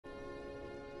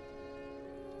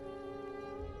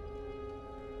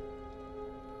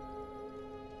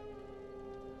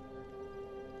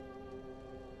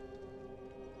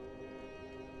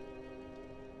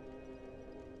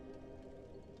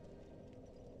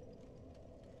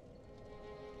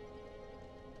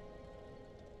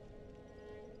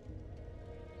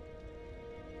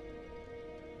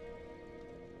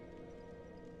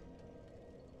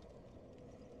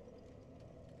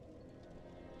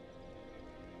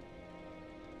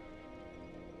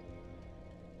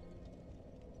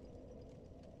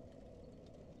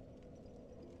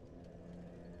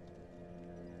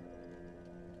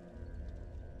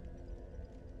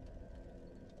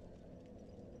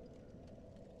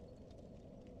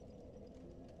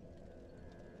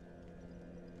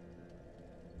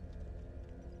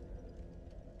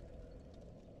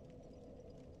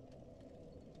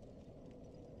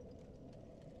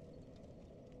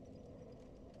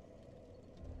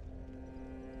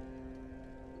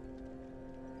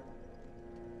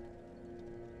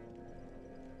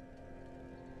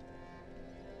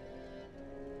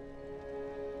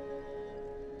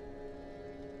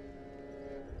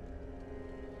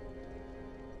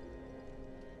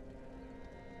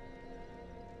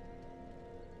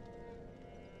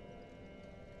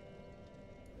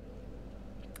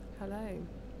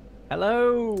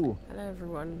Hello. Hello,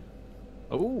 everyone.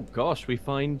 Oh gosh, we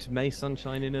find May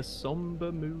Sunshine in a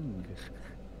somber mood.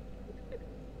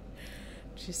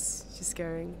 Just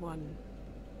going 1,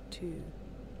 2,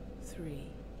 3.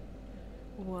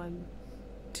 1,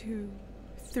 2,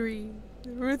 3.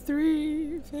 There were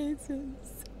 3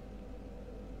 faces.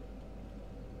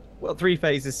 Well, 3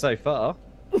 phases so far.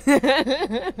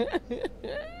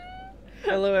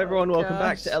 Hello everyone, welcome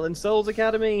back to Ellen Souls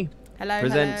Academy. Hello,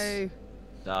 Presents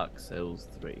Dark Souls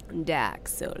 3. Dark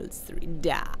Souls 3.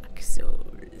 Dark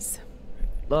Souls.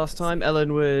 Last time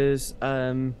Ellen was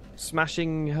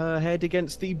smashing her head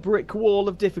against the brick wall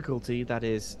of difficulty, that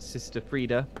is Sister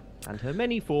Friede, and her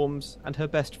many forms, and her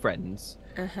best friends.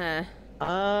 Uh-huh.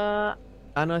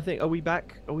 And I think, are we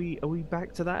back? Are we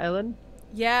back to that, Ellen?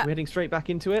 Yeah. We're heading straight back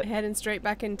into it? Heading straight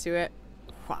back into it.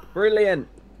 Brilliant!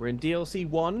 We're in DLC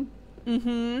 1.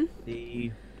 Mm-hmm.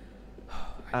 The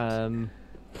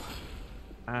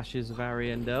Ashes of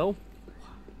Ariandel.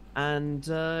 And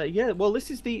yeah, well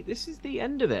this is the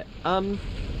end of it.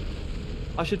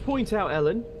 I should point out,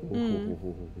 Ellen,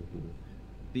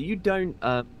 that you don't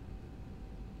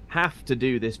have to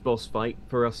do this boss fight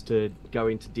for us to go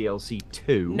into DLC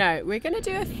 2. No, we're going to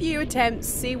do a few attempts,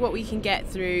 see what we can get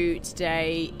through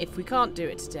today. If we can't do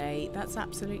it today, that's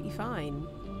absolutely fine.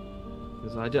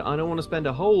 Because I don't want to spend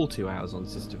a whole 2 hours on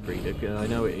Sister Friede, because I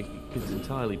know it's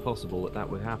entirely possible that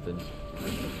would happen.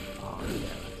 Oh yeah,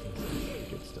 that's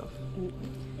good stuff.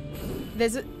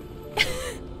 There's a...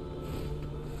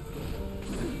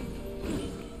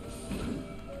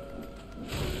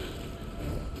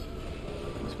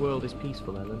 This world is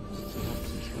peaceful, Ellen.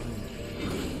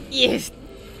 Yes!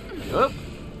 Oh!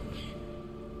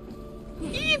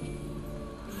 Yep.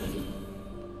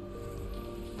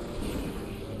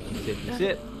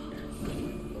 Sit.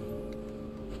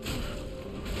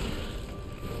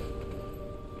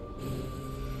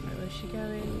 Where's she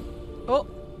going? Oh!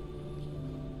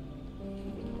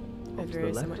 Off to Over the here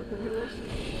left, somewhere. I think it was.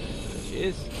 There she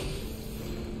is.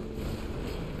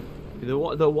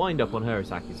 The wind up on her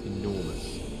attack is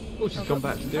enormous. Oh, she's gone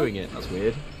back to doing it. That's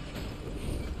weird.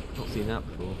 Not seen that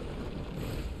before.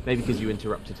 Maybe because you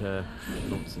interrupted her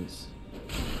nonsense.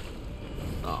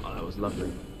 Oh, that was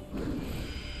lovely.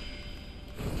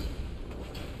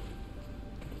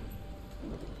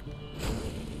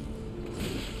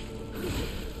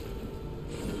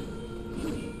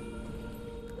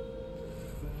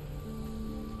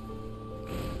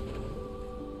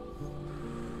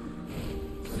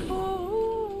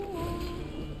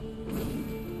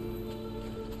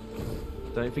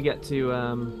 Don't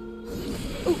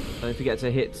forget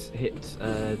to hit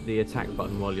the attack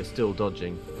button while you're still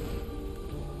dodging.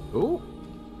 Ooh,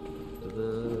 to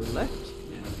the left.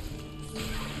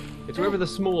 It's wherever the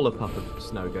smaller puff of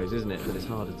snow goes, isn't it? That it's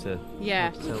harder to, Yeah.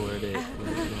 hard to tell where it is.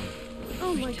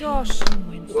 Oh my gosh!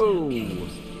 Whoa!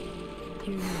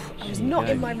 I was not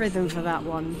in my rhythm for that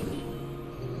one.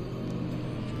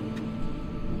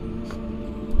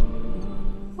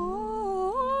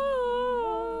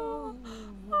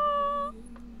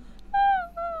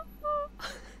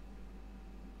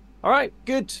 All right,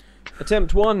 good.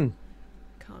 Attempt 1.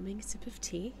 Calming sip of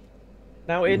tea.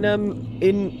 Now,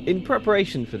 in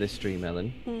preparation for this stream,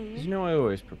 Ellen, because you know I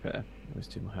always prepare, I always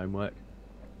do my homework.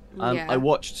 Yeah. I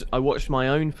watched my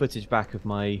own footage back of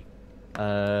my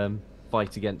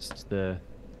fight against the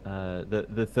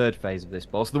third phase of this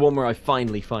boss, the one where I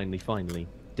finally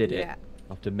did it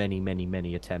after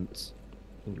many attempts.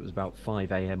 I think it was about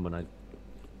 5 AM when I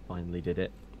finally did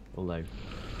it, although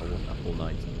I wasn't up all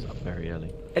night, I was up very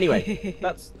early. Anyway,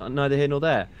 that's neither here nor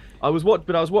there. I was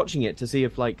watching it to see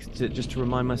if just to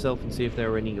remind myself and see if there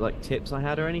were any tips I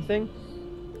had or anything.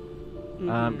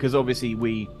 Because obviously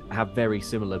we have very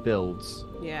similar builds.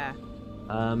 Yeah.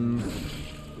 And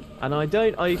I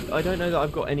don't know that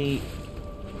I've got any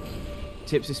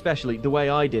tips especially. The way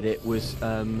I did it was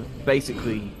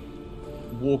basically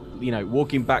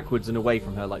walking backwards and away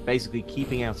from her, basically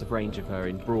keeping out of range of her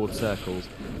in broad circles,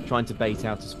 trying to bait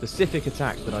out a specific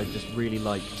attack that I just really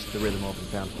liked the rhythm of and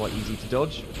found quite easy to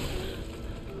dodge.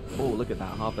 Oh, look at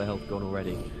that, half her health gone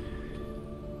already.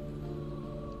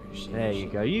 There you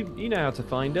go, you know how to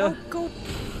find her. Oh god.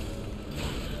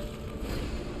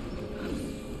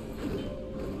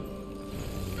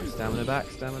 Stamina back,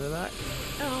 stamina back.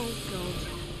 Oh god.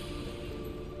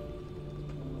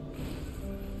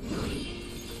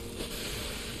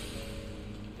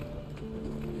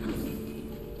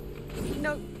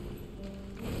 No.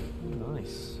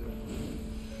 Nice.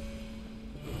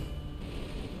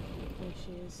 There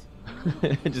she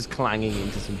is. Just clanging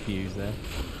into some pews there.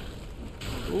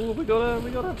 Oh, we got her,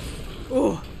 we got her.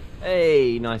 Oh.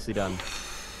 Hey, nicely done.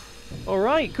 All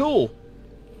right, cool.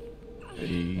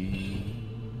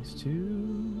 These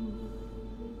two.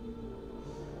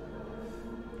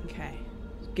 Okay.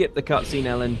 Skip the cutscene,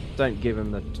 Ellen. Don't give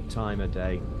him the time of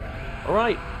day. All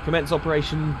right, commence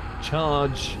operation.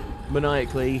 Charge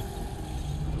maniacally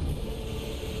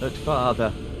at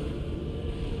father.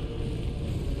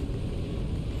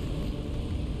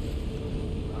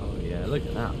 Oh yeah, look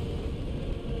at that.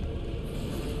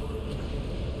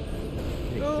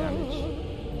 Big damage.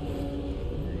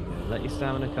 There you go. Let your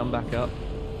stamina come back up.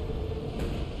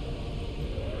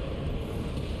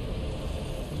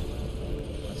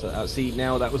 So, see,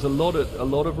 now that was a lot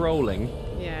of rolling.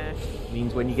 Yeah.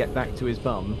 Means when you get back to his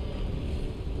bum,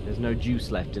 there's no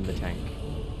juice left in the tank.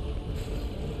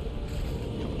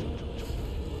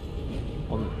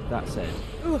 On that said,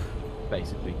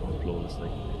 basically gone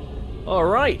flawlessly. All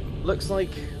right, looks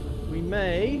like we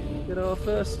may get our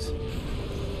first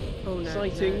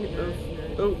sighting of.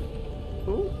 Oh.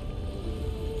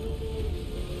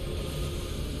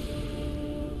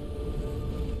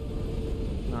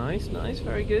 Nice,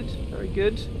 very good, very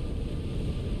good.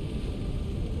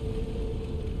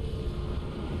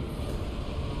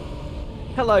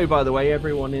 Hello, by the way,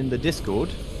 everyone in the Discord,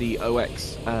 the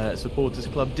OX Supporters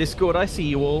Club Discord. I see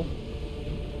you all.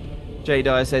 J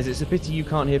Dyer says it's a pity you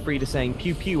can't hear Friede saying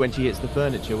pew pew when she hits the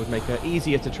furniture. Would make her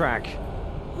easier to track.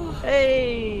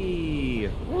 Hey,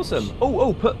 awesome.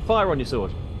 Oh, put fire on your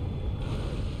sword.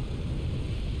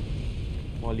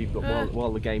 While you've got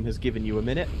while the game has given you a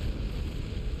minute.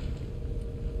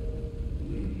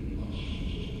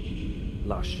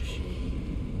 Lush. There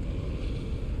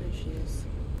she is.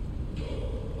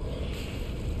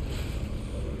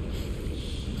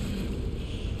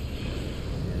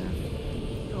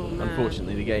 Oh, man.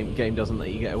 Unfortunately, the game doesn't let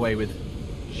you get away with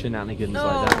shenanigans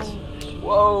like that.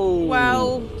 Whoa!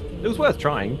 Well, it was worth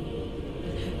trying.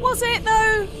 Was it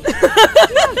though?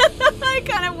 I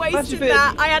kind of wasted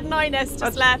that. I had 9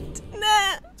 Esters left.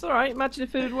 Nah. It's all right. Imagine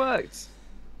if it had worked.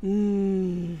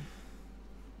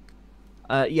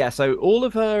 Yeah, so all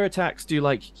of her attacks do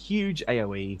like huge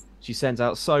AoE. She sends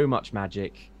out so much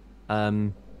magic.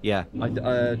 Yeah,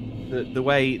 the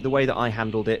way that I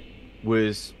handled it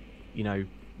was, you know,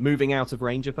 moving out of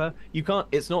range of her. You can't.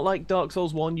 It's not like Dark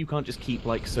Souls 1. You can't just keep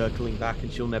like circling back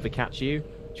and she'll never catch you.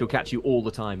 She'll catch you all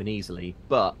the time and easily.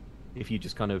 But if you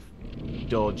just kind of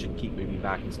dodge and keep moving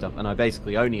back and stuff, and I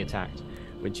basically only attacked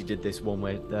when she did this one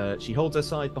where she holds her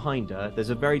side behind her. There's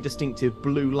a very distinctive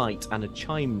blue light and a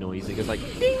chime noise. It goes like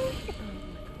ding,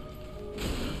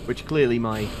 which clearly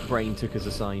my brain took as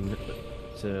a sign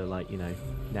to, like, you know,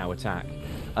 now attack.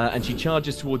 And she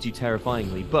charges towards you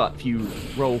terrifyingly, but if you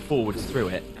roll forwards through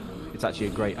it, it's actually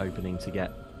a great opening to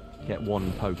get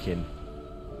one poke in.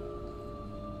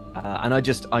 And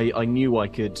I knew I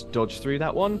could dodge through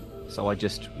that one, so I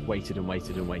just waited and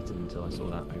waited and waited until I saw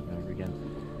that over and over again.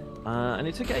 And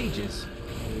it took ages.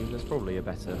 There's probably a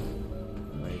better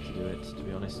way to do it, to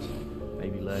be honest.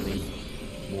 Maybe learning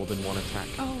more than one attack.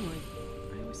 Oh my...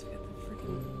 I always forget the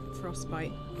freaking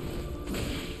frostbite.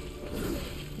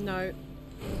 No.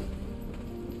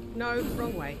 No,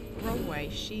 wrong way. Wrong way.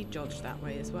 She dodged that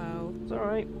way as well. It's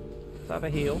alright. Let's have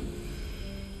a heal.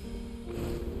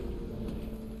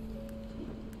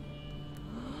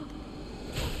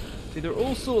 See, there are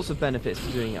all sorts of benefits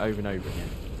to doing it over and over again.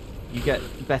 You get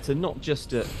better not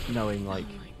just at knowing, like,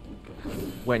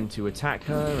 when to attack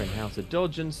her and how to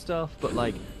dodge and stuff, but,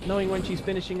 like, knowing when she's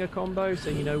finishing a combo, so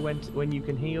you know when you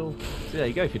can heal. So there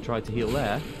you go, if you tried to heal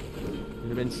there, you'd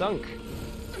have been sunk.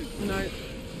 No.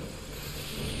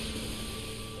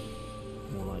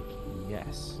 More like,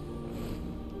 yes.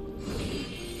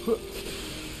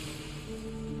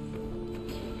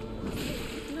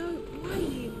 No, why are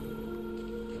you...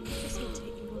 Just need to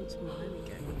take you once more. There we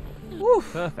go. Woof.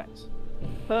 Perfect.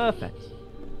 Perfect.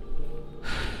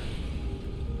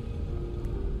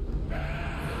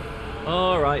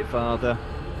 Alright, Father.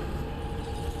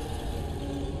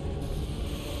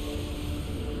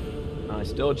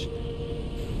 Nice dodge.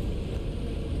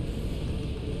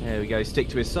 There we go. Stick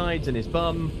to his sides and his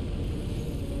bum.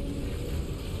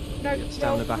 No, Get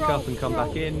stamina back up and come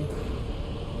back in.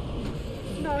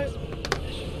 No.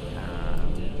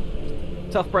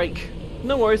 Tough break.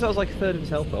 No worries, that was like a third of his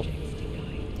health off.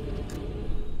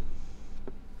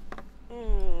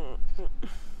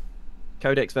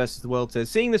 Codex versus the World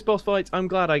says, seeing this boss fight, I'm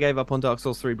glad I gave up on Dark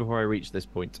Souls 3 before I reached this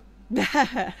point.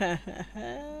 It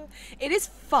is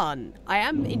fun. I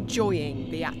am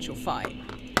enjoying the actual fight.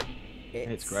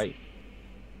 It's great.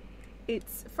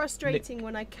 It's frustrating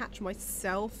when I catch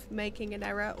myself making an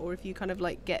error, or if you kind of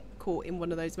like get caught in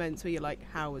one of those moments where you're like,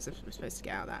 how was I supposed to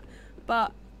get out of that?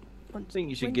 But I think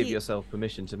you should give yourself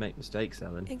permission to make mistakes,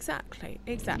 Ellen. Exactly,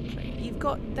 exactly. You've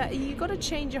got to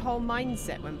change your whole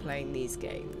mindset when playing these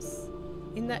games,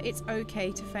 in that it's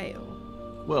okay to fail.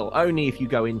 Well, only if you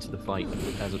go into the fight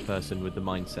as a person with the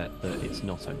mindset that it's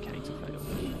not okay to fail.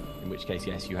 In which case,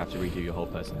 yes, you have to redo your whole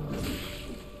personality.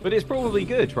 But it's probably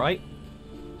good, right?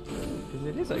 Because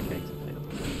it is okay to fail.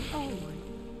 Oh my.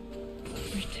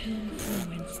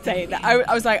 Say that.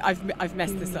 I was like, I've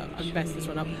messed this up. I've messed this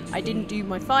one up. I didn't do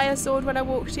my fire sword when I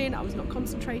walked in. I was not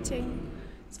concentrating.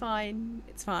 It's fine.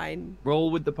 It's fine.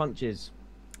 Roll with the punches.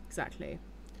 Exactly.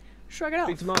 Shrug it off.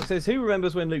 Victor Mark says, who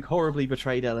remembers when Luke horribly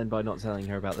betrayed Ellen by not telling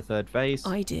her about the third phase?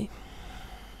 I do.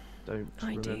 Don't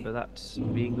remember that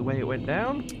being the way it went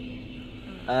down.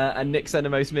 And Nick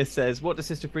Senemo Smith says, what do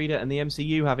Sister Friede and the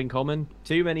MCU have in common?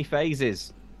 Too many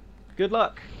phases. Good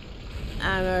luck.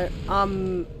 And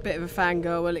I'm a bit of a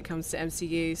fangirl when it comes to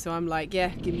MCU, so I'm like, yeah,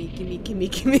 give me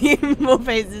more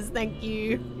phases, thank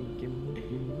you.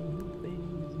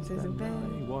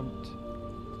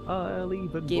 I'll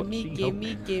even give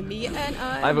me, and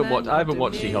I haven't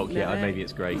watched She-Hulk yet. Maybe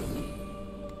it's great.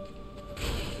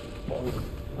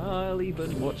 I'll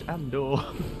even watch Andor.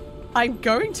 I'm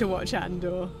going to watch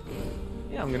Andor.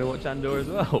 Yeah, I'm going to watch Andor as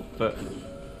well, but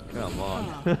come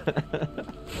on.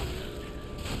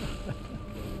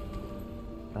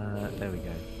 There we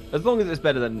go. As long as it's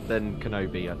better than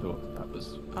Kenobi, I thought that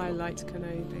was... I liked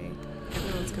Kenobi.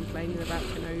 Everyone's complaining about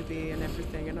Kenobi and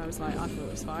everything, and I was like, I thought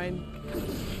it was fine.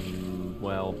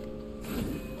 Well,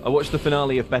 I watched the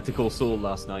finale of Better Call Saul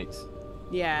last night.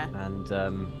 Yeah. And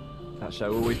that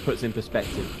show always puts in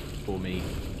perspective for me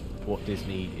what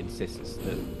Disney insists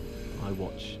that I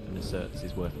watch and asserts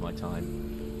is worth my time.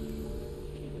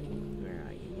 Where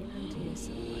are you? You're here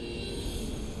somewhere.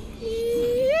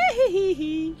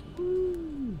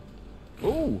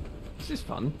 Oh, this is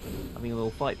fun. Having a little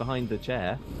fight behind the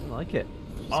chair. I like it.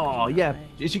 Oh yeah,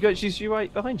 is she go? She's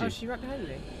right behind you. Oh, she's right behind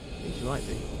me. I think she might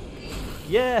be.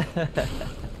 Yeah.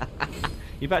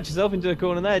 You backed yourself into a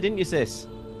corner there, didn't you, sis?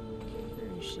 Where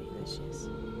is she? There she is.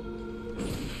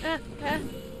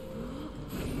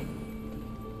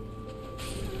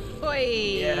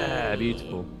 Oi! Yeah,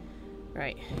 beautiful.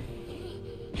 Right.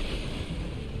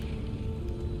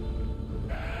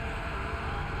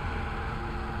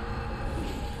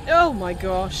 Oh my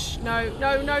gosh. No,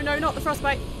 not the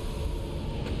frostbite.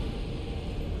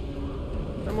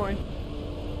 Don't worry.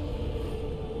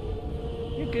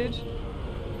 You're good.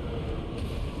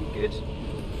 You're good.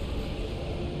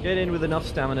 Get in with enough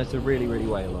stamina to really, really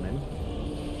wail on him.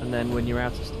 And then when you're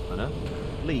out of stamina,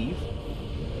 leave.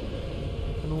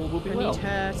 And all will be well. I need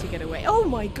her to get away. Oh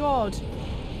my god!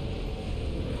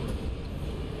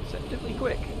 Deceptively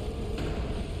quick.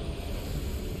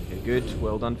 Okay, good.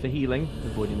 Well done for healing.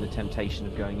 Avoiding the temptation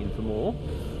of going in for more.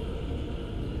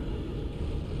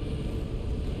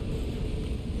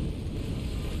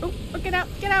 Oh, get out!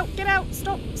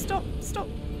 Stop!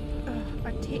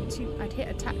 I'd hit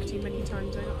attack too many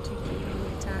times. I got too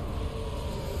many attack.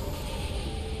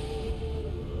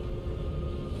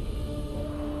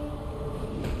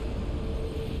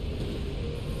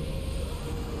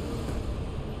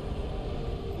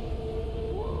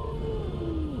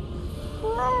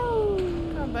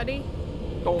 Come on, buddy.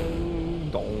 Dong,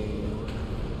 dong,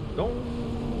 dong.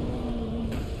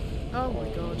 Oh my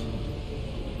god.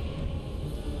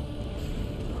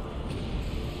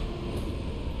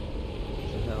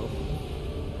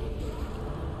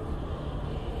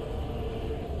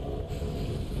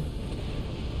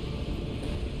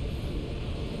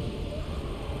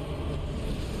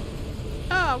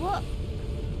 What?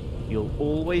 You'll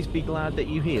always be glad that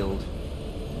you healed.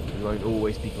 You won't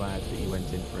always be glad that you went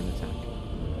in for an attack.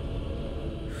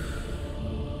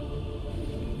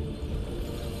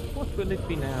 What will it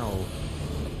be now,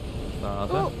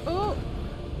 Father? Oh! Oh.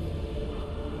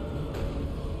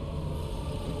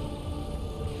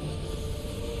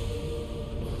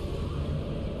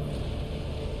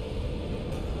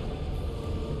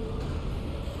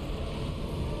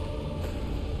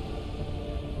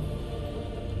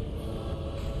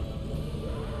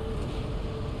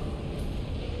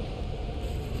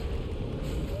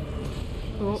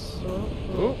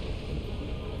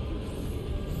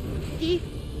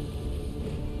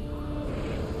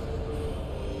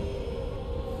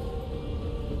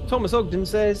 Thomas Ogden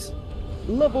says,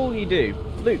 love all you do.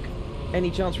 Luke,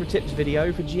 any chance for a tips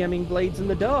video for GMing Blades in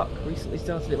the Dark? Recently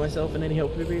started it myself and any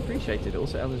help would be appreciated.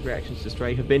 Also, Ellen's reactions to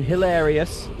Stray have been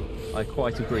hilarious. I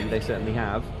quite agree, they certainly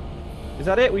have. Is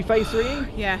that it? We phase 3?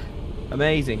 Yeah.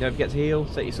 Amazing. Don't forget to heal.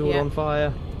 Set your sword on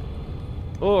fire.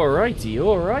 Alrighty,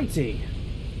 alrighty.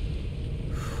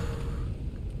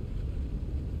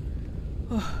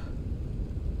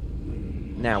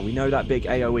 Now, we know that big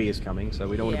AoE is coming, so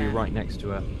we don't want to be right next to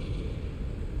her.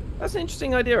 That's an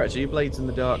interesting idea, actually. Blades in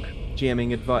the Dark,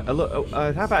 GMing advice.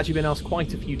 I have actually been asked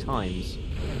quite a few times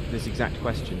this exact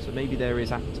question, so maybe there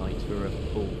is appetite for a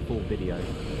full video.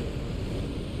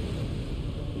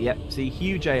 Yep, see,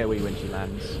 huge AoE when she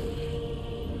lands.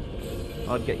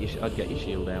 I'd get your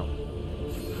shield out.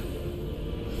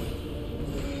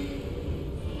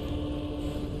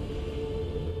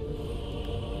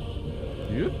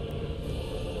 Yep.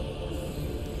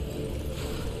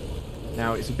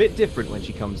 Now it's a bit different when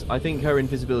she comes. I think her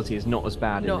invisibility is not as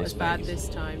bad. Not as bad this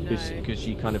time, no. Because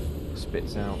she kind of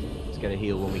spits out to get a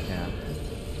heal when we can.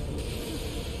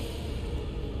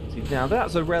 See, now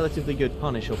that's a relatively good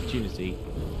punish opportunity.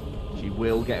 She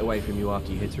will get away from you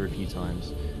after you hit her a few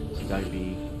times. So don't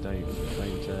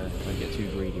get too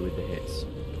greedy with the hits.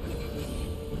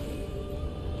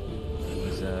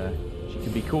 She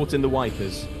can be caught in the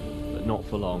wipers, but not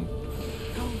for long.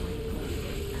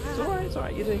 It's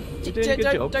alright, you're doing a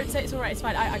good job. Don't say it's alright, it's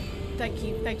fine. I thank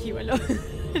you, I love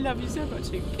I love you so much,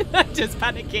 Luke. I'm just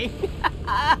panicking.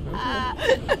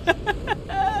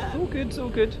 Okay. It's all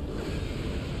good.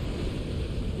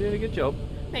 You're doing a good job.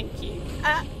 Thank you.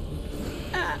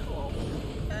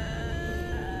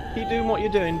 Keep doing what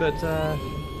you're doing, but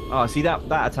see that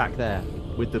attack there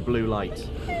with the blue light.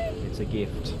 It's a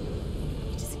gift.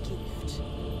 It's a gift.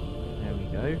 There we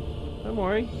go. Don't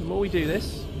worry, the more we do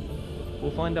this,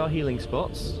 we'll find our healing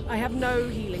spots. I have no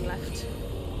healing left.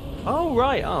 Oh,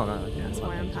 right. Oh, no. Yeah, that's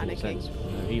why I'm panicking.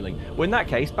 No healing. Well, in that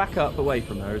case, back up away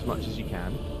from her as much as you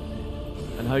can.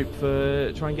 And hope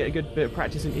for... Try and get a good bit of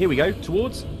practice in... Here we go.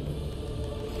 Towards.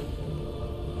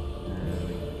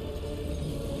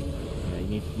 Yeah,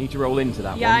 you need to roll into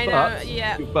that one. I know.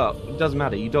 Yeah. But it doesn't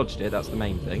matter. You dodged it. That's the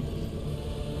main thing.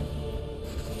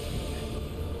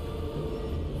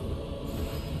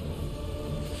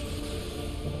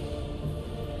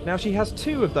 Now she has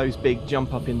two of those big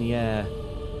jump up in the air,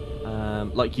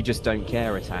 like you just don't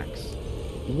care attacks.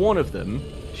 One of them,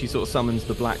 she sort of summons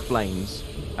the black flames,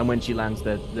 and when she lands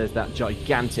there's that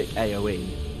gigantic AoE,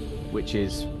 which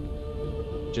is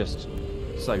just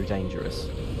so dangerous.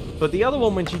 But the other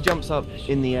one, when she jumps up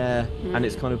in the air and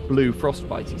it's kind of blue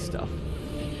frostbitey stuff,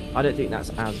 I don't think that's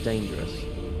as dangerous.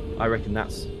 I reckon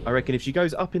if she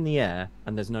goes up in the air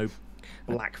and there's no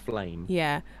black flame.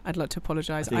 Yeah, I'd like to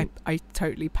apologise. I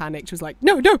totally panicked. Was like,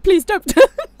 no, please don't.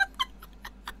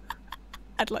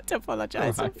 I'd like to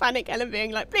apologise for panic Ellen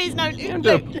being like, please no. You don't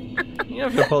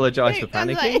have to apologise for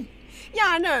panicking. Like, yeah,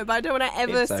 I know, but I don't want to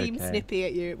ever seem snippy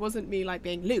at you. It wasn't me like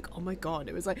being Luke. Oh my god!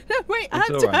 It was like, no, wait, I have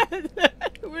to.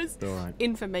 It was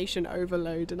information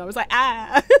overload, and I was like,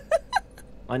 I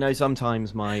know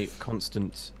sometimes my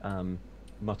constant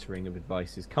muttering of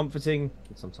advice is comforting,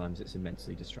 but sometimes it's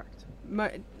immensely distracting.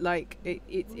 It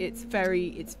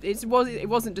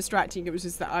wasn't distracting. It was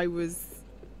just that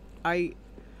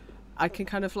I can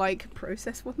kind of like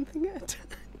process one thing at a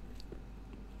time.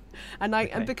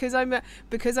 And because I'm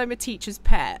a teacher's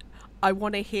pet, I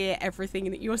want to hear everything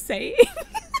that you're saying.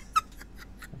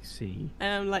 I see.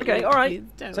 And I'm like, okay, all right.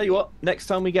 Tell you what, next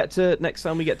time we get to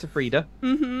Friede,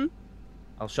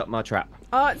 I'll shut my trap.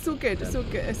 Oh, it's all good. It's all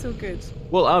good. It's all good.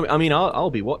 Well, I mean,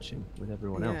 I'll be watching with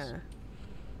everyone else.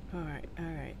 All right.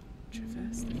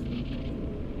 Traverse.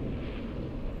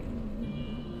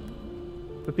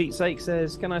 For Pete's sake,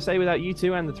 says, can I say without you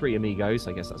two and the three amigos,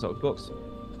 I guess that's Xbox,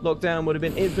 lockdown would have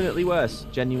been infinitely worse.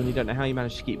 Genuinely don't know how you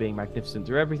managed to keep being magnificent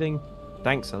through everything.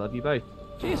 Thanks, I love you both.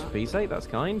 Cheers, for Pete's sake, that's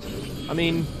kind. I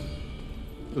mean,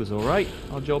 it was alright.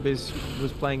 Our job was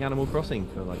playing Animal Crossing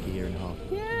for like a year and a half.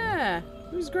 Yeah,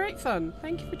 it was great fun.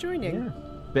 Thank you for joining. Yeah.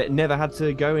 But never had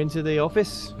to go into the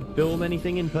office, film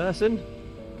anything in person.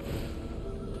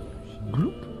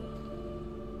 Gloop.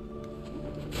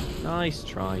 Nice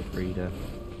try, Friede.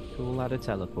 Call that a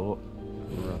teleport.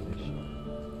 Rubbish.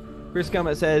 Chris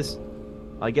Gummett says,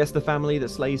 I guess the family that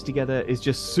slays together is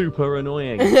just super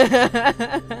annoying. These two.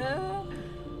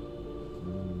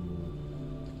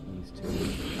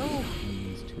 Oh.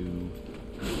 These two.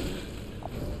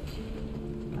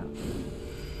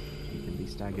 She can be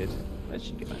staggered. Where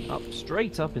should she get up?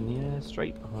 Straight up in the air,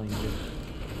 straight behind you.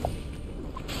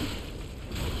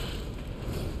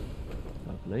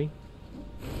 Lovely.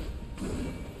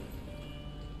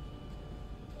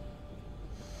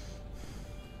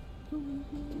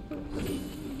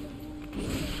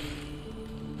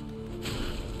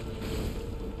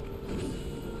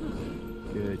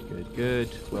 Good.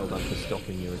 Well done for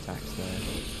stopping your attacks there.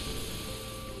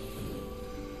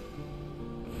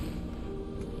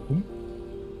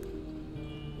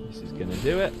 This is gonna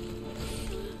do it.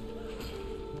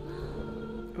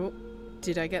 Oh.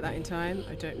 Did I get that in time?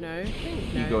 I don't know. No.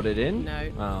 You got it in?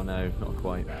 No. Oh no, not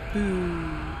quite.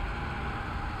 Boom.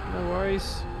 No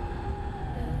worries.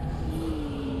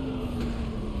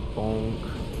 Bonk.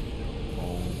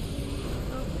 Bonk.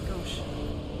 Oh my gosh.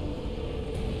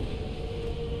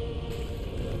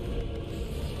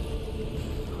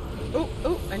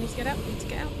 Oh, I need to get out. I need to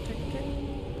get out. Don't get.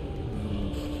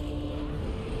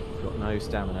 Got no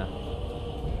stamina.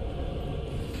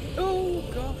 Oh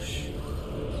gosh.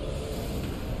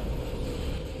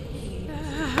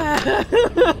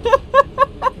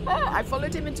 I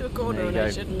followed him into a corner and I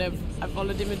shouldn't have. I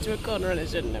followed him into a corner and I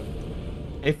shouldn't have.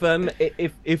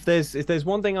 If there's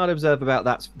one thing I'd observe about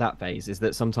that phase is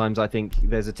that sometimes I think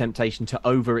there's a temptation to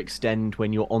overextend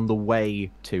when you're on the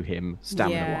way to him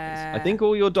stamina-wise. I think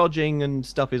all your dodging and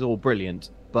stuff is all brilliant,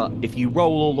 but if you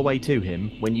roll all the way to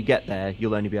him, when you get there,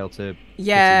 you'll only be able to.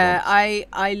 Yeah,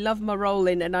 I love my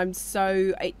rolling, and I'm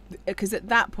so because at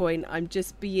that point I'm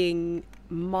just being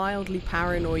mildly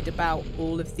paranoid about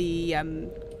all of the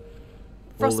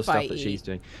all the stuff that she's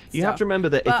doing. You have to remember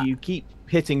that if you keep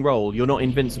hitting roll, you're not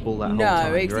invincible that whole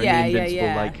time. You're only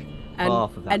invincible like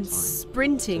half of that time.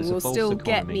 Sprinting will still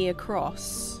get me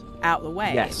across out the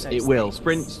way. Yes, it will.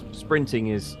 Sprinting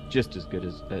is just as good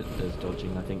as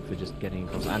dodging, I think, for just getting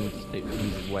across, and it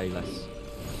uses way less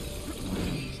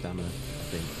stamina, I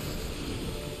think.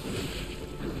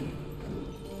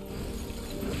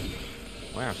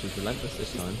 Wow, she's relentless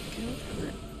this time.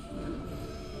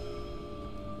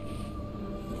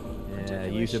 Yeah,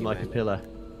 use him like a pillar.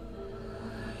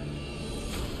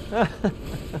 Wow.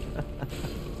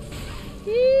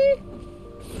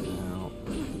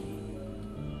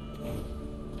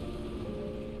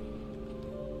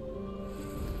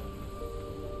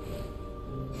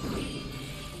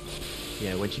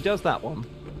 Yeah, when she does that one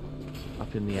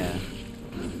up in the air,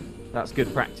 that's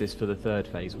good practice for the third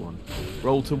phase one.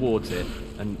 Roll towards it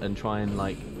and try and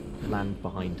like land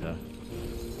behind her.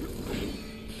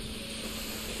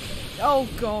 Oh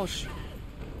gosh,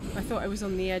 I thought I was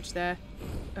on the edge there.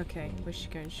 Okay, where's she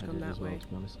going? She's gone that way. To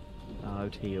be honest. Oh,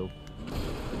 to heal.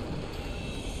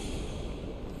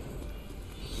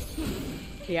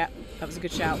 Yeah, that was a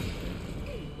good shout.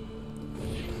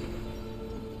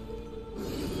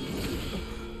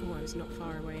 Oh, I was not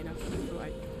far away enough. I thought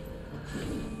I...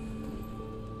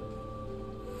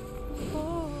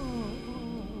 Oh,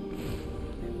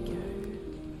 there we go.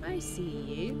 I see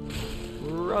you.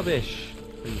 Rubbish.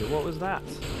 What was that?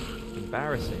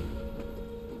 Embarrassing.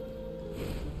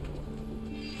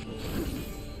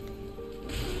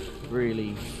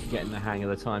 Really getting the hang of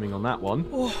the timing on that one.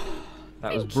 Oh,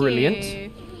 that was brilliant.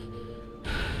 You.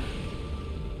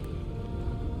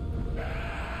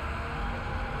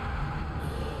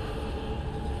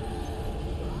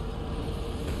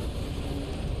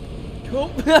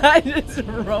 Cool. I just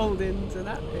rolled into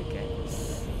that. Okay.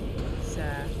 So.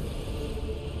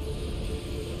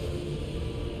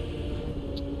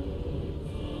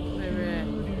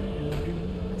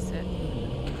 That's it.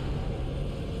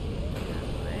 That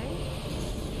way.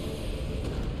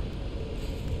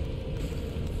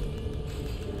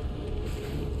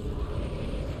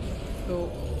 Cool.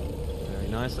 Very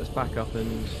nice. Let's back up and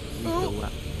refill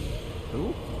that.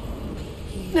 Ooh.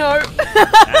 No.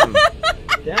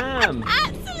 Damn.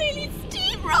 Absolutely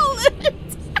steamrolling.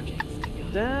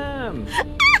 Damn.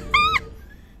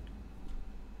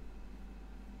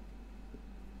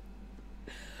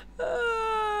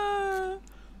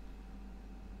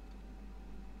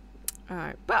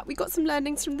 Alright, but we got some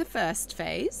learnings from the first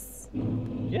phase.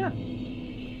 Yeah. So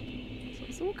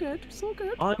it's all good. It's all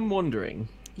good. I'm wondering.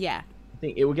 Yeah. I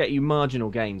think it will get you marginal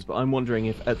gains, but I'm wondering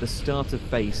if at the start of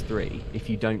phase 3, if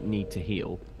you don't need to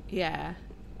heal. Yeah.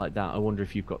 Like that, I wonder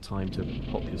if you've got time to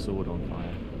pop your sword on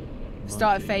fire.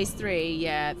 Start of phase 3,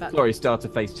 yeah. Sorry, start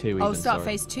of phase 2 even. Oh, start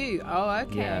phase 2. Oh,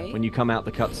 okay. Yeah, when you come out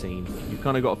the cutscene, you've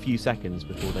kind of got a few seconds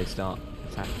before they start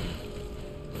attacking.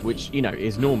 Which, you know,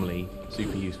 is normally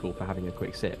super useful for having a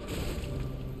quick sip.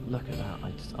 Look at that.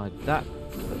 That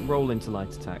roll into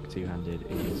light attack two-handed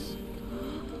is...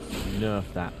 Nerf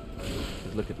that.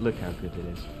 Look how good it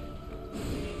is.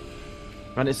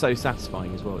 And it's so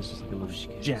satisfying as well. It's just like a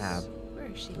little jab.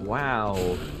 Where is she?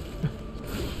 Wow.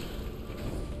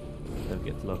 Don't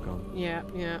get to lock on. Yeah,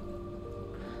 yeah.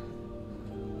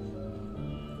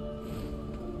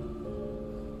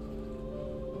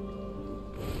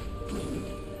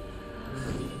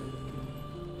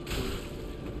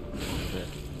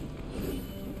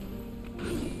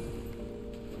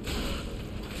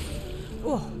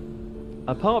 Oh.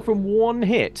 Apart from one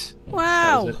hit, wow,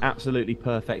 that was an absolutely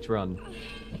perfect run.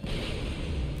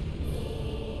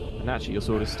 And actually, your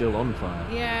sword is still on fire.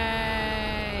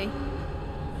 Yay!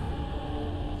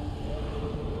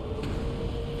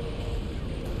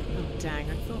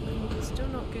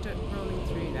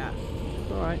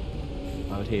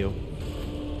 heal.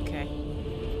 Okay.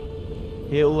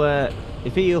 He'll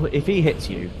if he hits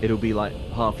you, it'll be like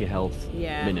half your health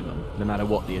minimum, no matter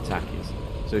what the attack is.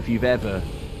 So if you've ever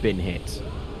been hit,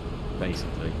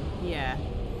 basically. Yeah.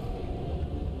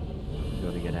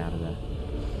 Got to get out of there.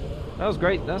 That was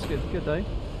great. That's good. Good though.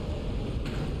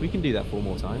 We can do that 4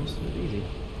 more times. It's easy.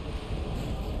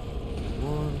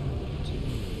 1,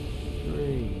 2,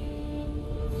 3.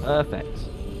 Perfect.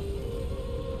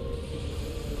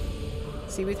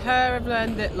 See, with her, I've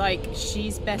learned that like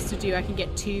she's best to do. I can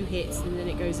get 2 hits, and then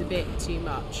it goes a bit too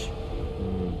much.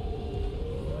 Ooh.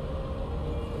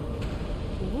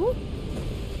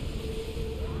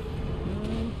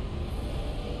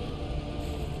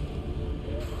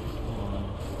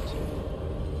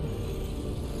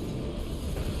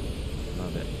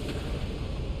 Love it.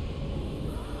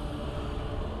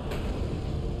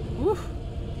 Oof.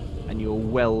 And you're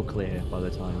well clear by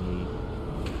the time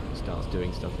he starts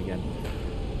doing stuff again.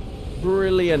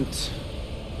 Brilliant.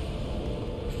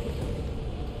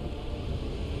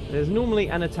 There's normally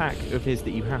an attack of his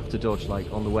that you have to dodge,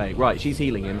 like, on the way. Right, she's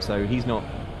healing him, so he's not...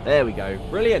 There we go.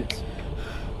 Brilliant.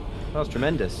 That was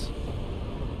tremendous.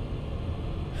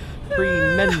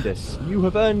 Tremendous. You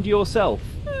have earned yourself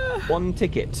 1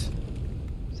 ticket.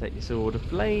 Set your sword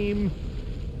aflame.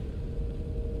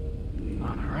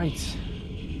 Alright.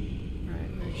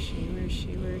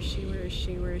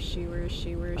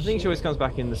 I think she always comes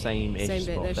back in the same-ish Same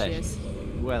bit, spot. there she is.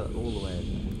 Well, all the way over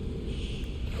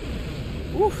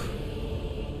there. Oof.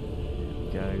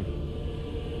 Go.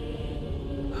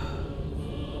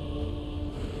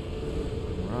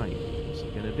 Right, what's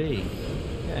it going to be?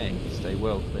 Okay, stay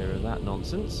well clear of that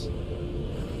nonsense.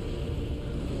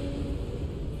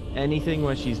 Anything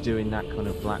where she's doing that kind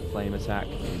of black flame attack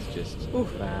is just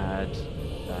bad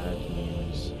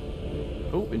news.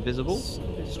 Oh, invisible.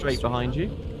 Straight behind you.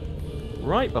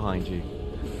 Right behind you.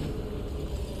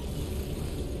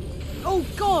 Oh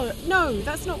god, no,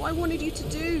 that's not what I wanted you to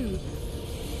do.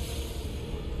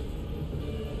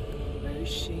 Where is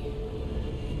she?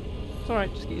 It's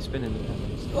alright, just get your spin in.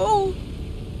 Oh!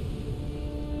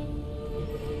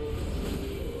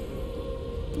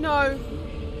 No.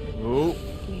 Oh.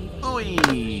 Oi!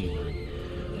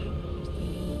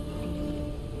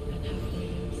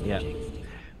 Yeah.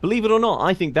 Believe it or not,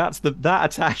 I think that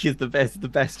attack is the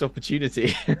best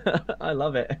opportunity. I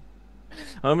love it.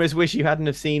 I almost wish you hadn't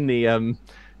have seen the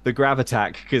grab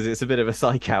attack, because it's a bit of a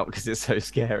psych out because it's so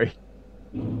scary.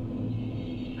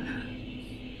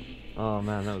 Oh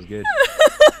man, that was good.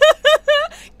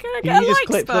 Can you just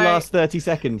clip the last 30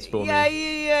 seconds for me?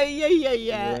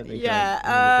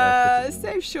 Yeah.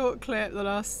 Save short clip the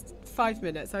last 5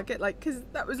 minutes. I'll get like, because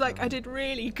that was like I did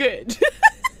really good.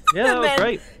 Yeah, that was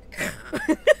great.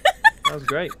 That was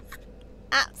great.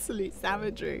 Absolute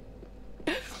savagery.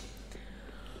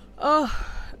 Oh,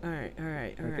 all right.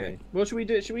 Okay. Well, should we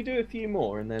do a few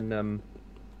more and then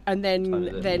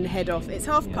then head off? It's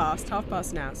half past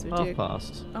now. So half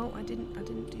past. Oh, I didn't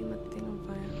do my thing on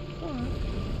fire. All right.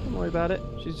 Don't worry about it.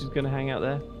 She's just gonna hang out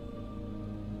there.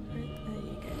 Right, there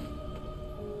you go.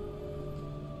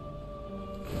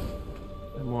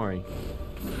 Don't worry.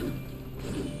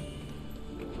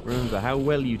 Remember, how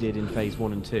well you did in phase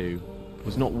 1 and 2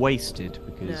 was not wasted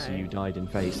because you died in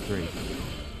phase 3.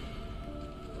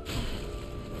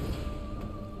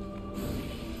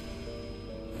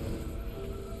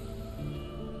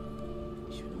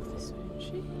 She went off this way, didn't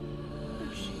she?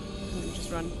 Where is she? Let me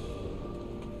just run.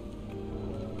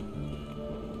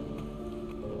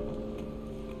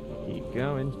 Keep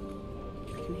going. I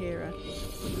can hear her.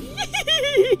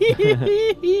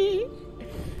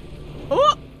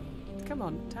 Oh! Come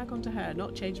on, tag onto her,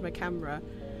 not change my camera.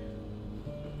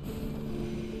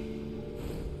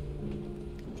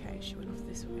 Okay, she went off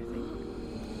this way, I think.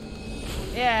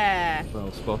 Yeah!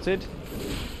 Well spotted.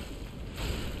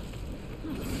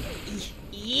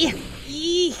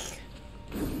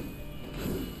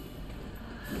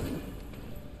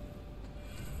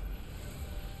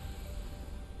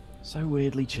 So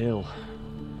weirdly chill.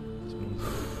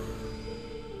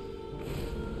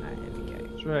 Alright, there we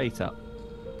go. Straight up.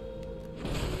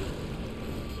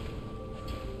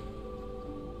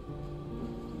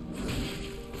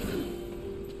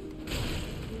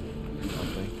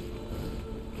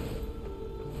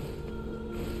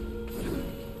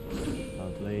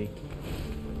 Lovely.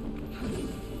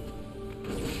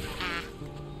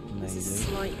 There's a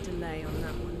slight delay on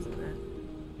that one, isn't there?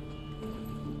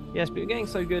 Yes, but you're getting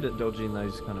so good at dodging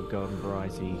those kind of garden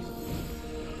variety.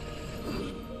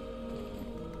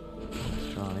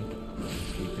 Let's try.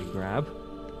 Stupid grab.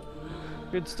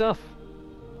 Good stuff.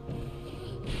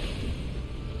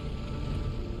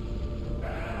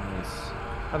 Nice.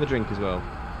 Have a drink as well.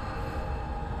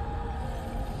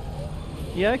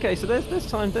 Yeah, okay, so there's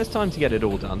time to get it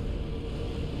all done.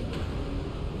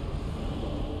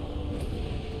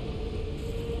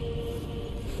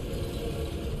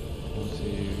 One, two,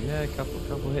 yeah,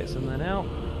 couple hits and then out.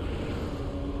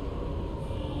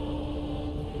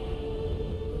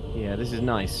 Yeah, this is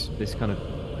nice. This kind of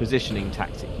positioning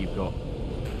tactic you've got.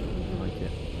 I like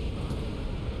it.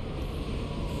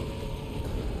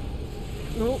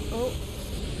 Oh.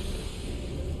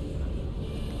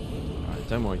 Alright,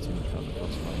 don't worry too much about the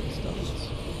boss fight stuff.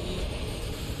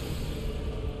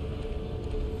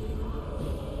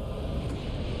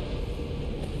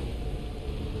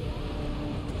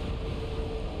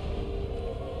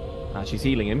 She's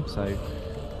healing him, so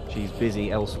she's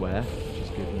busy elsewhere, which is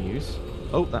good news.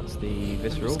 Oh, that's the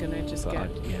visceral. I'm just gonna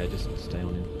yeah, just stay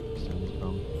on him. Stay on his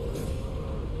bum.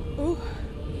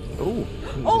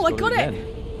 Oh, I got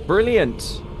it!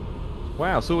 Brilliant!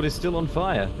 Wow, sword is still on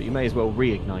fire, but you may as well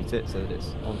reignite it so that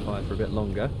it's on fire for a bit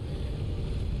longer.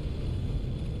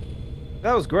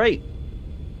 That was great!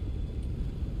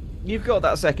 You've got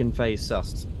that second phase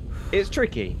sussed. It's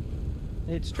tricky.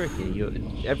 It's tricky.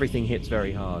 Everything hits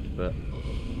very hard, but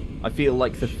I feel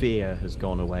like the fear has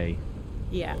gone away.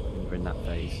 Yeah. We're in that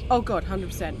phase. Oh god,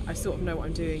 100%. I sort of know what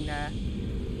I'm doing there.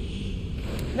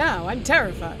 Now I'm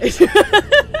terrified.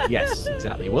 Yes,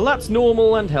 exactly. Well, that's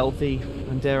normal and healthy,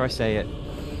 and dare I say it,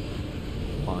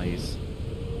 wise.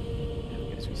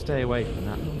 I guess we stay away from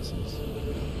that nonsense.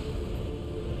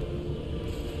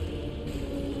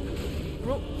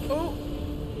 Oh.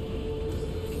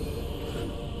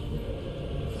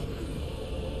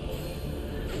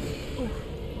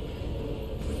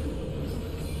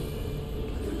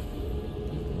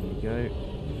 Go.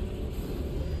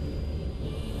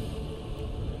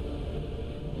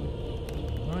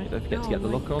 Alright, don't forget to get the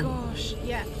lock on. Oh gosh,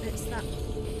 yeah, it's that.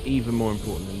 Even more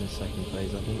important than this second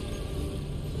phase, I think.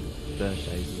 Third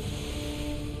phase.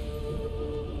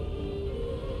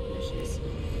 There she is.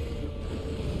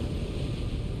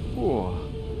 Whoa.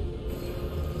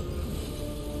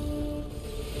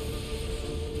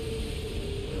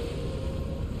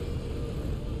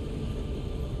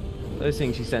 Those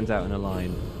things she sends out in a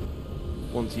line,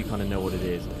 once you kind of know what it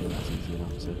is, I think that's easy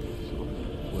enough to sort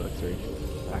of work through.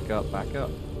 Back up, back up.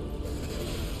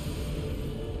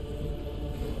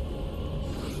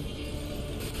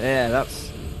 Yeah,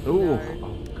 that's... Ooh. No.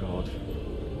 Oh, God.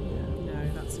 Yeah.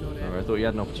 No, that's not it. Alright, I thought you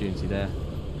had an opportunity there.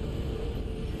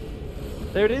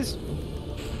 There it is.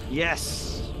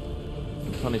 Yes!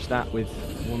 Punish that with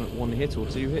one hit or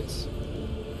two hits.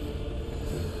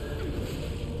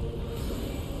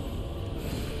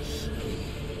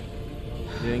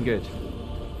 Doing good.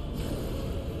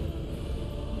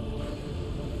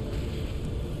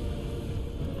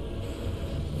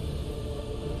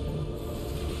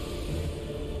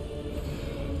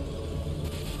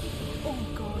 Oh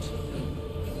god.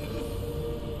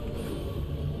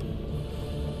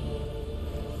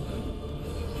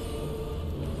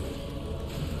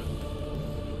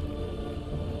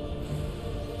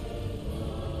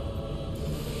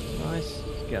 Nice.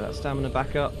 Let's get that stamina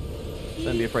back up.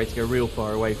 Don't be afraid to go real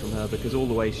far away from her, because all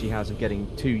the ways she has of getting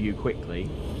to you quickly.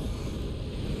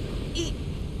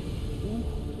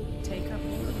 Take up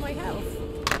all of my health.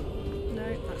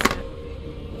 No, that's it.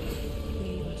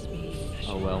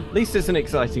 Oh well. At least it's an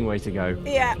exciting way to go.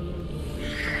 Yeah.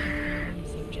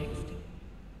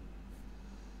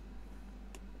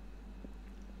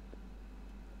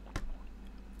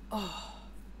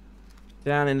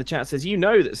 Dan in the chat says, you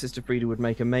know that Sister Friede would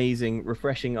make amazing,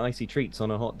 refreshing, icy treats on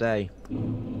a hot day.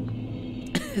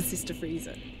 Sister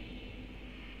Freezer.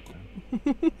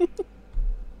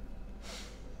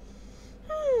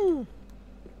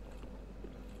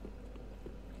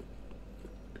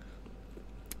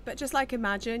 But just like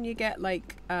imagine you get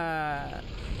like I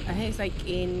think it's like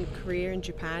in Korea and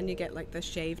Japan you get like the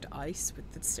shaved ice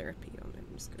with the syrupy on it.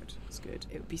 It's good. It's good.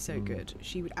 It would be so good.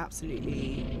 She would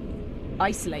absolutely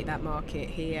isolate that market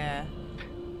here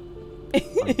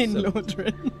in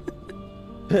Lordran.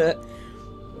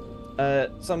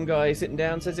 Some guy sitting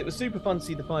down says it was super fun to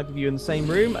see the 5 of you in the same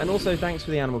room, and also thanks for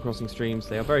the Animal Crossing streams.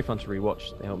 They are very fun to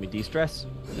rewatch. They help me de-stress,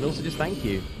 and also just thank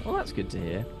you. Well, that's good to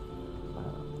hear.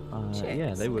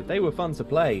 Yeah, they were fun to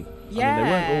play. Yeah. I mean,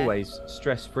 they weren't always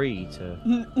stress-free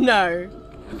to. No.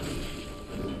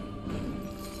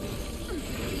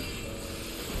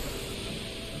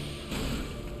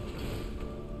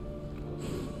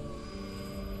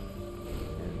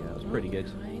 Yeah, that was pretty good.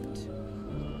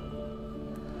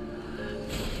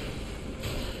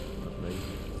 Lovely.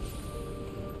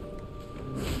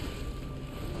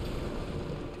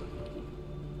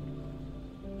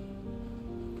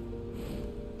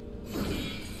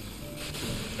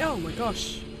 Oh my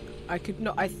gosh. I could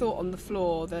not. I thought on the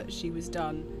floor that she was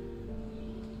done.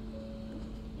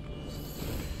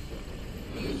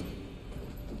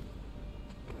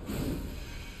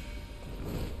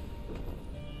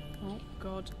 Oh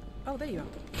god. Oh, there you are.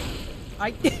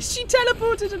 She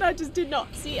teleported and I just did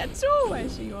not see at all where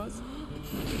she was.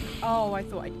 Oh, I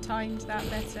thought I timed that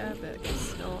better, but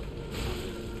it's not.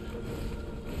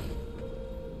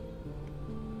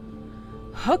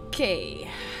 Okay.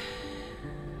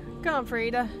 Come on,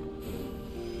 Friede.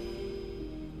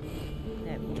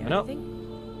 There we go. No.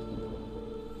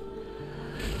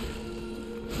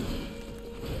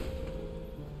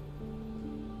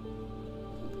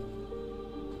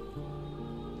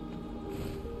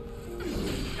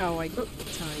 Oh, I timed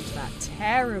that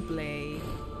terribly.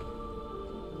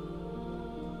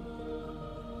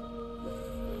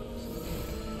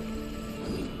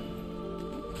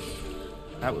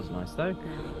 That was nice though. There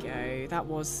we go. That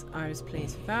was. I was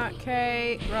pleased with that.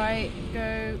 Okay, right.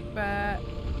 Go back.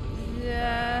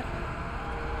 There.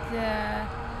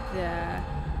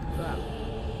 Well.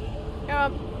 Come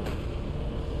on.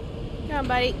 Come on,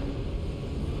 buddy.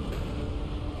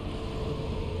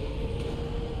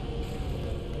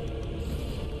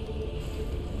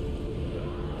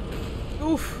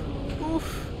 Oof.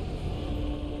 Oof.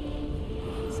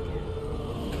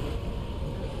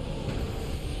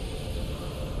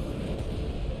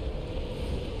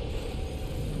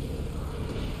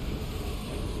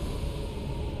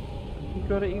 You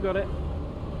got it, you got it.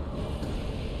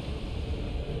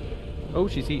 Oh,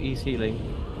 he's healing.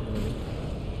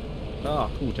 Ah,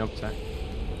 cool jump attack.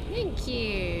 Thank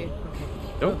you.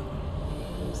 Oh.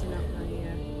 Using up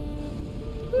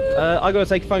my, I gotta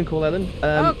take a phone call, Ellen.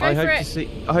 Oh, go I for hope it. to see.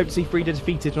 I hope to see Friede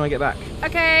defeated when I get back.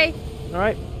 Okay. All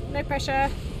right. No pressure.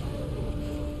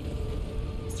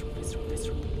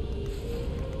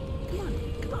 Come on.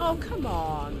 Come on. Oh, come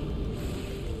on.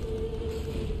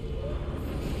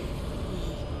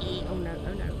 Oh no,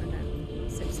 oh no, oh no.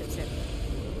 Sip, sip, sip.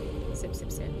 Sip,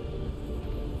 sip, sip.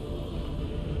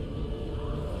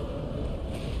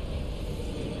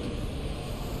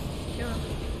 Come on.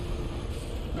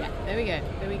 Yeah, there we go,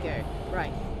 there we go.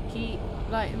 Right, keep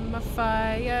lighting my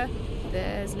fire.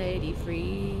 There's Lady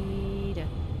Friede.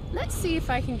 Let's see if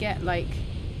I can get, like,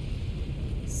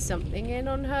 something in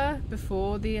on her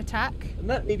before the attack. And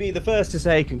let me be the first to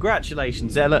say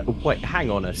congratulations, Ella. Oh, wait, hang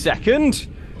on a second.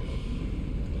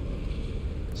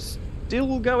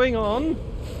 Still going on.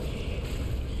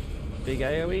 Big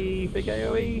AoE, big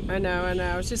AoE. I know, I know.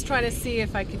 I was just trying to see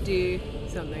if I could do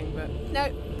something, but no.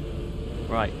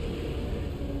 Right.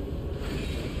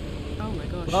 Oh my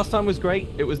gosh. Last time was great.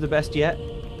 It was the best yet.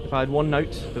 If I had one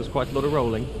note, there was quite a lot of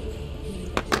rolling.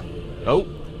 Oh.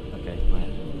 Okay.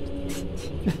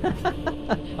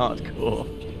 Hardcore.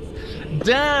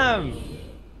 Damn!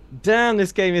 Damn,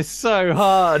 this game is so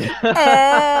hard.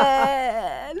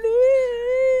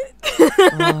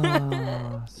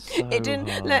 Oh, so it didn't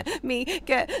hard. let me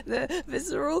get the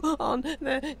visceral on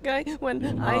the guy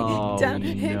when I Oh, downed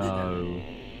him. no.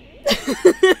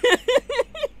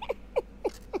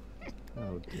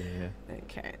 Oh dear.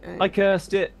 Okay. I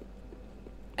cursed it.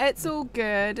 It's all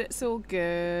good. It's all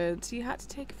good. You had to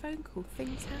take a phone call.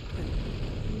 Things happen.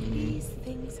 These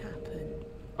things happen.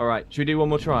 All right, should we do one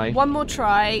more try? One more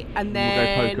try, and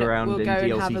then We'll go poke around we'll in go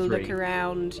and DLC have a look 3.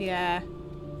 around. Yeah.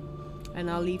 And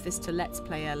I'll leave this to Let's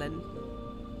Play Ellen.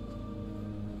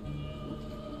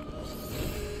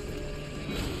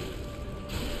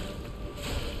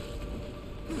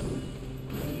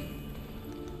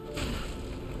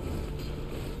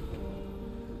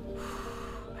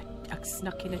 I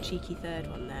snuck in a cheeky third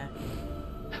one there.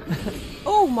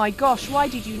 Oh my gosh, why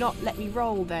did you not let me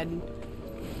roll then?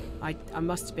 I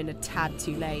must have been a tad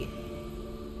too late.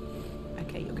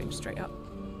 Okay, you're going straight up.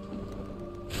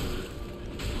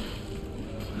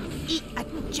 I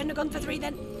shouldn't have gone for 3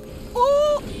 then.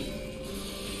 Oh!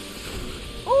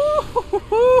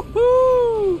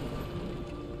 Oh!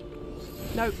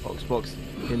 No. Box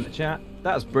in the chat.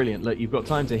 That's brilliant. Look, you've got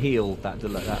time to heal. That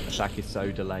attack is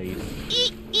so delayed.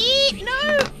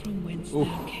 No! Oof.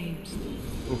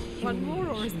 One more,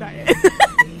 or is that it?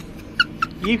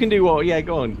 You can do what? Yeah,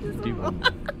 go on. Do one.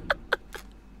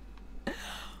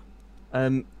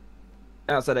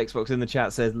 Outside Xbox in the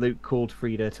chat says Luke called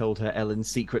Friede, told her Ellen's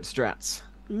secret strats.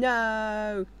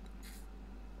 No.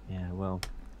 Yeah, well,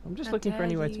 I'm just How looking for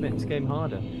any way to make this game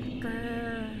harder.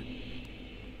 Grr.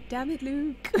 Damn it,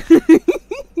 Luke.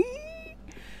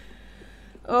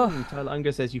 Oh. Tyler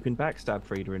Unger says you can backstab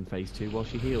Friede in phase 2 while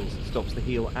she heals. Stops the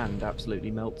heal and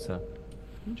absolutely melts her.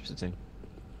 Interesting.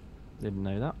 Didn't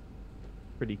know that.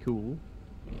 Pretty cool.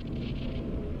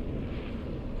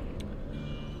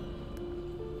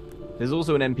 There's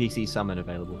also an NPC summon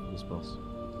available for this boss.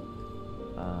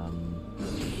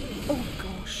 Oh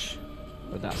gosh.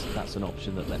 But that's an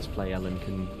option that Let's Play Ellen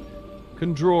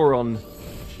can draw on. If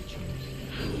she chooses.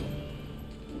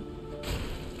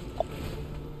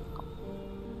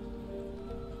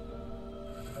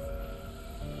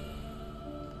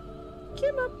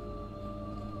 Come on.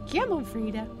 Come on,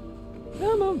 Friede.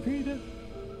 Come on, Friede.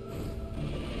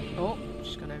 Oh,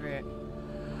 she's gone over here.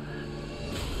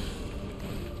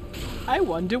 I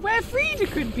wonder where Friede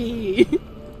could be.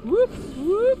 Whoop,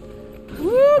 whoop,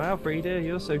 whoop. Wow, Friede,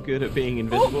 you're so good at being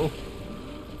invisible. Oh.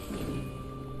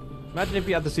 Imagine if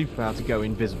you had the superpower to go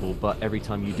invisible, but every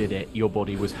time you did it, your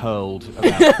body was hurled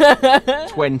about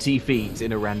 20 feet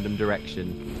in a random direction.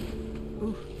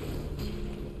 Ooh.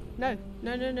 No.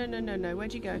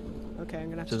 Where'd you go? Okay, I'm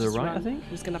gonna have to the right, run. I think. I'm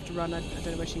just gonna have to run. I don't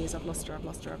know where she is. I've lost her. I've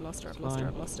lost her.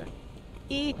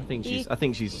 I think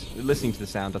she's listening to the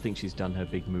sound. I think she's done her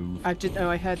big move. Oh,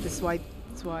 I heard the swipe.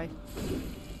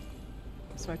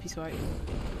 Swipey swipe.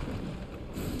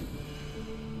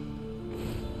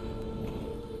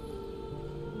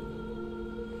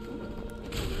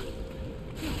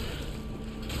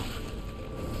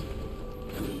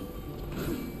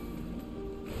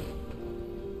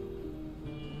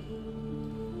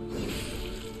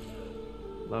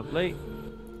 Lovely.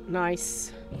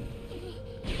 Nice.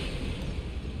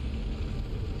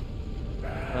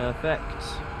 Perfect.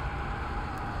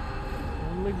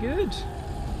 And we're good.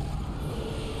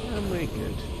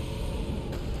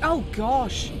 Oh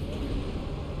gosh.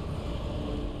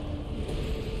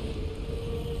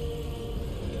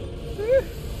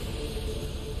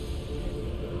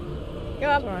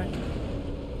 God. Alright.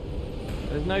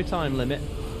 There's no time limit.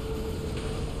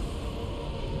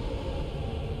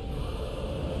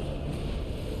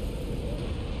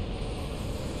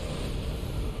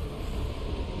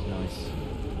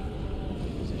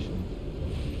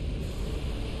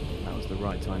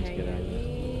 Right time to get out of there.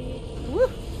 Woo.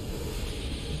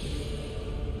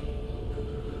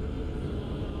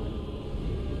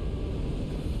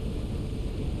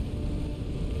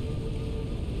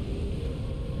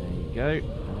 There you go.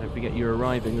 And don't forget you're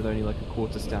arriving with only like a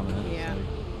quarter stamina. Yeah. So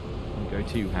you go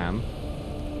to Ham.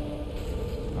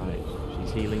 Right,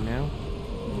 she's healing now.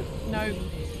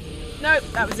 No,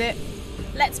 that was it.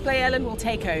 Let's Play Ellen will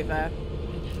take over.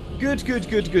 Good.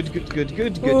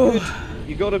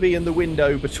 You got to be in the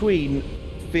window between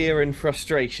fear and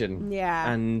frustration.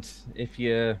 Yeah. And if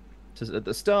you're at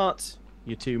the start,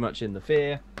 you're too much in the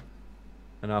fear,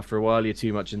 and after a while, you're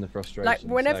too much in the frustration. Like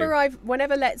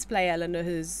whenever Let's Play Ellen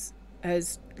has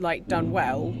like done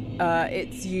well,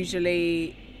 it's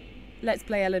usually Let's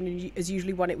Play Ellen has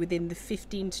usually won it within the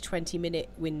 15 to 20 minute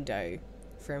window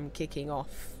from kicking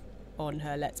off on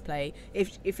her Let's Play.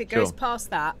 If it goes past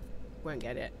that, won't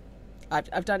get it.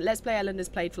 I've done Let's Play Ellen has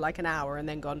played for like an hour and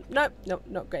then gone, nope,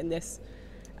 not getting this.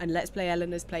 And Let's Play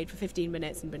Ellen has played for 15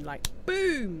 minutes and been like,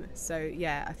 boom! So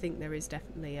yeah, I think there is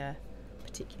definitely a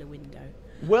particular window.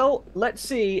 Well, let's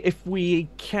see if we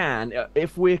can,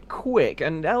 if we're quick.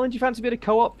 And Ellen, do you fancy a bit of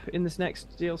co-op in this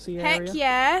next DLC area? Heck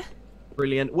yeah!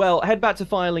 Brilliant. Well, head back to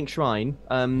Firelink Shrine.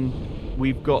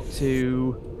 You've got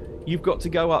to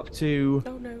go up to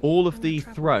all of the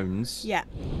thrones. Yeah.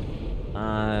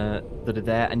 That are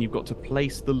there, and you've got to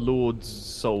place the Lord's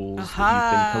souls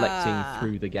that you've been collecting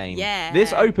through the game. Yeah.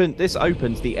 This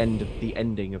opens the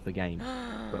ending of the game,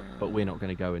 but we're not going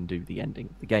to go and do the ending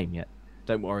of the game yet.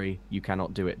 Don't worry, you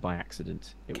cannot do it by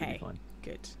accident. It will be fine.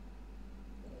 Good.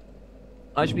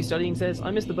 I Should Be Studying says, I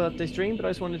missed the birthday stream, but I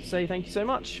just wanted to say thank you so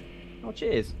much. Oh,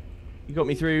 cheers. You got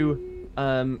me through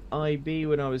IB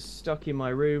when I was stuck in my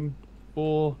room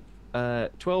for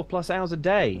 12 plus hours a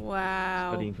day.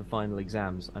 Wow. Studying for final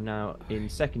exams. I'm now in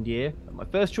second year at my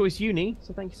first choice uni,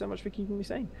 so thank you so much for keeping me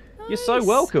sane. Nice. You're so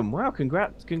welcome. Wow,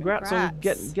 congrats on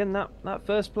getting that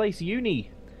first place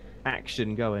uni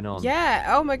action going on.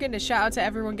 Yeah, oh my goodness, shout out to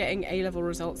everyone getting A-level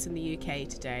results in the UK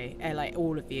today. Like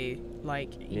all of you.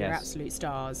 Like, you're absolute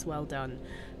stars. Well done.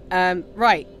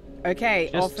 Right, okay.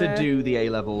 Just to do the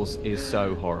A-levels is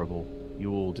so horrible.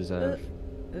 You all deserve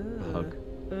a hug.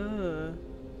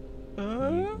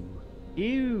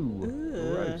 Ew.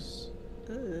 Gross.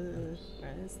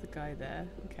 Right, there's the guy there.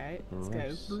 Okay,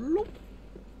 let's go.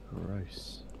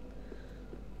 Gross.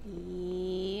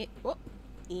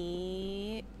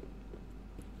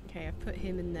 Okay, I've put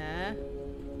him in there.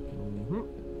 There'll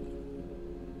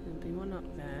be one up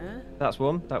there. That's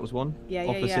one. That was one. Yeah.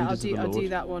 I'll do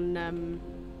that one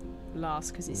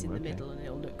last because it's in the middle and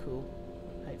it'll look cool.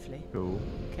 Hopefully. Cool.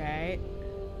 Okay.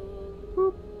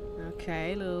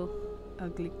 Okay, little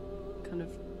ugly kind of.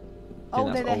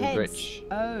 Oh, they're the heads.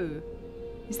 Oh.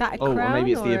 Is that a Oh, crown? or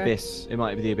maybe it's the a... Abyss. It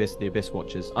might be the Abyss. The Abyss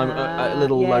Watchers. I'm a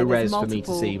little low res for me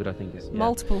to see, but I think it's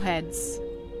multiple heads.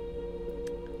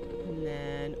 And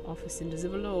then Offer Cinders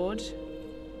of a Lord.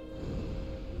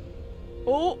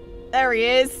 Oh, there he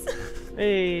is.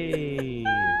 Hey.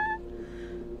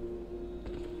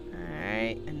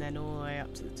 Alright, and then all the way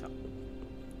up to the top.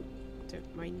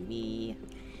 Don't mind me.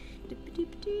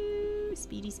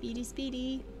 Speedy, speedy,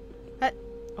 speedy.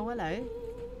 Oh, hello.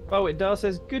 Oh, it does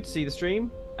says good to see the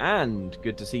stream and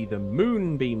good to see the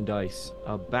Moonbeam dice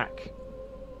are back.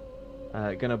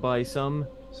 Gonna buy some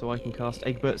so I can cast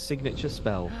Egbert's signature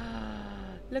spell.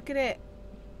 Look at it.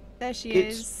 There she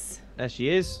is. There she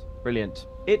is. Brilliant.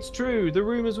 It's true. The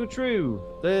rumours were true.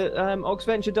 The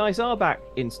Oxventure dice are back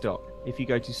in stock. If you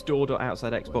go to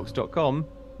store.outsidexbox.com,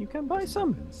 you can buy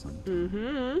some.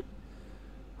 Mm-hmm.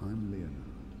 I'm Leonard,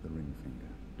 the ring finger.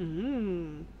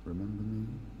 Mm. Remember me?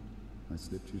 I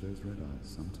slipped you those red eyes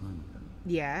some time ago.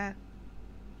 Yeah.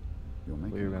 You're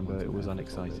making We remember quite it an was effort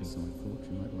unexciting. on it, so I thought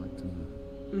you might like to know.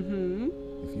 Mm-hmm.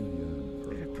 If you yearn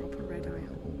for A proper red eye.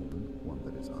 orb, one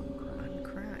that is uncracked,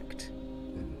 Uncracked.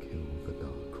 then kill the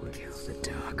dark wraith. Kill the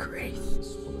dark wraith.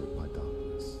 Swallowed by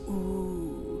darkness.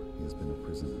 Ooh. He has been a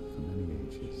prisoner for many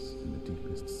ages in the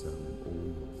deepest cell in all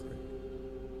of Friede.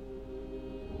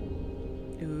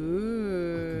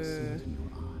 Ooh. I can see it in your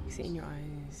eyes. See it in your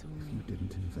eyes. Ooh. If you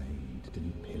didn't invade,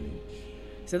 didn't pillage.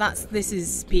 So this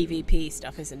is PvP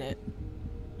stuff, isn't it?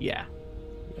 Yeah.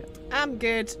 I'm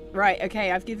good. Right,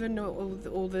 okay, I've given given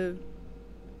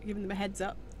them a heads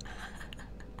up.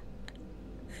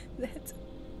 The heads up.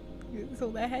 It's all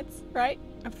their heads, right?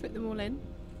 I've put them all in.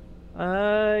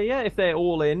 Yeah, if they're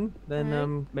all in, then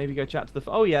Right. maybe go chat to the...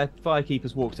 Oh yeah,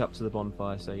 Firekeeper's walked up to the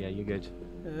bonfire, so yeah, you're good.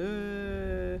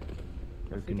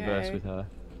 Go converse with her.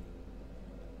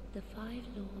 The 5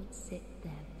 lords sit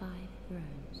their 5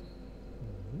 thrones.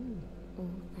 All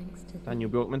thanks to Daniel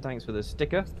the Bjorkman, thanks for the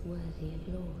sticker. most worthy of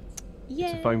lords. Yeah.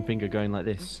 It's a foam finger going like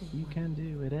this. You can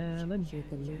do it, Ellen. Through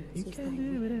the You lords can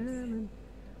do it, Ellen.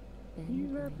 Bend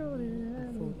You are thy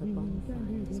knee before the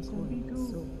bonfire's coiled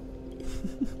sword.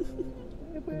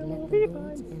 And let the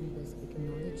lord's embers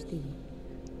acknowledge thee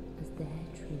as their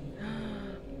true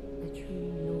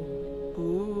lord, fit to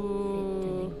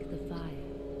Ooh. link the fire.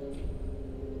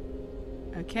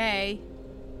 Okay.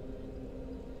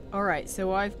 Alright,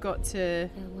 so I've got to...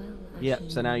 Farewell, Yep, ashen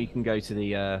so now you moon, can go to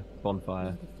the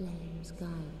bonfire. may the flames guide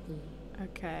thee.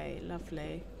 Okay,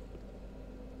 lovely.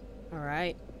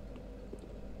 Alright.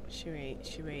 Should we,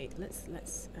 let's,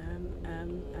 what's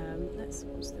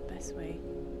the best way?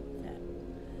 There.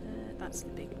 That's the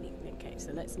big knee. Okay,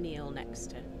 so let's kneel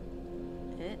next to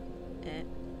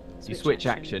You switch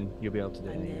action, you'll be able to do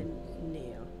and it. then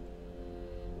kneel.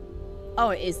 Oh,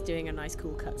 it is doing a nice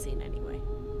cool cutscene anyway.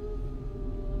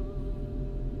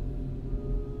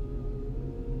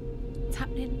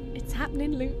 It's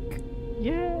happening, Luke.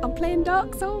 Yeah. I'm playing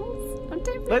Dark Souls. I'm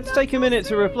doing Let's take a minute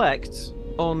to reflect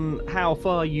on how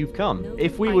far you've come.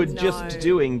 If we I were just know.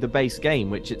 doing the base game,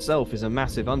 which itself is a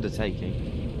massive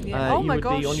undertaking, Yeah. Oh you my would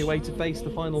gosh. be on your way to face the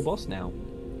final boss now.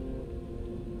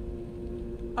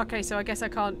 Okay, so I guess I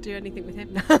can't do anything with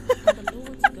him now. The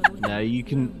lords go No, into you the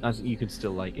can. thrones. You can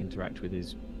still like interact with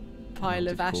his Pile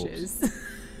of melted corpse. ashes.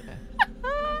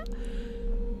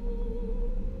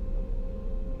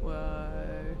 Whoa.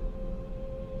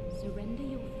 Surrender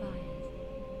your fires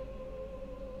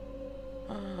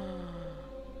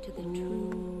to the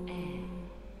true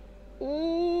air.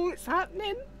 Ooh, it's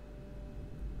happening.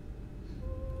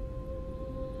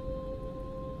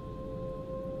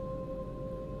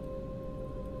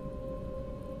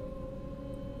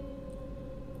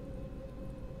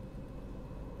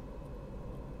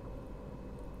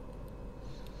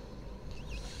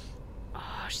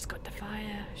 Oh, she's got the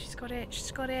fire. She's got it.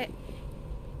 She's got it.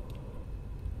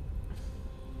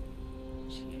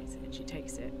 She gets it. She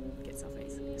takes it. Gets her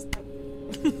face.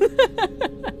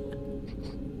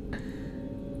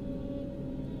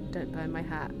 Don't burn my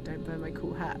hat. Don't burn my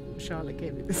cool hat. Charlotte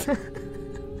gave me this.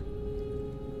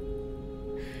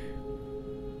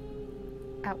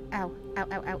 Ow, ow, ow,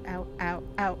 ow, ow, ow, ow,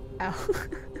 ow, ow.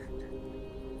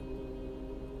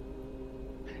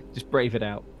 Just brave it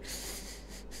out.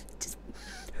 Just...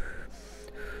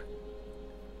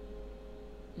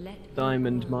 Let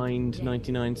Diamond the Mind world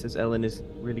 99 says Ellen is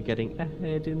really getting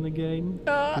ahead in the game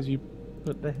because you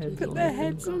put the heads Put on. their it.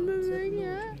 heads on the gods of thing,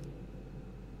 yeah. Lordring,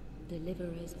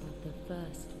 deliverers of the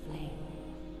first flame.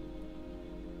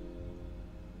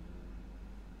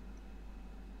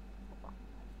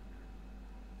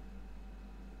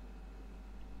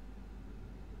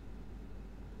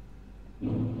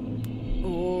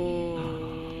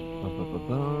 Oh.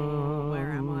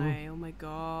 Where am I? Oh my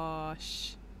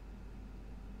gosh.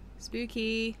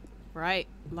 Spooky. Right,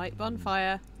 light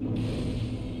bonfire.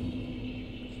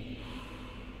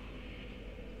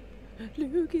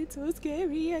 Look, it's so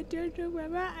scary. I don't know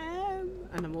where I am.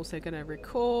 And I'm also going to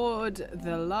record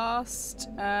the last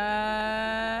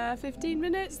 15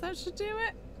 minutes. That should do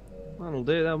it. That'll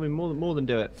do. That'll be more than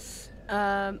do it.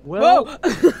 Whoa!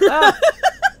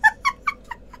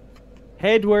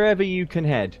 Head wherever you can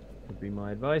head. Would be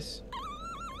my advice.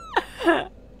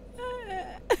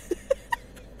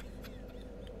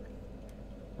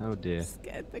 Oh dear.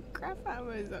 Scared the crap out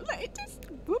of myself. Like, just...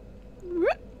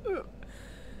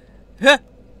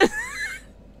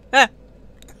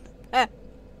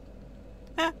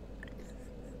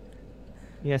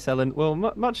 Yes, Ellen. Well,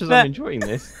 much as I'm enjoying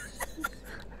this.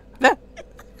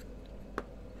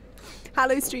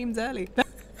 Hallow streams early.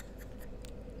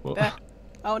 What?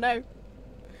 Oh no.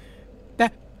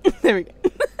 There we go.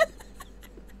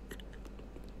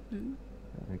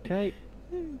 Okay.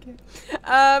 There we go.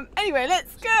 Anyway,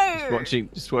 let's go.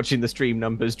 Just watching the stream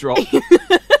numbers drop.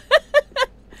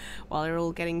 While they're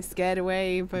all getting scared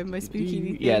away by my spooky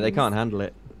new things. Yeah, they can't handle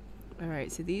it.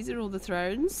 Alright, so these are all the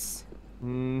thrones.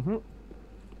 Mm-hmm.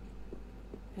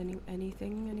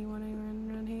 Anyone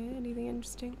around here? Anything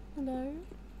interesting? Hello?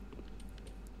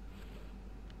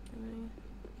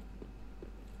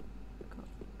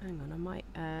 Hang on, I might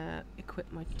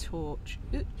equip my torch.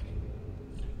 Ooh.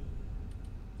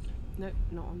 No,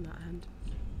 not on that hand.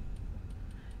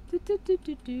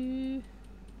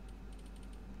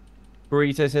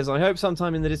 Burrito says, I hope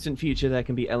sometime in the distant future there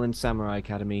can be Ellen's Samurai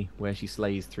Academy where she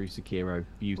slays through Sekiro.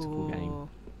 Beautiful game.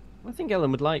 I think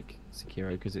Ellen would like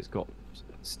Sekiro because it's got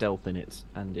stealth in it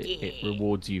and it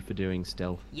rewards you for doing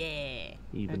stealth. Yeah.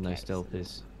 Even though stealth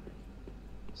is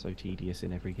so tedious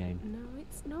in every game. No,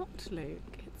 it's not,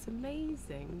 Luke. It's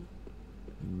amazing.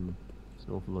 It's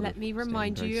an awful lot. Let me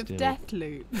remind you of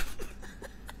Deathloop.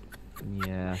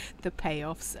 Yeah. The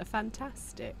payoffs are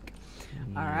fantastic.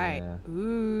 Yeah. All right.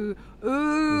 Ooh.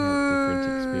 Ooh. We have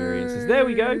different experiences. There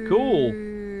we go. Cool.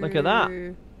 Look at that.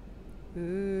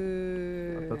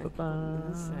 Ooh.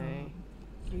 Let's see.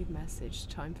 Read message.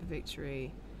 Time for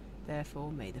victory.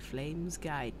 Therefore, may the flames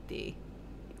guide thee.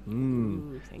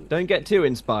 Ooh, Don't get too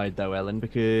inspired though, Ellen,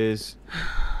 because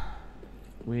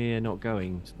we're not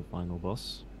going to the final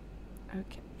boss.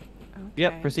 Okay.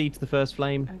 Yep, proceed to the first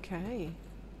flame. Okay.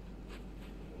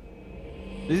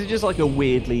 This is just like a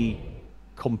weirdly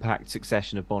compact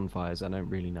succession of bonfires. I don't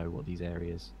really know what these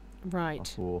areas are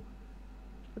for,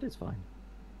 but it's fine.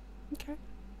 Okay.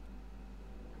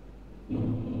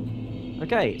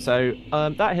 Okay, so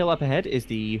that hill up ahead is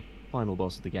the final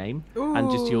boss of the game. Ooh.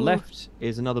 And just to your left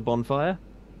is another bonfire.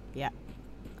 Yeah,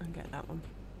 I'll get that one.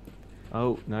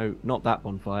 Oh, no, not that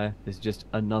bonfire. There's just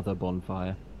another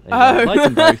bonfire. Light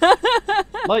them both.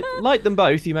 light them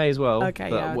both, you may as well. Okay,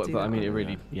 but, yeah, I'll do but I that mean, one, it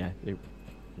really, yeah,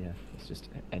 it's just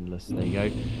endless. There you go.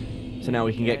 So now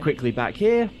we can get quickly back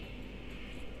here.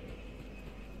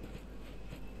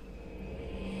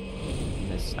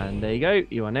 Yes, and there you go.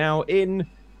 You are now in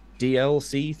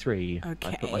DLC 3. Okay.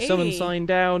 I put my summon sign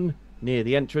down near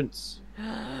the entrance.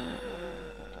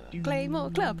 Claymore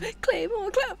Club!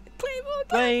 Claymore Club! Claymore Club!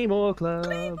 Claymore Club!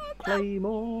 Claymore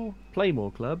Club!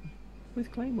 Claymore Club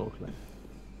with Claymore Club.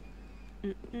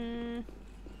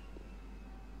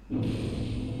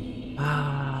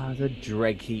 Ah, the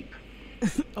dreg heap.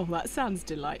 Oh, that sounds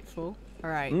delightful.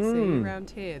 Alright, so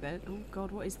around here then. Oh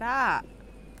god, what is that?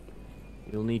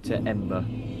 You'll need to ember.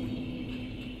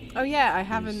 Oh yeah, I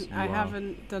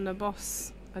haven't done a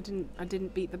boss. I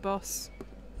didn't beat the boss.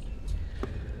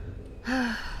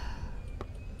 I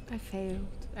failed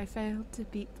to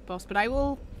beat the boss, but I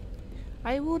will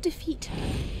defeat her.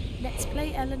 Let's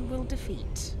Play Ellen will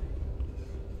defeat.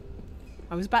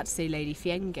 I was about to say Lady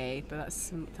Fienge, but that's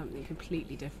something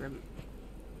completely different.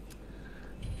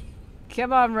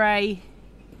 Come on, Ray.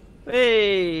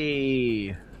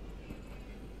 Hey!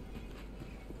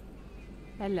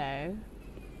 Hello.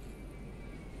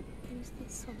 Who's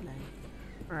this one then?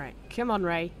 Alright, come on,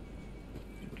 Ray.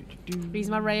 Who's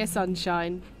my ray of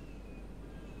sunshine?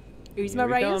 Who's my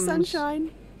ray of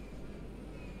sunshine?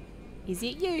 Is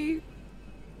it you?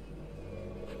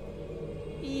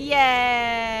 Yay!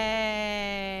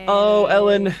 Oh,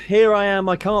 Ellen, here I am.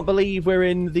 I can't believe we're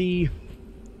in the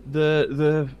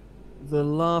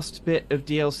last bit of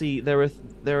DLC.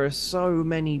 There are so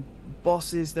many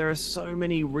bosses. There are so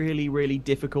many really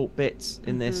difficult bits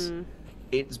in this.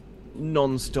 It's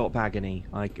non-stop agony.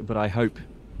 But I hope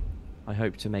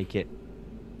to make it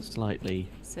slightly.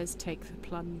 It says take the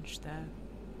plunge there.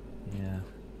 Yeah.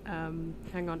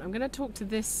 Hang on, I'm gonna talk to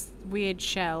this weird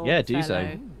shell. Yeah, do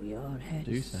fellow. so. Your head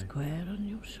Do is so. square on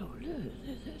your shoulders,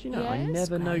 is it? Do you know, I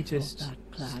never noticed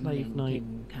That plan Slave Knight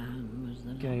Can was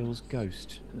the Gale's last.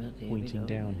 ghost But here we pointing go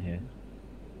down then. here.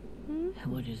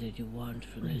 What is it you want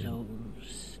from this old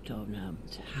stone-armed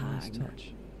Nice hag?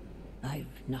 touch. I've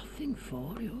nothing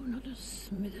for you, not a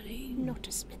smithereen. Not a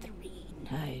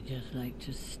smithereen. I just like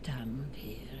to stand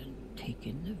here and take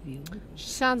in the view. She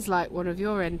sounds like one of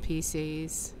your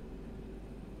NPCs.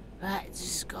 That's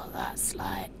just got that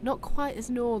slight, Not quite as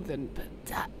northern, but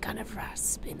that kind of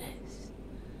raspiness.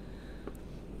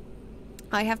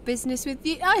 I have business with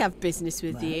you. I have business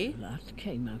with Well, you. that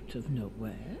came out of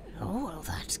nowhere. Oh, well,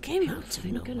 that came You out of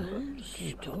think an nowhere. old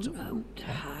stone-armed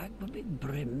hag would be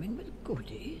brimming with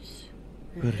goodies?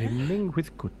 Brimming with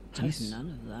Has goodies. none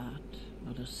of that,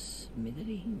 not a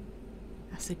smithereen.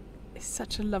 It's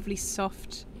such a lovely,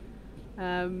 soft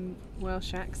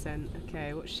Welsh accent.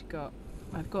 Okay, what's she got?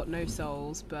 I've got no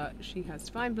souls, but she has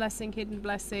divine blessing, hidden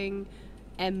blessing,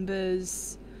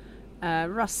 embers,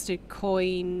 rusted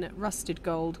coin, rusted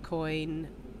gold coin,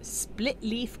 split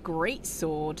leaf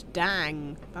greatsword.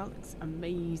 Dang, that looks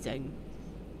amazing.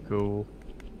 Cool.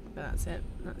 But that's it.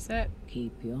 That's it.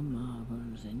 Keep your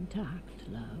marbles intact,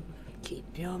 love.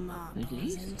 Keep your At marbles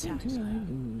least intact. until I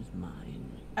lose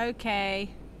mine. Okay.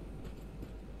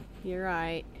 You're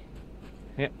right.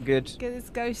 Yep, good. This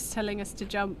ghost's telling us to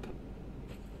jump.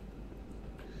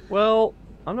 Well,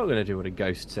 I'm not going to do what a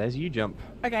ghost says. You jump.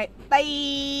 Okay,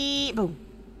 bye! Boom.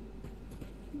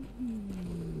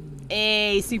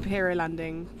 Hey, superhero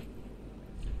landing.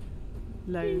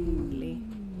 Lonely.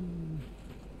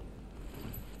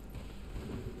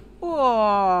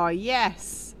 Oh,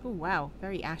 yes! Oh, wow.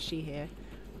 Very ashy here.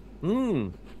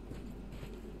 Mmm.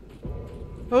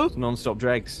 Oh, Non-stop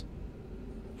dregs.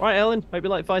 Right, Ellen. Hope you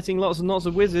like fighting lots and lots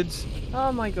of wizards.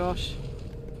 oh my gosh.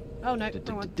 Oh no,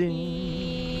 wrong one.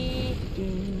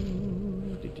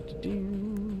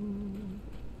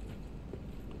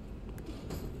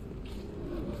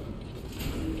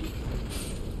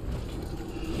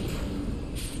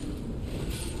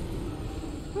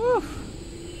 Whew.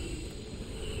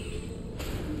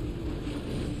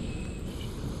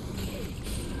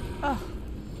 Oh,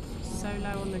 so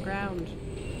low on the ground.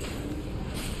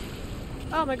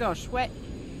 Oh my gosh, wet.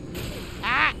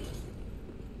 Ah!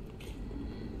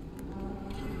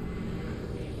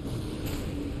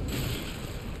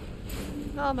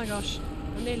 Oh my gosh,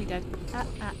 I'm nearly dead.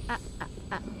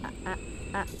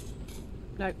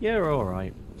 No. You're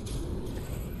alright.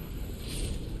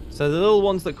 So the little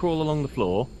ones that crawl along the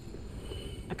floor,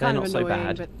 Are kind not of so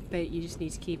annoying, bad. but you just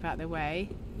need to keep out their way.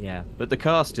 yeah, but the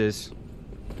casters,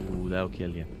 ooh, they'll kill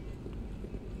you.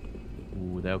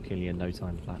 Ooh, they'll kill you in no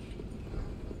time flat.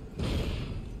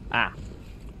 Ah,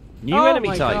 new oh enemy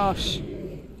my type. gosh.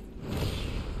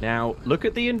 Now look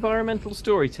at the environmental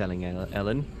storytelling,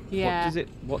 Ellen. Yeah.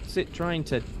 What's it trying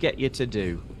to get you to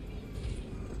do?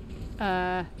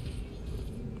 Oh.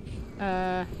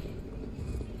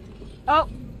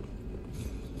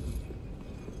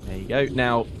 There you go.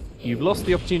 Now you've lost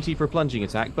the opportunity for a plunging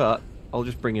attack, but I'll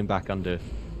just bring him back under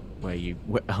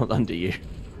under you.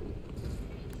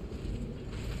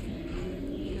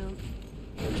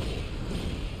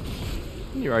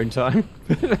 In your own time.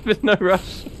 There's no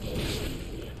rush.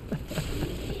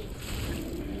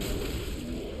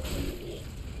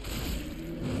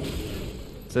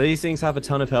 So these things have a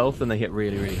ton of health and they hit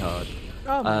really, really hard.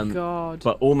 Oh my god.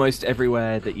 But almost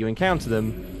everywhere that you encounter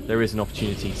them, there is an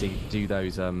opportunity to do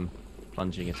those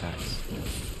plunging attacks.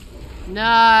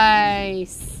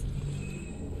 Nice.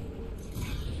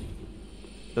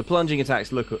 The plunging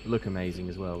attacks look amazing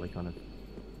as well. They kind of,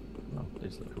 well, they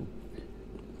just look cool.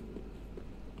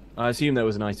 I assume there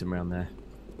was an item around there.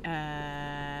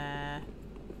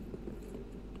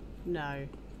 No.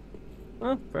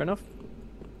 Oh, fair enough.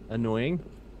 Annoying.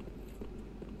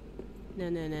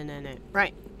 No.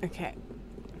 Right, okay.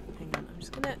 Hang on, I'm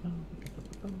just gonna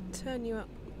turn you up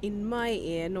in my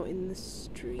ear, not in the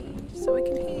stream, so I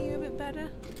can hear you a bit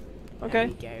better. Okay.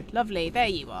 There you go. Lovely, there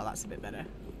you are, that's a bit better.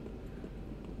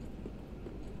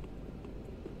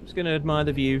 Just gonna admire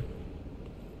the view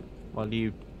while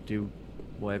you do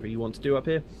whatever you want to do up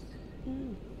here.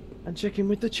 And check in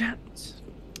with the chat.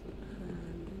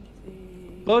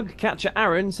 Bug Catcher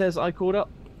Aaron says, I caught up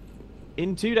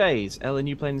in 2 days. Ellen,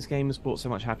 you playing this game has brought so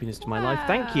much happiness to my life.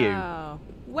 Thank you. Wow.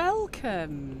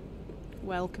 Welcome.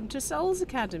 Welcome to Souls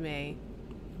Academy.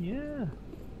 Yeah.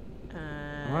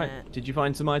 Alright, did you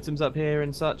find some items up here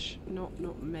and such? Not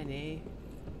many.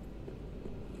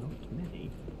 Not many.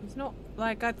 It's not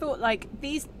like I thought. Like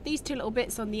these two little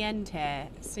bits on the end here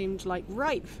seemed like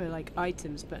ripe for like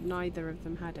items, but neither of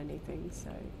them had anything. So.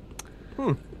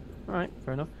 All right,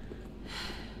 fair enough.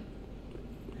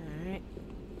 All right.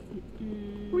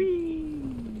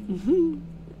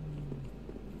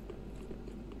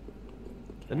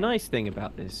 The nice thing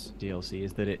about this DLC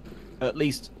is that it, at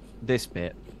least this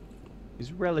bit,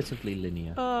 is relatively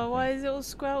linear. Oh, why is it all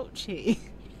squelchy?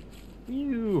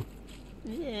 You.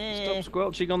 Stop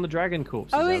squelching on the dragon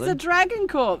corpses, Oh, it's Ellen. a dragon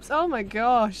corpse. Oh my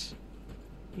gosh.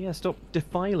 Yeah, stop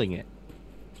defiling it.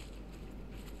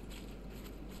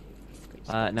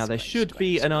 Now there should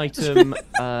be an item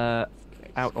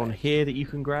out on here that you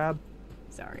can grab.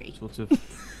 Sorry. Sort of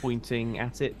pointing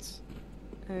at it.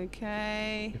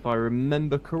 Okay. If I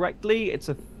remember correctly, it's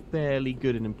a fairly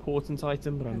good and important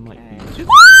item, but I might be...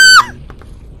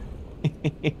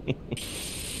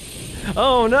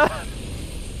 Oh no!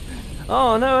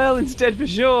 Oh no, Ellen's dead for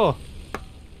sure!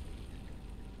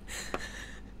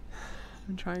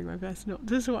 I'm trying my best not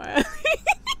to swear.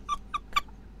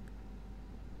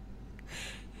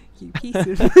 You piece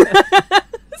of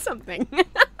something.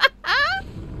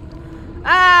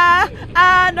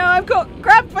 No, I've got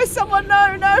grabbed by someone.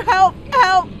 No, help.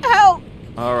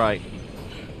 Alright.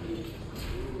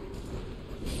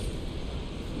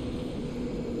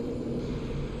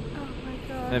 Oh my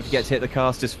gosh. Don't forget to hit the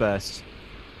casters first.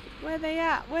 Where they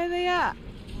at?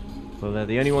 Well, they're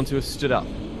the only ones who have stood up.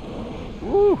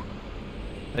 Woo!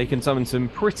 They can summon some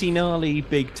pretty gnarly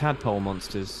big tadpole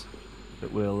monsters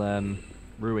that will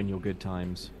ruin your good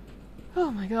times. Oh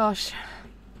my gosh.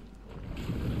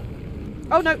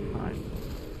 Oh no. Alright.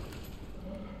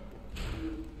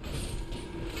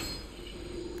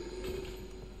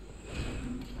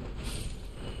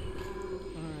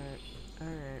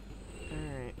 Alright.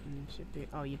 Should be.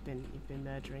 Oh, you've been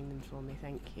murdering them for me.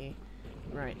 Thank you.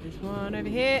 Right, there's one over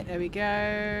here. There we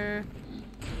go.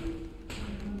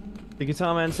 The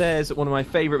Guitar Man says, one of my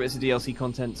favourite bits of DLC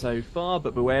content so far,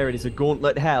 but beware, it is a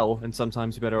gauntlet hell, and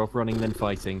sometimes you're better off running than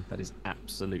fighting. That is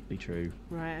absolutely true.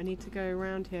 Right, I need to go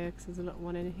around here because there's a little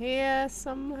one in here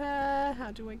somewhere.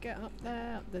 How do I get up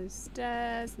there? Up those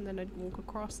stairs, and then I'd walk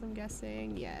across, I'm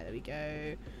guessing. Yeah, there we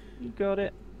go. You got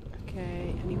it.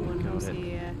 Okay, anyone else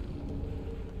here?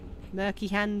 Murky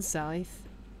Hand Scythe.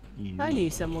 You. I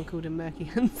knew someone called a Murky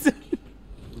Hand Scythe.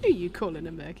 Who are you calling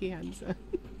a Murky Hand Scythe?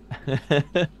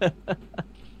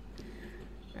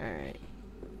 Alright.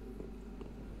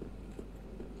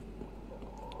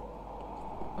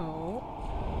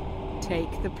 Oh.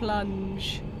 Take the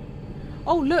plunge.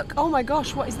 Oh, look! Oh my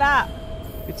gosh, what is that?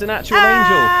 It's an actual angel!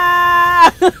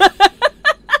 Ah!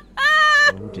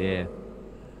 Oh dear.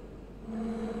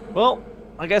 Well,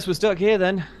 I guess we're stuck here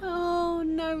then. Oh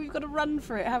no, we've got to run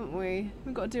for it, haven't we?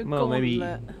 We've got to do a Well,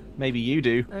 gauntlet. maybe you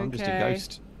do. I'm just a Okay.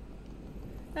 ghost.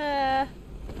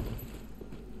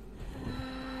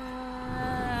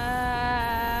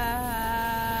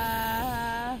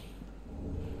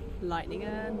 Lightning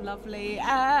and lovely.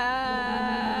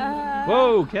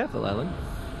 Whoa, careful, Ellen.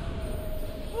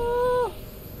 Oh.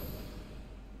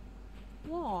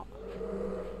 What?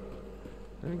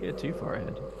 Don't get too far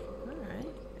ahead.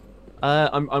 Alright.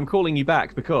 I'm calling you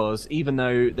back because even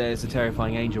though there's a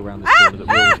terrifying angel around this corner that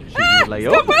will shoot you with lay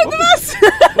Got both of us!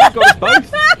 We've got us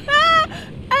both!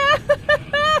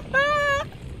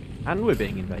 And we're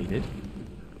being invaded.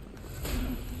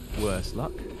 Worse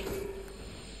luck.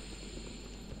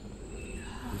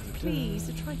 Please,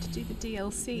 I tried to do the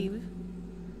DLC.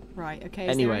 Right, okay.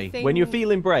 Anyway, when you're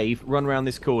feeling brave, run around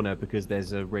this corner because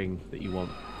there's a ring that you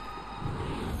want.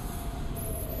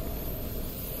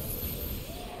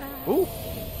 Ooh!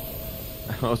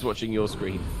 I was watching your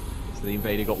screen. So the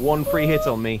invader got one free hit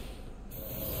on me.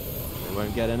 They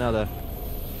won't get another.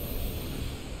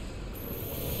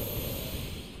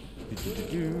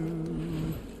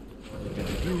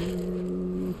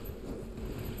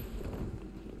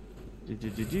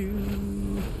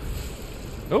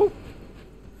 Oh!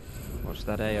 Watch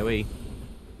that AoE.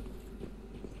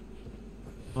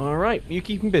 Alright, you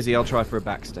keep him busy, I'll try for a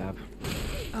backstab.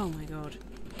 Oh my god.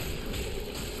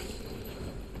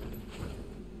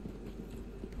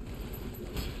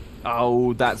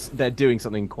 Oh, they're doing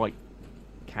something quite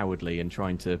cowardly and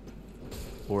trying to...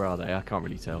 Or are they? I can't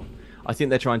really tell. I think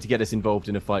they're trying to get us involved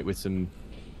in a fight with some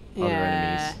other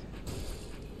enemies.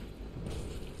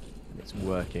 It's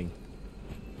working.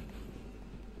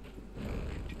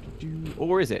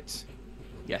 Or is it?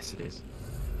 Yes, it is.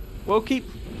 Well, keep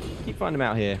finding them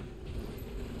out here.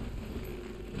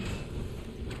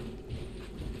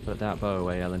 Put that bow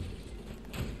away, Ellen.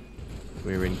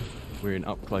 We're in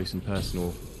up close and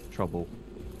personal trouble.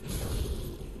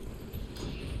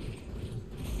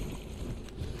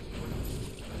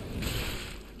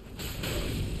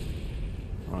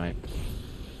 Right.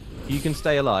 You can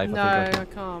stay alive. No, I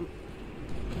can't.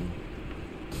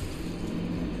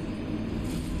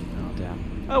 Oh,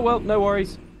 damn. Oh, well, no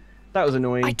worries. That was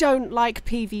annoying. I don't like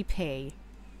PvP.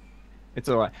 It's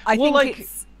alright. I well, think like,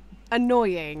 it's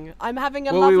annoying. I'm having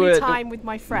a Well, lovely time with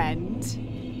my friend.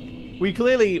 we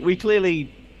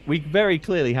very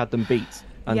clearly had them beat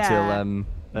until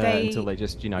until they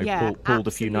just, you know, pulled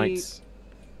a few knights.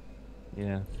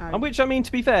 Yeah. And which, I mean,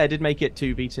 to be fair, did make it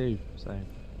 2v2. So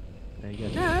there you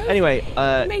go. No, anyway,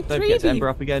 don't made get to Ember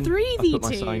up again. 3v2. I put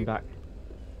my sign back.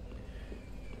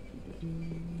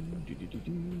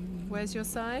 Where's your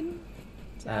sign?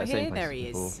 Same Here, place there he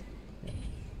as before. is.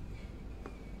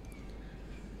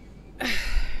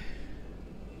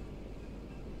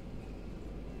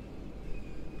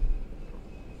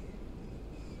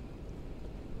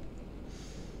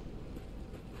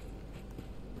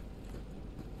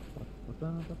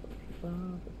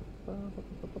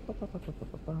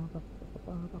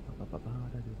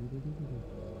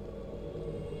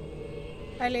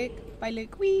 Bye, Luke. Bye,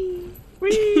 Luke. Whee!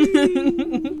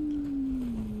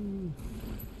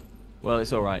 Well,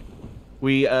 it's all right.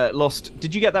 We lost.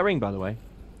 Did you get that ring, by the way?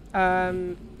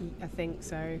 I think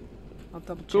so. I'll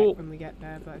double check Cool. when we get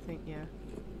there, but I think yeah.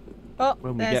 Oh,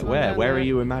 When we there's get one where? down Where are there.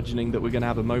 you imagining that we're going to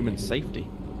have a moment's safety?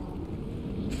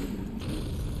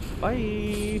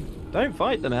 Bye. Don't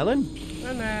fight them, Ellen.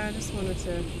 Oh no, I just wanted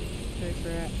to go for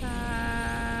it. Ah.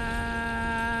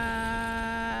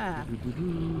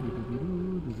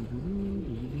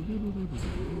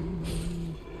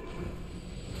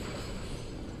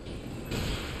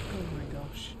 Oh my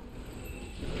gosh.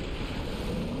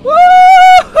 Woo!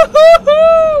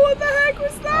 What the heck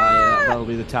was that? Yeah, that'll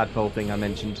be the tadpole thing I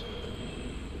mentioned.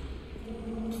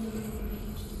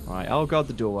 Alright, I'll guard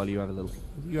the door while you have a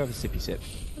sippy sip.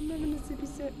 I'm having a sippy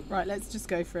sip. Right, let's just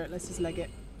go for it. Let's just leg it.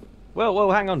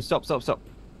 Well, hang on. Stop.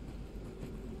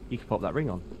 You can pop that ring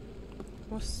on.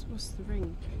 What's the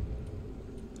ring?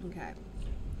 Okay.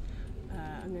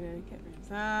 I'm gonna get rid of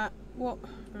that. What?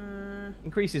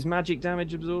 Increases magic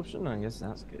damage absorption. I guess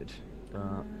that's good.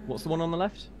 What's the one on the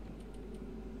left?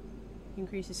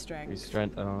 Increases strength. Increases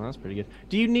strength. Oh, that's pretty good.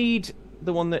 Do you need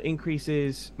the one that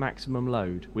increases maximum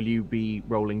load? Will you be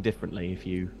rolling differently if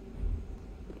you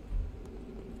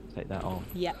take that off?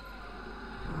 Yep.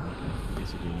 I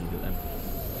guess you do need it then.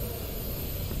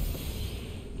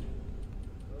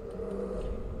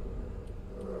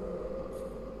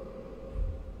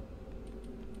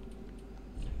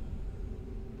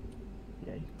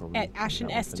 Yeah, you probably need Ashen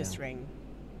that one for Estus now. ring.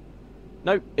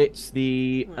 No, it's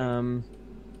the Right.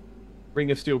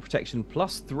 Ring of Steel Protection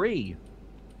 +3.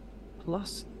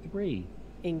 +3.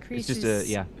 Increases just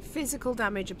a- yeah. physical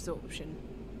damage absorption.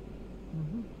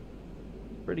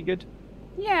 Pretty good.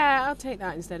 Yeah, I'll take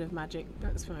that instead of magic.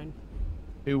 That's fine.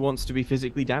 Who wants to be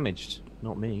physically damaged?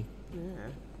 Not me. Yeah.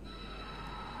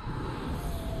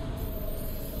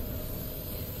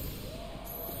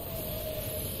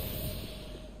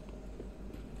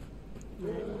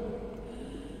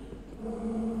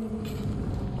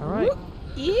 All right.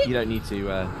 Yeah. You don't need to.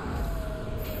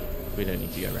 We don't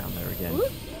need to go around there again.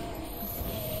 Whoop.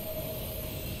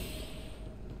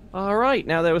 All right.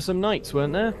 Now there were some knights,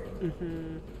 weren't there?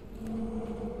 Mhm.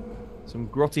 Some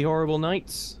grotty, horrible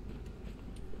knights.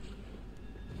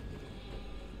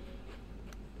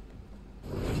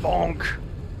 Bonk.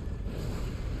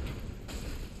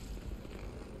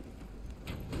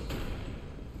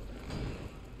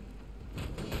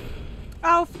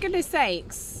 Oh, for goodness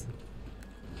sakes.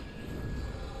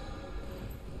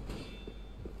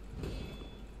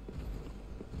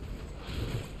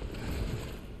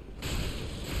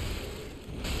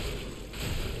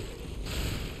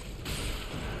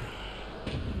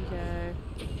 There you go.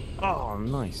 Oh, Do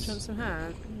you want nice. some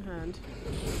hand?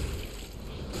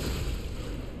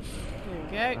 There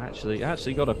you go.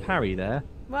 Actually got a parry there.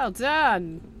 Well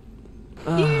done.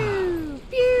 Ah, Pew!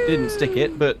 Pew! didn't stick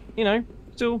it, but you know,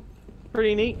 still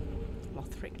pretty neat.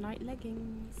 Lothric Knight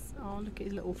leggings. Oh, look at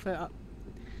his little foot up.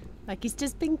 Like he's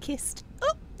just been kissed.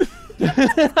 Oh!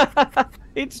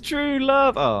 It's true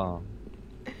love. Oh.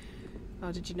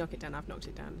 Oh, did you knock it down? I've knocked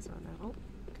it down as well now. Oh,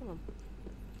 come on.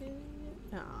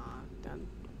 Ah, done.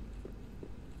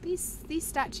 These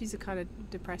statues are kind of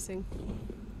depressing.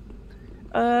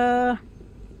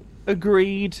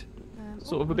 Agreed.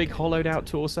 Sort of a big okay. hollowed out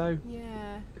torso.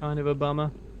 Yeah. Kind of a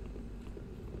bummer.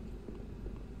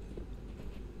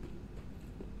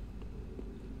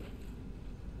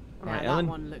 Yeah, Alright, that Ellen.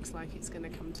 one looks like it's going to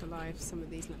come to life. Some of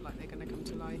these look like they're going to come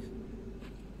to life.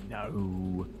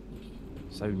 No.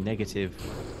 So negative.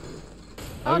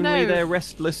 Oh, Only no. their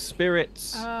restless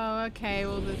spirits. Oh, okay.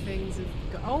 All the things have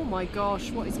got... Oh my gosh,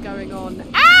 what is going on?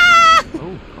 Ah!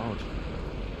 Oh, God.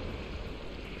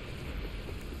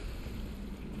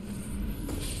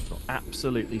 Got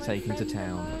absolutely My taken to friend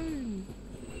town. alone.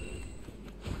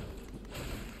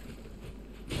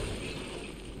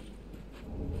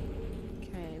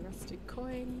 Okay, rusted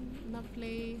coin.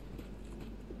 Lovely.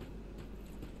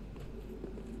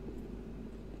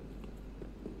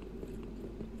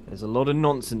 There's a lot of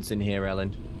nonsense in here,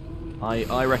 Ellen.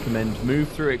 I recommend move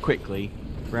through it quickly,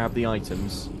 grab the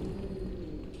items.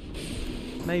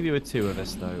 Maybe with 2 of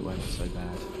us, though, it won't be so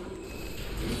bad.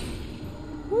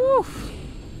 Woof.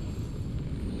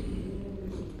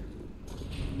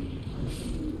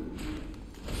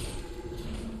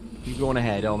 You go on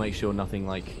ahead, I'll make sure nothing,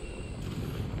 like,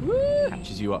 Woo.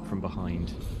 catches you up from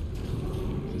behind.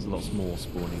 There's lots more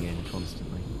spawning in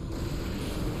constantly.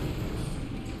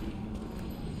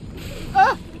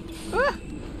 Ah! Ah!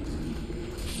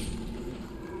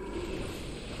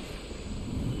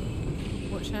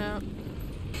 Watch out.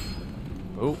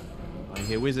 Oh, I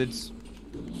hear wizards.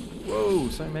 Whoa,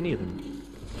 so many of them.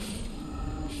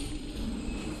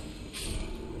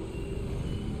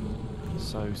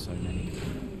 So many.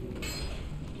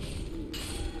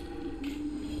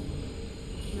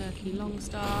 Murky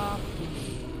Longstaff.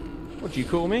 What do you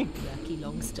call me? Murky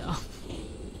Longstaff.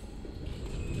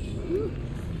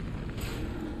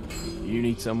 You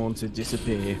need someone to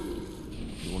disappear.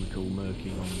 You want to call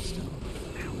Murky Longstaff.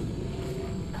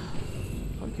 Ow.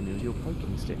 Poking me with your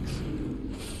poking sticks.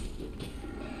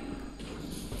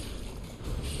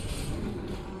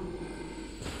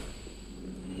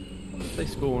 What if they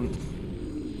spawn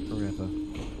forever?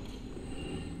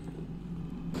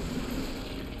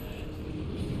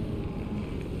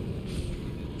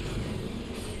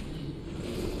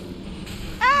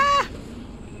 Ah!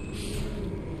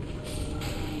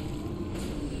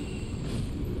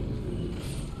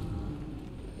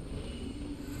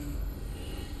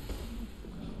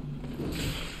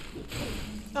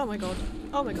 Oh my god.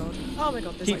 Oh my god. Oh my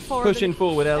god. There's Keep like 4 pushing of them.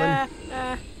 forward, Ellen.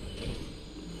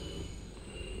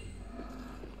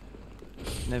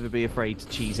 Never be afraid to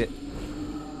cheese it.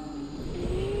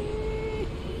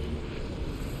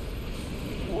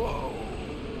 Whoa.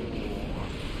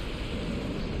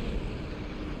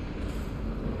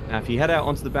 Now, if you head out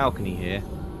onto the balcony here,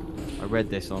 I read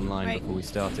this online Right. before we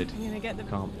started. I'm gonna get them.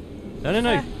 Can't.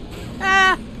 No.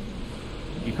 Ah!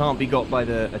 You can't be got by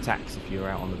the attacks if you're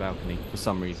out on the balcony for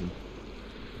some reason.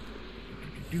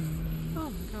 Oh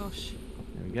my gosh.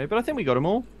 There we go. But I think we got them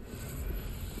all.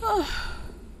 Oh.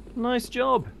 Nice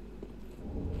job.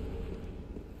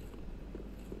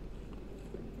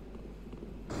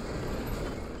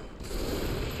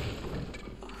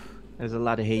 There's a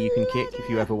ladder here you can kick if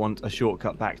you ever want a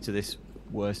shortcut back to this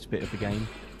worst bit of the game.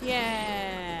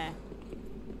 Yeah.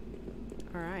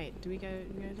 Alright, do we go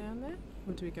down there?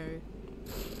 Or do we go...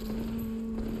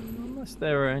 Unless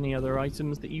there are any other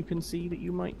items that you can see that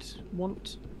you might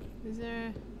want. Is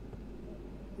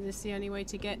this the only way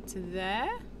to get to there?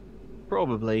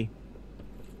 Probably.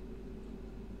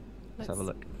 Let's have a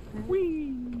look.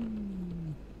 Whee!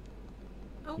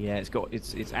 Oh. Yeah,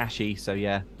 it's ashy, so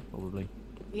yeah, probably.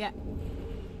 Yeah.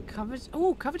 Covered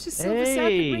to Silver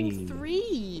Serpent Ring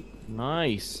 3.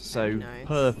 Nice. So Very nice.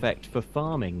 perfect for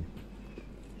farming.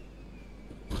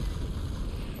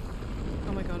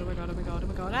 Oh my god, oh my god, oh my god, oh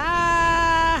my god.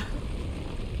 Ah!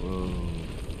 Whoa.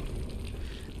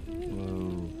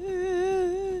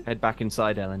 Whoa. Head back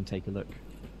inside, Ellen, take a look.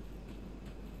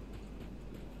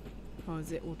 Oh,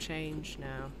 is it all changed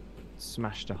now?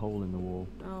 Smashed a hole in the wall.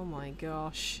 Oh my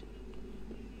gosh.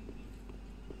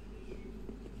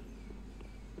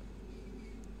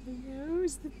 Oh,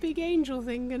 is the big angel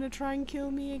thing gonna try and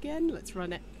kill me again? Let's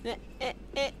run it.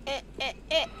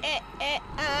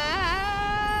 Ah!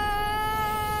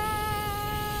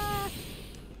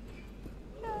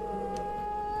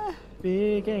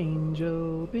 Big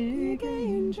angel, big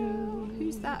angel.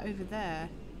 Who's that over there?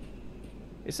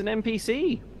 It's an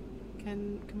NPC.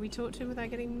 Can we talk to him without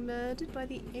getting murdered by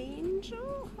the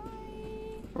angel?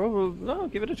 Hi. Probably. No,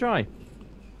 give it a try.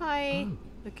 Hi. Oh.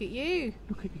 Look at you.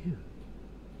 Look at you.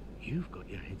 You've got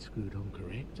your head screwed on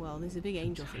correct. Well, there's a big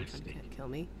angel thing trying Fantastic. to kill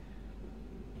me.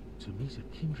 To meet a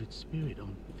kindred spirit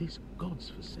on this god's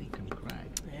forsaken crag.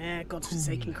 Yeah, God's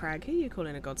forsaken crag. Who are you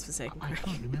calling a God's forsaken I crag?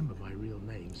 can't remember my real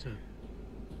name, so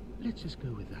let's just go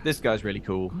with that. This guy's really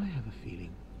cool. I have a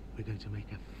feeling we're going to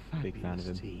make a fabulous Big fan of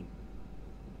him. team.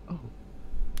 Oh,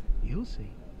 you'll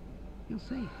see. You'll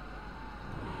see.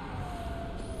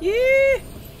 Yeah.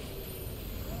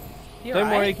 Don't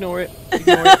worry, ignore it.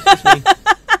 Ignore it. It's just me.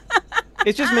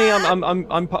 It's just me.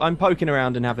 I'm poking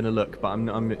around and having a look, but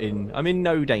I'm in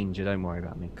no danger. Don't worry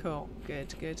about me. Cool.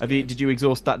 Good. Did you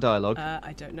exhaust that dialogue?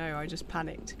 I don't know. I just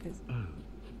panicked because. Oh.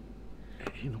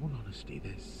 In all honesty,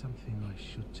 there's something I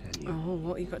should tell you. Oh,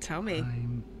 what you got to tell me?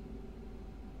 I'm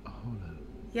a hollow.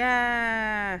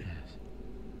 Yeah. Yes.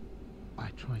 I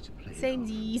try to play it off,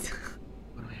 Samesies.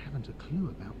 but I haven't a clue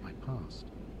about my past,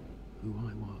 who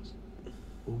I was,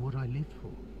 or what I lived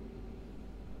for.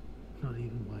 Not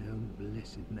even my own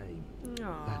blessed name.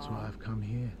 That's why I've come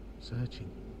here,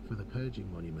 searching for the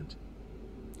Purging Monument.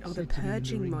 Oh, the Said to be in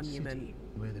Purging Ring Monument. City,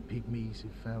 where the pygmies who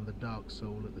found the dark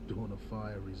soul at the dawn of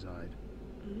fire reside.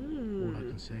 All I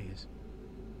can say is,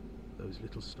 those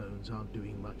little stones aren't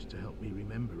doing much to help me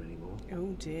remember anymore.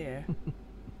 Oh dear.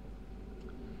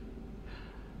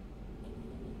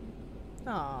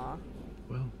 Ah.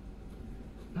 Well,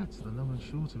 that's the long and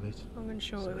short of it. Long and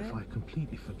short So of it. if I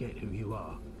completely forget who you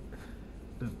are,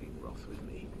 don't be wroth with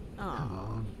me. Aw. Come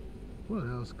on. What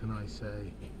else can I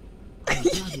say? I'm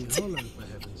bloody hollow, for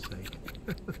heaven's sake.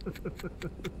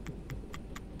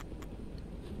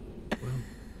 Well,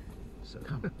 so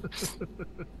come.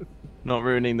 Not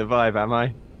ruining the vibe, am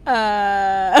I?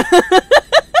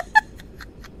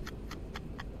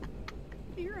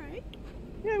 You're right.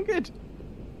 Yeah, I'm good.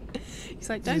 He's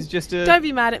like, This is just a. don't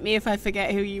be mad at me if I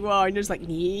forget who you are. And you're just like,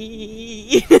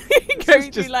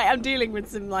 going through, like, I'm dealing with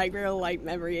some like real like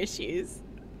memory issues.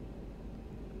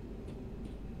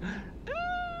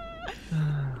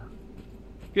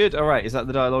 Good. All right. Is that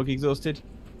the dialogue exhausted?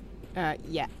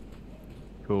 Yeah.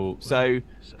 Cool. So,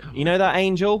 come you know that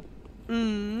angel?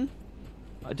 Mm.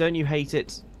 Don't you hate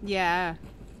it? Yeah.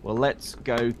 Well, let's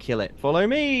go kill it. Follow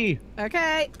me.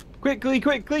 Okay. Quickly,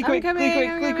 quickly, quickly, coming, quickly,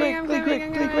 I'm quickly, coming, I'm quickly, coming, I'm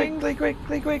quickly, coming. quickly,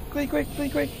 quickly, quickly,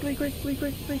 quickly, quickly,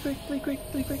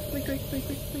 quickly, quickly, quickly,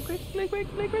 quickly, quickly,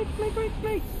 quickly,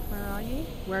 quickly. Where are you?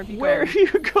 Where have you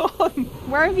gone?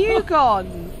 Where have you gone? Where have you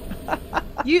gone?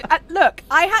 You look.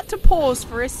 I had to pause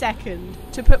for a second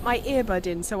to put my earbud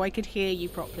in so I could hear you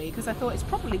properly because I thought it's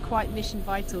probably quite mission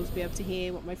vital to be able to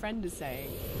hear what my friend is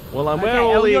saying. Well, I'm Okay, where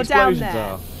all the you're down explosions there.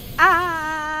 are.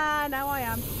 Ah, now I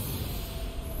am.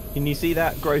 Can you see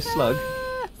that gross slug?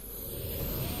 Ah.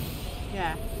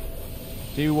 Yeah.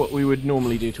 Do what we would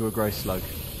normally do to a gross slug.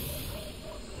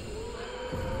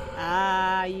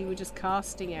 Ah, you were just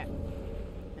casting it.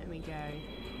 There we go.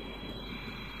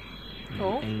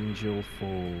 Cool. Angel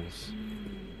falls.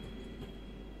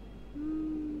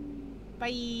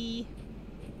 Bye.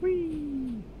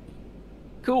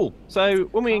 Cool. So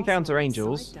when we Castle encounter on the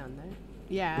angels, side down there.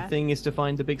 Yeah. the thing is to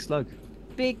find the big slug.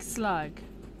 Big slug.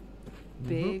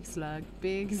 Big slug.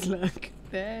 Big slug.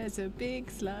 There's a big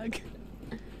slug.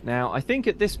 Now, I think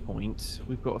at this point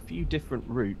we've got a few different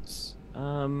routes.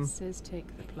 It says take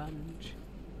the plunge.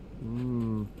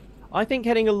 I think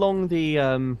heading along the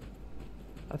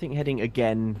I think heading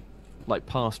again, like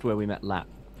past where we met Lap,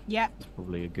 Yep. is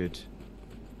probably a good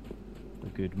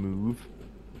move.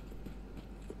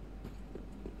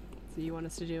 So you want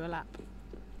us to do a lap?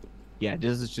 Yeah,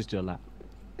 let's just do a lap.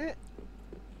 A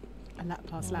lap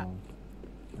past lap.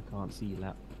 Oh, I can't see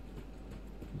Lap.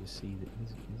 I just see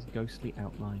his ghostly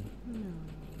outline.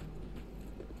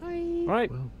 Bye.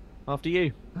 Right, Well, after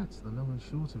you. that's the long and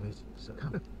short of it. So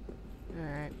come.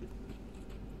 Alright.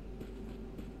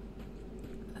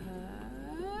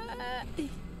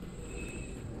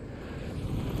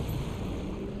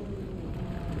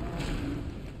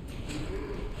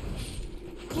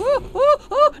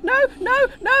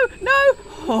 No!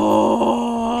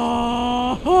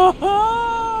 Oh!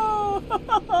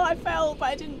 I fell, but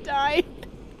I didn't die.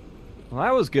 Well,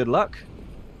 that was good luck.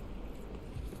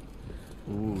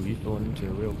 Ooh, you've fallen into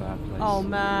a real bad place. Oh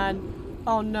man.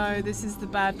 Oh no, this is the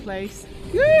bad place.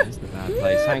 This is the bad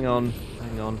place. Hang on.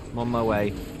 I'm on my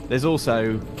way. There's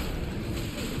also...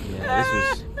 Yeah,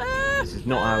 this is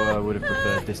not how I would have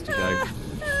preferred this to go.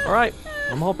 Alright,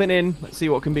 I'm hopping in. Let's see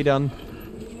what can be done.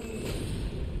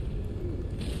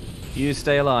 You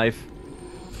stay alive.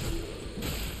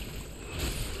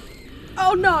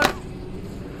 Oh no!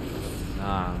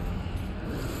 Ah.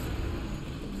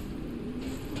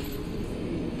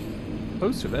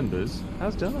 Host of Embers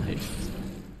has died.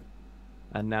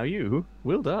 And now you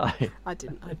will die. I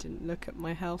didn't look at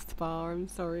my health bar. I'm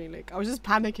sorry. Like I was just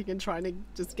panicking and trying to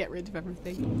just get rid of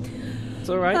everything. It's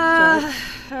alright.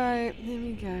 It's alright. Alright, here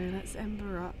we go. Let's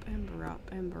ember up, ember up,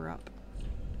 ember up.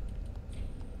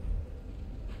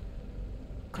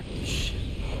 Crunch.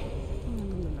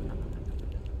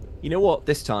 You know what?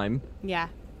 This time, Yeah.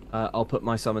 I'll put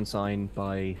my summon sign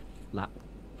by Lap.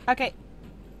 Okay.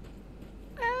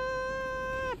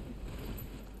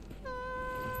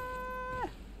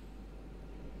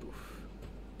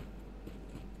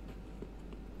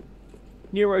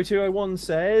 Neuro201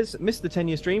 says, missed the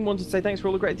 10-year stream, wanted to say thanks for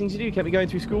all the great things you do. Kept me going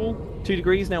through school. 2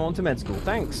 degrees, now on to med school.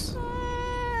 Thanks.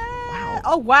 Wow.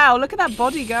 Oh, wow. Look at that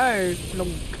body go.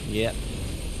 Plonk. Yep.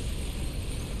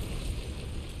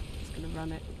 Just going to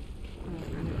run it.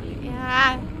 Run it.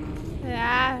 Yeah.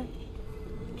 Yeah.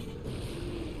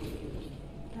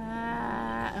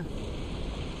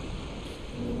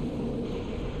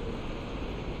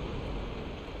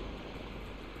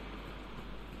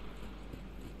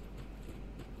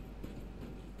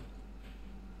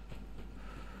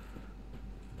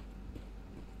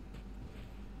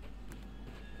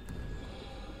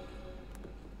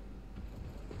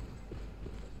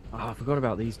 Oh, I forgot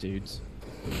about these dudes.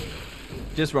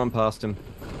 Just run past them.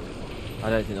 I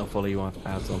don't think they'll follow you out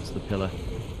onto the pillar.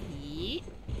 Yeet.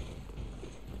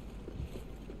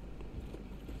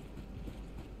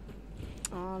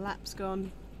 Oh, lap's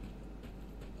gone.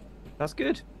 That's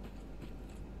good.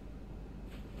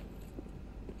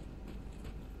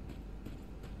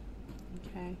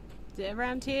 Okay. Is it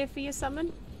around here for your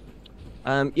summon?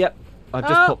 Yep. I've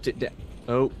just popped it down.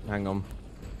 Oh, hang on.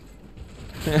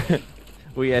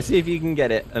 Well, yeah, see if you can get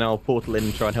it, and I'll portal in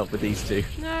and try and help with these two.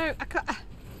 No, I can't.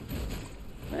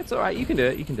 It's alright, you can do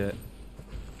it, you can do it.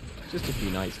 Just a few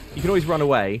nights. You can always run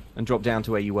away and drop down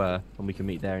to where you were, and we can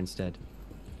meet there instead.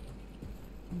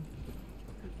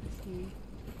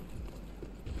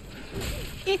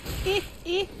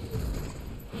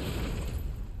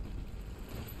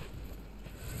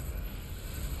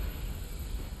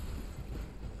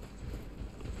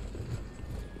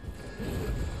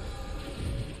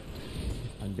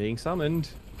 I'm being summoned.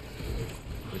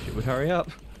 Wish it would hurry up.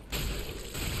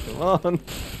 Come on.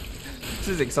 This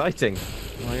is exciting.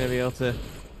 Am I going to be able to...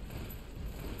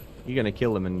 You're going to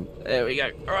kill them and... There we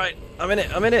go. Alright. I'm in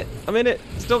it. I'm in it. I'm in it.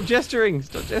 Stop gesturing.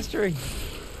 Stop gesturing.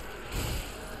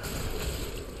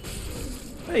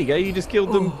 There you go. You just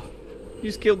killed them. You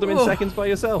just killed them in seconds by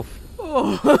yourself. There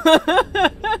you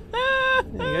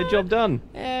go. Job done.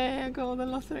 Yeah, I got all the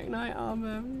Lothric Knight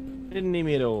armor. Didn't need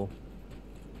me at all.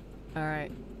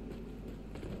 Alright.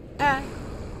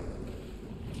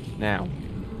 Now.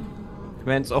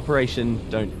 Commence operation.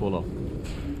 Don't fall off.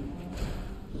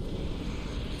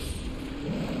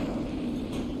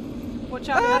 Watch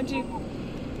out behind you.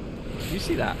 Do you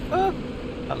see that?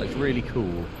 That looks really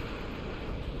cool.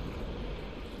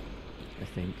 I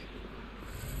think.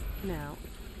 Now.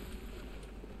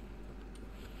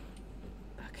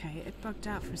 Okay, it bugged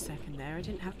out for a second there. I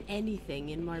didn't have anything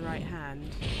in my right hand.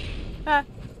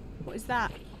 What is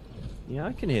that? Yeah,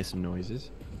 I can hear some noises.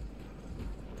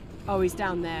 Oh, he's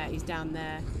down there. He's down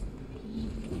there.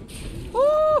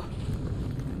 Woo!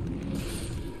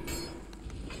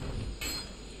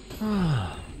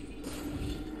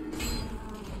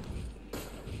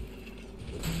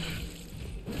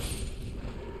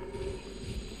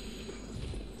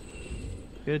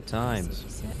 Good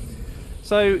times.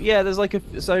 So yeah, there's like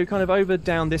kind of over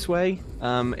down this way.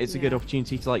 It's a good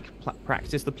opportunity to like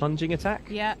practice the plunging attack.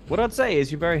 Yeah. What I'd say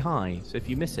is you're very high, so if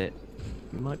you miss it,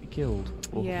 you might be killed,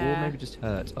 or maybe just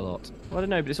hurt a lot. Well, I don't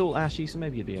know, but it's all ashy, so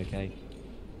maybe you'd be okay.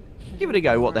 Give it a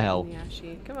go. What the hell?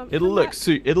 Come on. It'll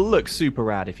look super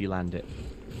rad if you land it.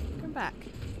 Come back,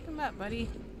 buddy.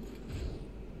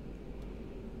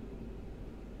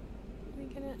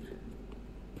 Making it.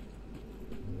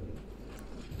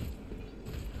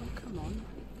 Oh, come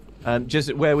on.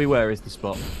 Just where we were is the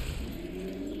spot.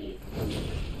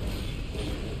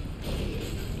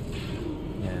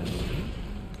 Yeah.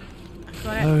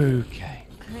 Got it. Okay.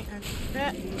 I think I've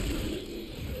got it.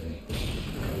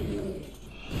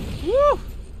 Woo!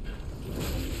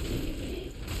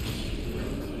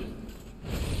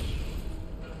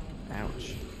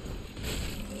 Ouch.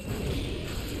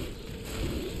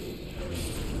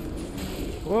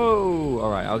 Whoa!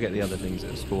 Alright, I'll get the other things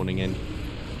that are spawning in.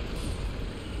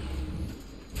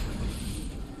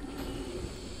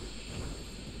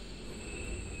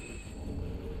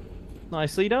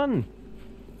 Nicely done.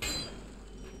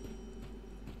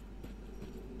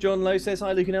 John Lowe says,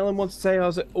 hi Luke and Ellen, wants to say I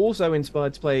was also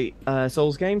inspired to play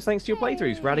Souls games thanks to your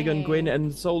playthroughs. Radagon, Gwyn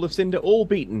and Soul of Cinder all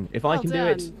beaten. If I can do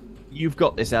it, you've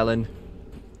got this, Ellen.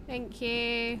 Thank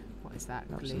you. What is that?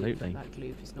 Absolutely. Gloop? That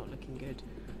gloop is not looking good.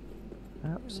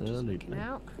 Absolutely. Just looking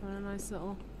out on a nice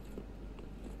little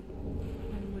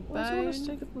bone.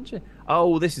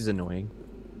 Oh, this is annoying.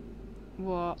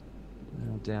 What?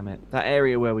 Oh, damn it. That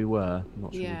area where we were, I'm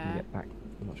not sure we Yeah. can get back.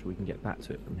 I'm not sure we can get back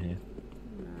to it from here.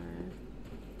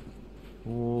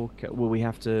 No. Okay, well, we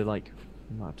have to, like,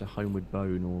 we might have to homeward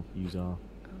bone or use our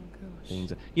gosh.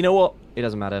 things. You know what? It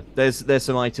doesn't matter. There's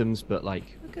some items, but,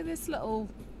 like... Look at this little...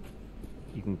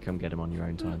 You can come get them on your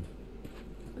own time.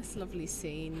 This lovely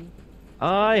scene.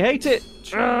 I hate it.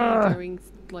 Going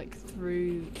like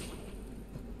through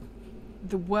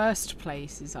the worst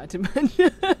places, I'd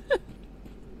imagine. Oh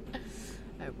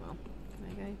well.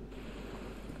 Okay.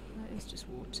 That is just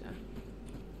water.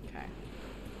 Okay.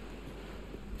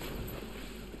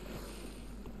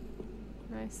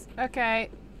 Nice. Okay.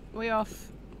 We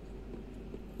off.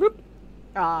 Whoop.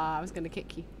 Ah, I was gonna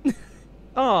kick you.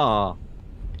 Ah.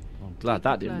 I'm glad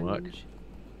that didn't work.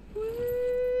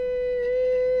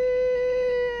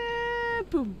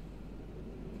 Boom.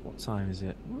 What time is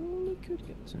it? Well, we could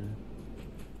get to.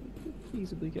 We could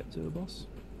feasibly get to a boss.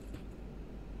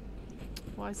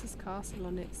 Why is this castle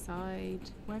on its side?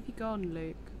 Where have you gone,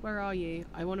 Luke? Where are you?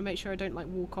 I want to make sure I don't like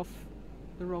walk off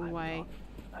the wrong way.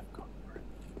 I've got it.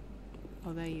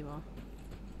 Oh, there you are.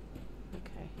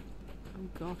 Okay.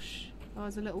 Oh gosh. Oh,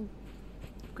 there's a little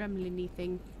gremlin-y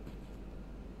thing.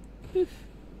 Oof.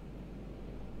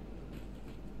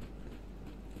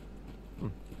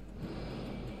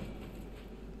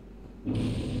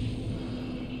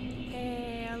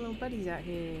 Hey, our little buddy's out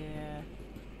here.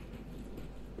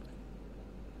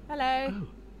 Hello. Oh,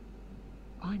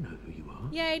 I know who you are.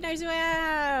 Yay, knows who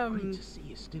I Great am. to see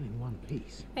you still in one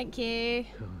piece. Thank you.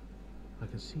 I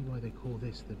can see why they call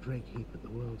this the Dreg Heap at the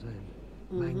world's end.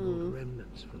 Mangled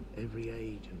remnants from every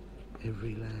age and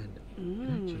every land.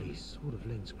 It actually sort of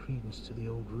lends credence to the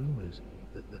old rumours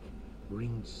that the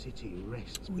ringed city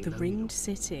rests Oh, below the ringed your...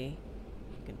 city.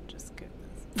 I can just go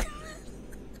this.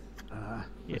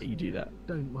 Yeah, you do that.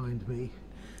 Don't mind me.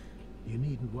 You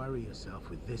needn't worry yourself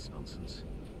with this nonsense.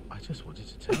 I just wanted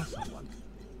to tell someone.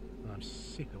 I'm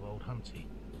sick of old Humpty.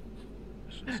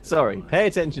 Sorry, pay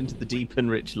attention to the deep and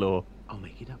rich lore. I'll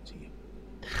make it up to you.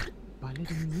 By letting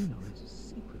you in on it, a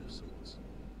secret of sorts.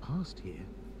 Past here,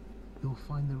 you'll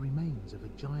find the remains of a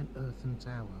giant earthen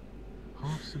tower,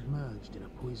 half submerged in a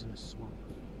poisonous swamp.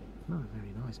 Not a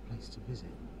very nice place to visit.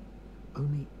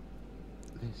 Only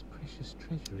there's precious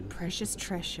treasure in the Precious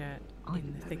treasure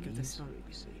in the thick of the swamp.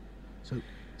 You see. So,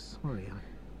 sorry,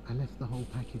 I left the whole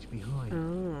package behind.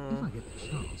 Oh. If I get the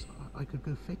chance, I could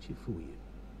go fetch it for you.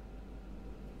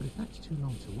 But if that's too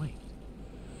long to wait,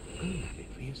 go and have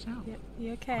it for yourself. Yep, you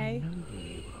I okay? know who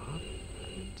you are.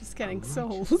 Just getting A righteous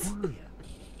souls. warrior.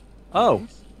 Oh.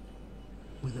 Yes,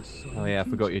 with a soul Oh yeah, I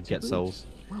forgot future you'd to get boot. souls.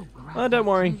 Well, grab Oh, don't that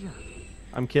worry. treasure.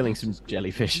 I'm killing That's some as good a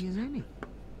jellyfish. duty as any.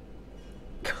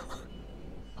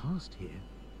 Past here,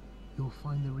 you'll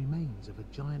find the remains of a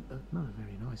giant not a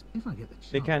very nice. If I get the chance.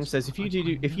 Big Hand says, if I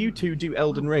you two know. do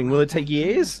Elden Ring, will it take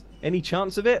years? Any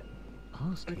chance of it?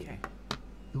 Past here, Okay.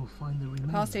 you'll find the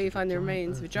remains. Past here you of find the giant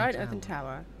remains of a giant earthen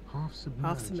tower, half half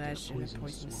submerged submerged in a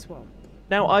poisonous swamp.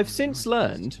 Now, Not a I've very since nice place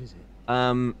to learned, visit.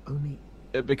 um, Only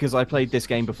because I played this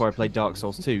game before I played Dark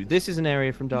Souls 2. This is an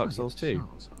area from if I Dark get Souls the 2.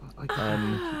 chance, I could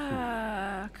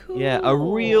Ah, cool. Yeah, a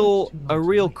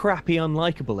real crappy,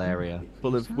 unlikable area,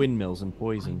 full of windmills and I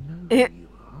poison. know who you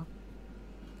are.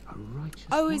 A righteous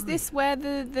Oh, is warrior. this where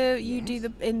the you do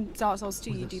the in Dark Souls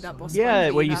 2 you do that boss Yeah, fight,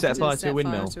 but where you have set fire to a set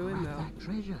windmill. fire to a Grab windmill. that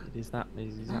treasure. It is that. It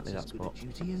is exactly That's that as good spot. a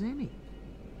duty as any.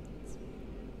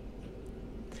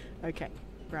 Okay,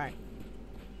 right.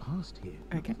 Past here.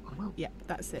 Okay. Oh, well, Yeah,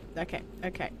 that's it. Okay,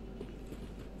 okay.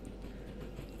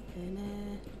 And,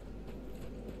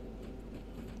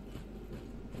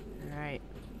 right.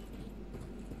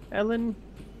 Ellen,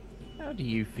 how do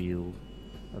you feel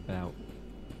about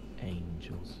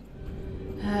angels?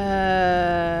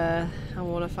 I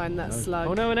want to find that slug.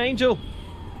 Oh no, an angel!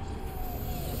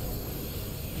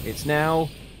 It's now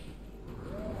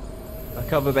a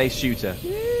cover-based shooter,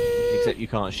 except you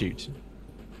can't shoot. You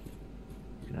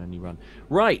can only run.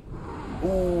 Right.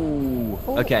 Ooh.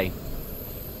 Oh. Okay.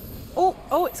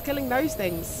 Oh, it's killing those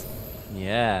things.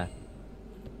 Yeah.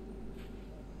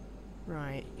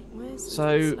 Right. Where's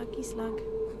So- the sluggy slug?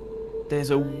 There's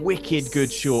a wicked good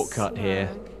shortcut here,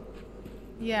 Slug.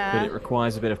 but Yeah. it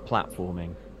requires a bit of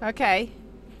platforming. Okay.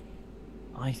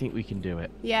 I think we can do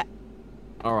it. Yeah.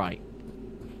 All right.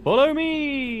 Follow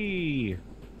me.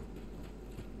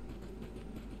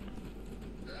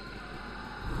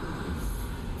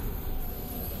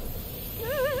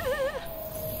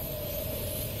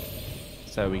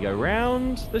 So we go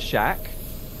round the shack,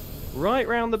 right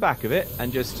round the back of it,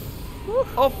 and just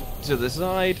off to the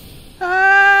side.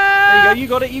 There you go. You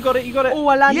got it. You got it. You got it. Oh,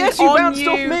 I landed yes, you on bounced you.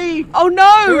 off me. Oh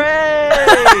no!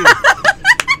 Hooray!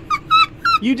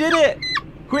 You did it.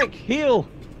 Quick, heal.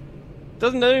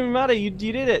 Doesn't even matter. You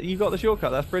did it. You got the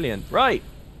shortcut. That's brilliant. Right.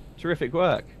 Terrific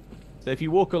work. So if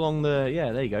you walk along the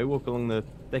there you go. Walk along the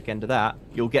thick end of that,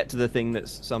 you'll get to the thing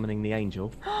that's summoning the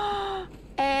angel.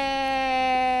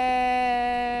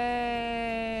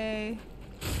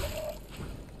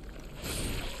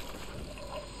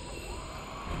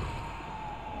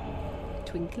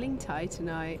 twinkling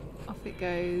titanite. Off it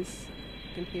goes.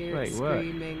 You can hear it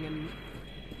screaming, and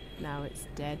now it's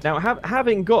dead. Now,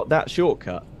 having got that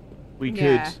shortcut, we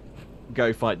could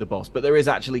go fight the boss, but there is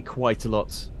actually quite a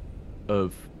lot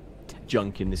of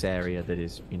junk in this area that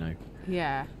is, you know.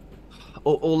 Yeah.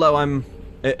 Although I'm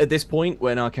at this point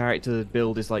when our character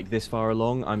build is like this far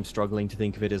along, I'm struggling to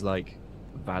think of it as like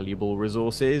valuable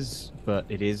resources, but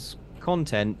it is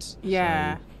content.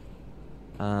 Yeah.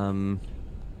 So,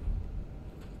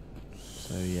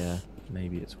 yeah,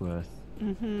 maybe it's worth.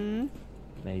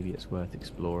 Maybe it's worth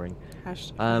exploring.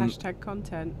 Hashtag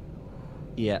content.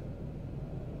 Yeah.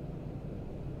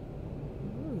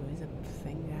 Ooh, there's a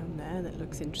thing down there that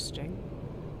looks interesting.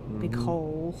 Big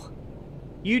hole.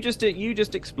 You just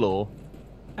explore.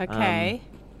 Okay.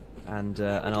 And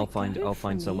I'll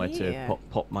find somewhere to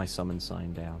pop my summon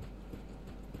sign down.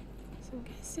 So I'm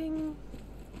guessing.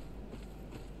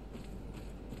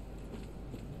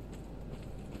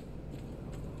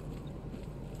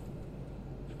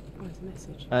 Where's the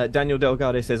message? Daniel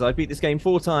Delgado says, I beat this game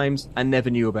 4 times and never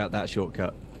knew about that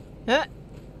shortcut.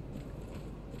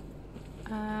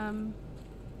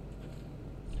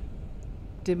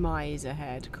 Demise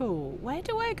ahead. Cool. Where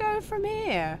do I go from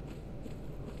here?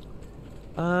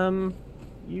 You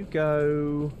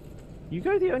go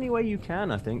the only way you can,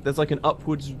 I think. There's like an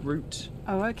upwards route.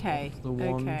 Oh, okay.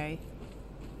 Okay.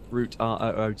 Route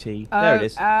R-O-O-T. There it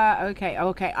is.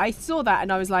 Okay. I saw that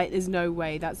and I was like, there's no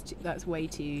way. That's way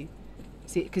too...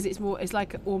 See, because it's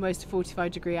like almost a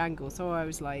 45-degree angle. So I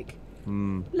was like,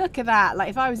 look at that. Like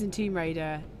if I was in Tomb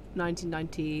Raider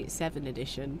 1997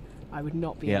 edition, I would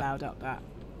not be allowed up that.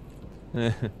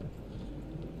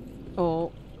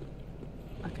 Or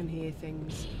I can hear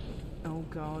things. Oh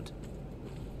God.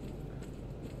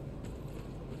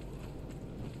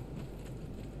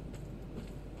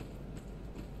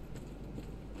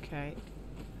 Okay.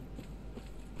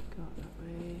 Got that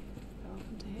way. Up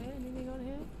into here. Anything on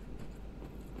here?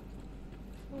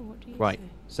 Oh, what do you say?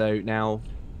 So now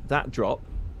that drop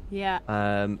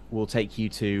will take you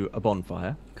to a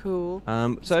bonfire. Cool.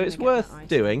 So it's worth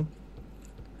doing.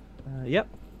 Yep.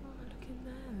 Oh, look in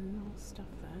there. All stuff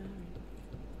there.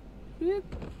 Whoop.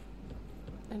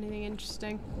 Anything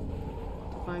interesting?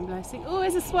 Divine blessing. Oh,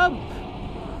 there's a swamp.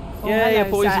 Oh, yeah,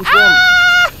 poison swamp.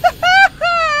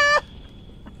 Ah!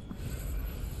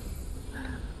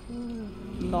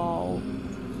 Lol.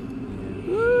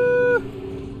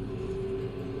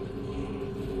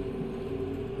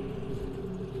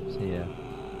 So yeah.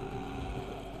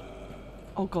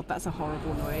 Oh God, that's a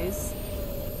horrible noise.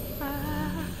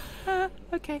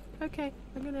 Okay. I'm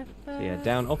gonna. So yeah,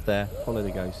 down off there. Follow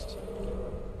the ghost.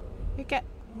 Okay.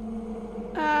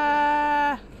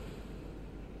 There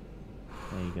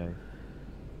you go.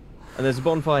 And there's a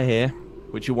bonfire here,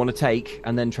 which you'll want to take,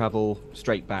 and then travel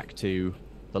straight back to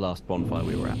the last bonfire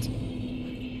we were at.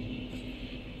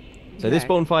 So this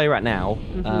bonfire you're at now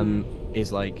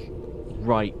is like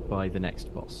right by the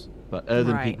next boss. But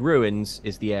Earthen Peak Ruins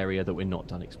is the area that we're not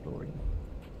done exploring.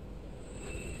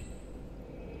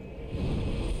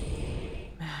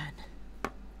 Man.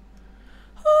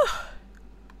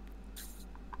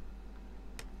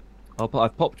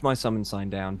 I've popped my summon sign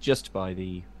down just by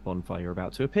the bonfire you're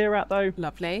about to appear at, though.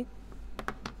 Lovely.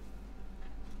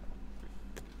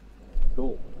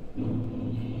 Cool.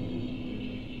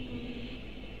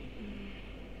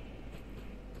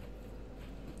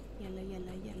 Yellow.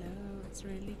 It's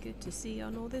really good to see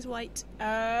on all this white.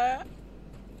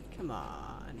 Come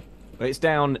on. But it's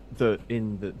down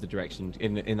in the direction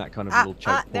in that kind of little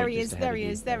choke point. There he is. There he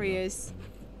is.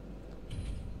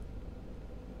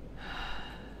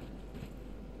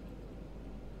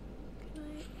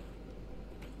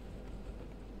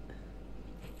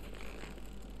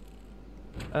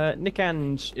 Nick,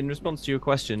 and in response to your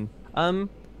question, I'm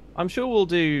sure we'll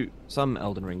do some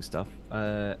Elden Ring stuff.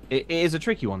 It is a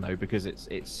tricky one though because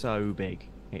it's so big.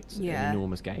 It's an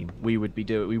enormous game. We would be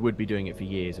doing it for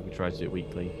years if we tried to do it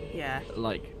weekly. Yeah.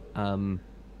 Like, and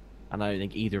I don't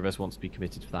think either of us wants to be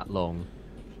committed for that long.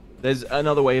 There's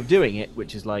another way of doing it,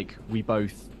 which is like we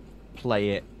both play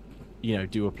it,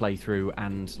 do a playthrough,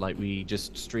 and like we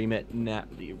just stream it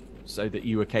so that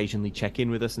you occasionally check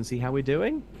in with us and see how we're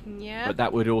doing. Yeah. But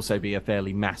that would also be a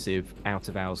fairly massive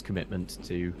out-of-hours commitment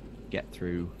to get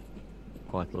through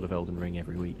quite a lot of Elden Ring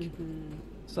every week.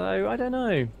 So I don't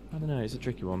know. It's a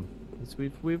tricky one.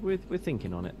 We're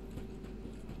thinking on it.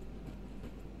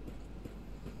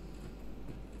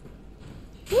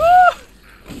 Woo!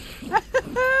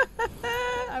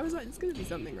 I was like, there's going to be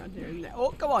something around here, isn't there? Oh,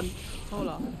 go on. Hold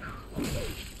on.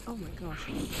 Oh my gosh.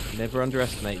 Never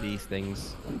underestimate these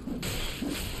things.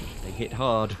 They hit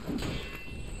hard.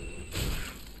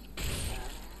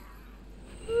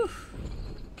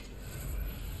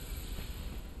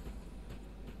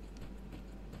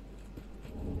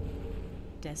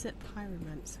 Desert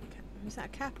pyromancer. Is that a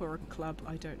cap or a club?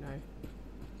 I don't know.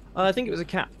 I think it was a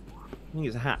cap. I think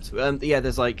it's a hat. Yeah,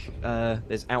 there's like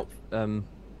there's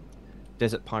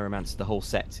Desert Pyromancer. The whole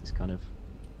set is kind of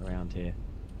around here.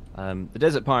 The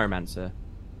Desert Pyromancer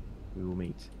we will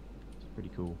meet. It's pretty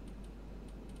cool.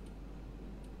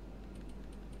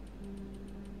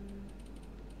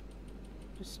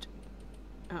 Just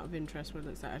out of interest, what it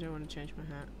looks like. I don't want to change my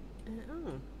hat.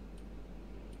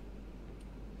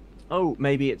 Oh,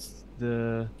 maybe it's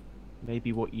the.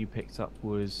 Maybe what you picked up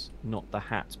was not the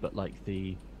hat, but like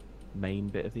the main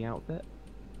bit of the outfit,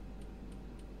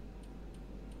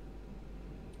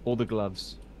 or the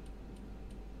gloves.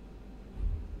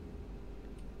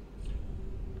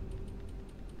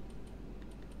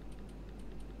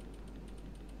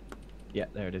 Yeah,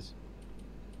 there it is.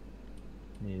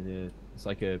 It's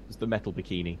like it's the metal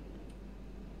bikini.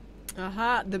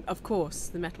 Aha! Of course,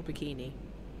 the metal bikini.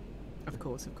 Of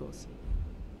course.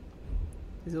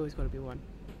 There's always got to be one.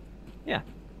 Yeah.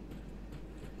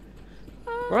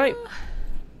 Right.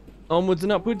 Onwards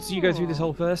and upwards. You go through this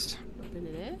hole first. Not been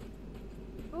in it.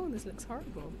 Oh, this looks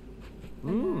horrible.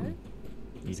 Mm.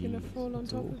 It's gonna fall on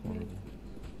top of me.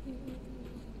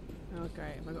 Oh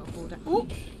great! Have I got to fall down? Oh!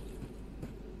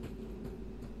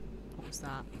 What was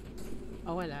that?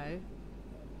 Oh hello.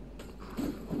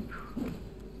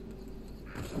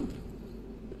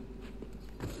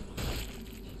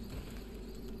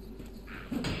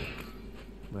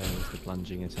 Where was the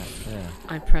plunging attack? There.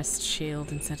 I pressed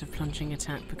shield instead of plunging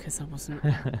attack because I wasn't.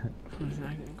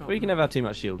 Well, you can never have too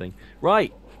much shielding.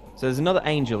 Right. So there's another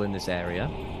angel in this area,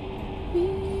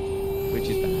 which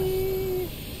is bad.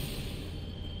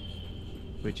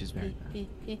 Which is very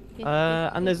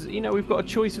bad. And there's, we've got a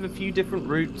choice of a few different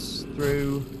routes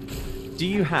through. Do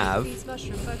you have? These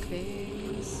mushroom bug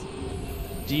things.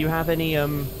 Do you have any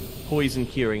poison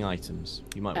curing items?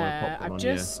 You might want to pop them on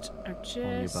your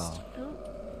bar. Oh.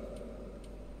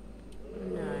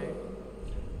 No.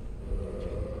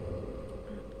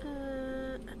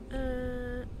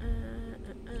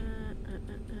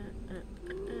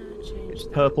 It's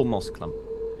purple moss clump.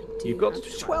 You've got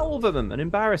 12 of them. An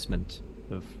embarrassment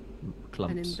of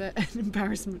clumps. An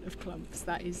embarrassment of clumps.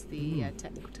 That is the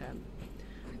technical term.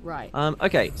 Right.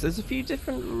 Okay, so there's a few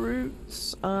different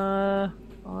routes. We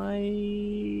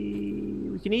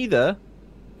can either,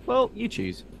 well, you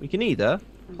choose. We can either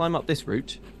climb up this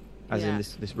route, as in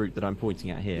this route that I'm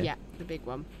pointing at here. Yeah, the big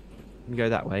one. And go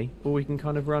that way, or we can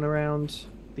kind of run around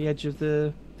the edge of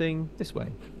the thing this way.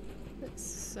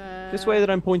 This way that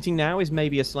I'm pointing now is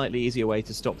maybe a slightly easier way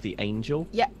to stop the angel.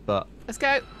 Yeah. But let's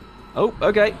go. Oh,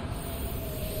 okay.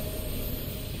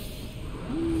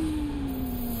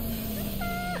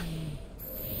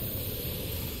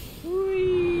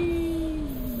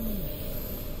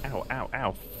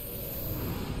 Ow.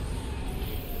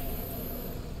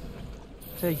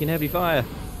 Taking heavy fire.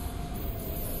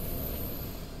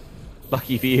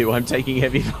 Lucky for you, I'm taking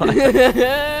heavy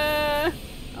fire.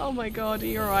 Oh my god, are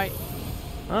you alright?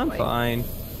 I'm fine.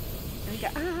 There we go.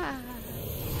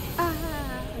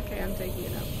 Okay, I'm taking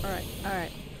it out.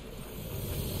 Alright.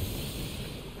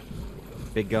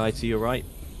 Big guy to your right.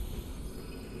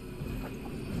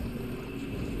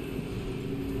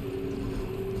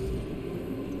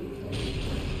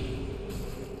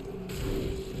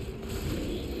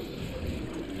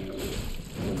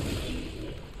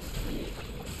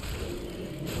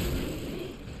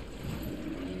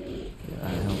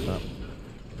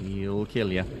 He'll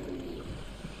kill you. Come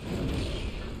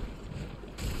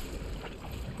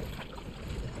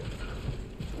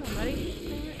on, buddy.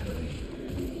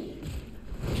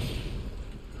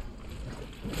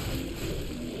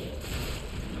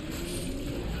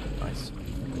 Nice.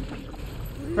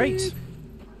 Great.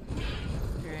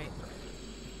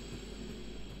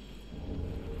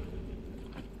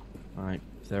 Alright,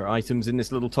 if there are items in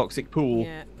this little toxic pool,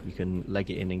 you can leg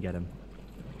it in and get them.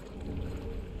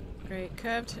 Great.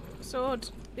 Curved sword.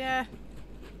 Yeah.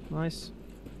 Nice.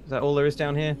 Is that all there is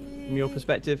down here, from your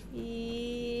perspective?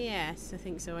 Yes, I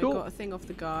think so. Cool. I got a thing off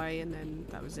the guy, and then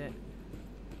that was it.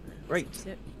 Great.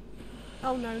 Sip.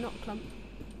 Oh no, not a clump.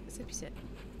 Sippy sip.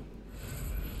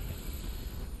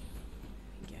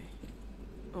 There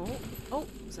we go. Oh,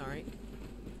 sorry.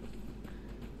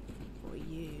 What are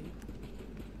you?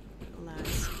 Little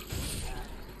lads.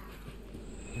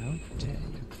 How dare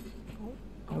you?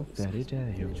 How very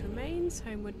dare you? Which remains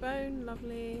homeward bone,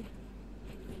 lovely.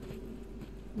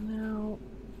 Now,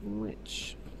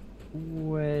 which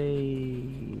way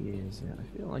is it? I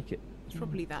feel like it's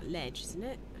probably that ledge, isn't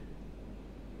it?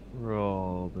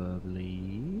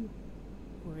 Probably.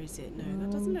 Or is it? No,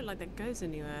 that doesn't look like that goes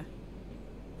anywhere.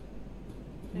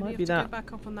 Maybe Might you be have to that. go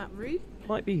back up on that route.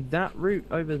 Might be that route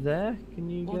over there. Can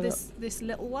you Or get this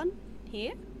little one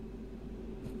here.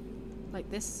 Like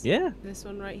this. up? Yeah. This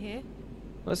one right here.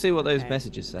 Let's see what those Okay.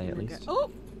 messages say at And then least. go-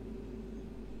 oh!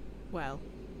 Well,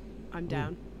 I'm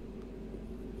down.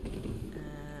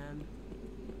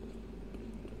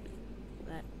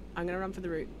 I'm gonna run for the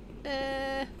route.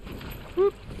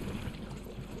 Whoop.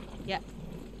 Yeah.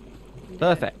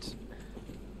 Perfect.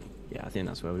 Yeah, I think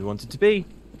that's where we wanted to be.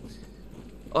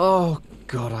 Oh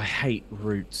god, I hate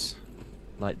routes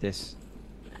like this.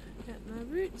 Get my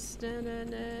roots.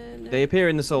 They appear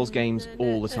in the Souls games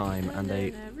all the time, and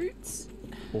they roots.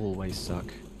 always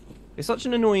suck. It's such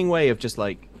an annoying way of just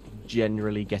like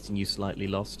generally getting you slightly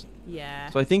lost. Yeah.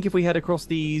 So I think if we head across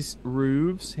these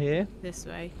roofs here, This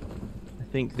way. I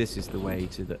think this is the way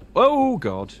to the... Oh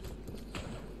god.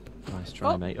 Nice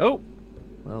try, Oh. mate. Oh!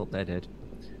 Well, they're dead.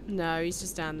 No, he's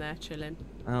just down there chilling.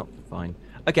 Oh, fine.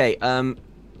 Okay,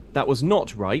 that was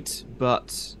not right, but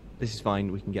this is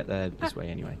fine. We can get there this way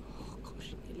anyway. Oh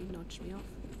gosh, he nearly nudged me off.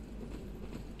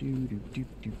 Do do do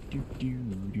do do do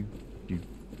do do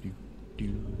do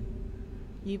do.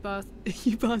 You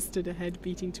bastard, a head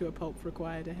beating to a pulp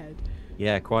required a head.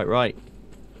 Yeah, quite right.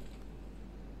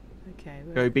 Okay,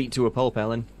 Go beat to a pulp,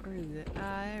 Ellen. where is it?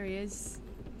 Ah, there he is.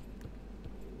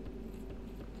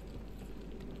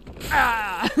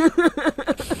 Ah!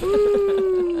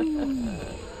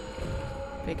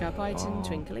 Pick up item, Oh.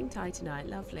 twinkling titanite,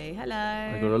 lovely. Hello.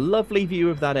 I got a lovely view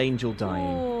of that angel dying.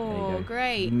 There Oh, you go.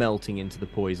 great. Melting into the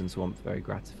poison swamp. Very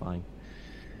gratifying.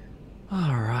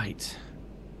 All right.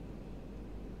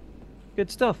 Good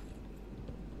stuff.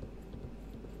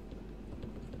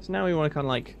 So now we want to kind of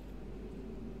like,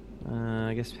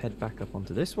 I guess head back up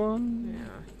onto this one.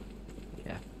 Yeah.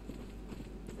 Yeah.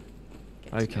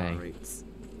 Get to know Okay. our roots.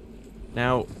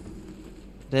 Now,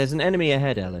 there's an enemy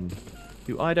ahead, Ellen,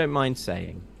 who I don't mind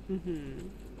saying.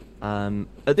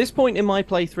 At this point in my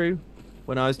playthrough,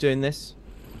 when I was doing this,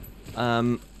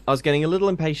 I was getting a little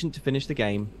impatient to finish the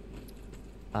game.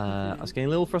 I was getting a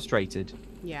little frustrated.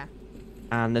 Yeah.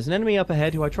 And there's an enemy up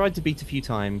ahead who I tried to beat a few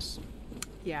times,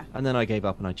 Yeah. and then I gave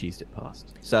up and I cheesed it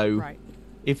past. So, Right.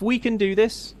 if we can do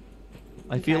this,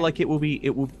 I feel Okay. like it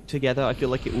will together. I feel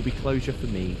like it will be closure for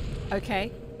me.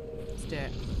 Okay. Let's do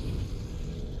it.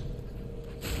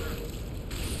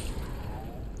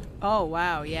 Oh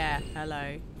wow, yeah.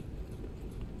 Hello.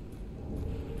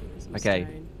 Some Okay.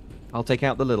 stone. I'll take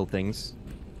out the little things.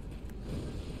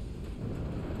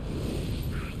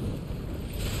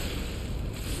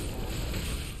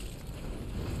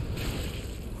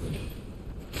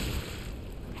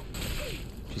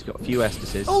 She's got a few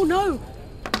Estises. Oh no!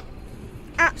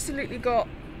 Absolutely got.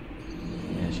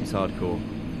 Yeah, she's hardcore.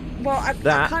 Well, I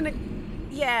That- kind of.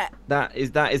 Yeah. That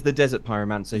is the desert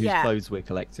pyromancer whose Yeah. clothes we're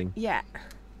collecting. Yeah.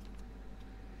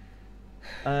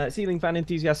 Ceiling Fan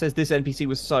Enthusiast says this NPC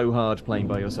was so hard playing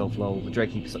by yourself, lol. The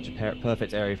Dreadkeeper is such a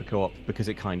perfect area for co-op because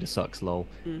it kind of sucks, lol.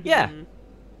 Yeah.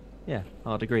 Yeah,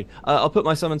 I'd agree. I'll put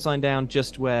my summon sign down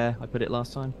just where I put it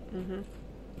last time.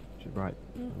 Right,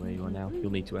 where you are now.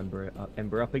 You'll need to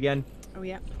ember up again. Oh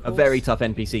yeah. A very tough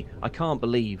NPC. I can't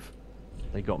believe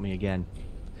they got me again.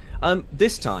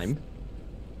 This time,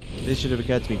 this should have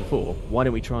occurred to me before. Why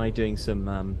don't we try doing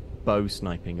some bow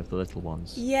sniping of the little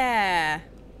ones? Yeah.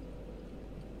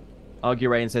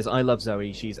 Argurayan says, I love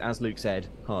Zoe. She's, as Luke said,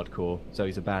 hardcore.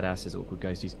 Zoe's a badass, says Awkward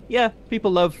Ghosties. Yeah, people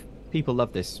love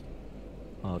this.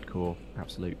 Hardcore,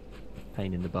 absolute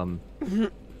pain in the bum.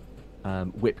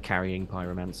 Whip carrying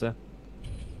pyromancer.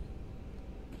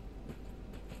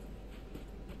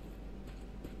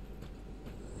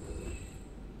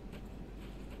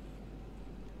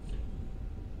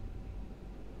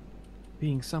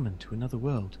 Being summoned to another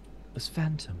world as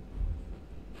Phantom.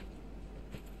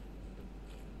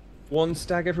 One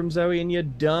stagger from Zoe and you're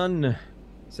done,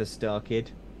 says Star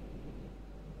Kid.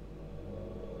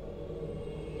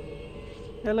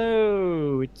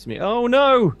 Hello, it's me. Oh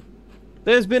no!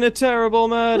 There's been a terrible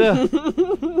murder!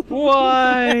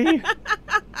 Why?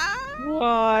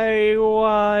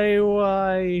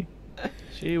 Why?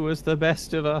 She was the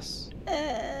best of us.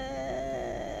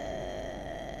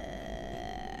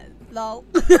 Lol.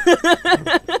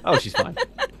 Oh, she's fine.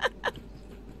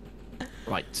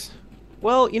 Right.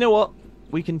 Well, you know what?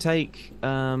 We can take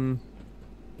slightly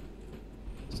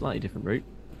different route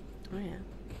Oh yeah.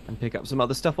 and pick up some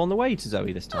other stuff on the way to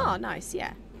Zoe this Oh, time. nice.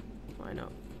 Yeah. Why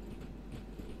not?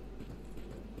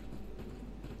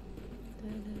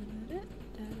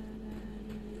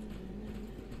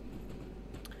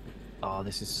 Oh,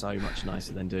 this is so much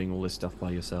nicer than doing all this stuff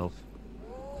by yourself.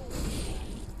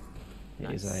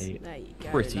 It is a There you go,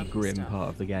 pretty lovely grim stuff. part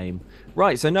of the game.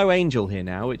 Right, so no angel here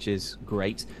now, which is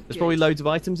great. There's probably loads of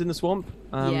items in the swamp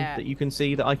Yeah. that you can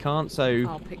see that I can't, so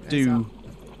I'll pick those do up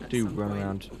at do some run point.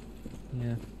 around.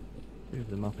 Yeah, move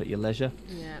them up at your leisure.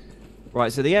 Yeah.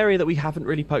 Right, so the area that we haven't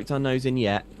really poked our nose in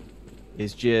yet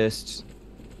is just...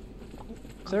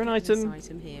 Is there an I'll get this item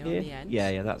item here here? on the end.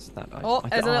 Yeah, that's that item. Oh,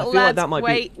 there's a I little feel lad. like that might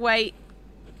wait, be... wait.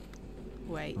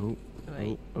 Oh,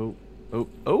 Wait.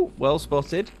 oh, well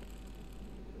spotted.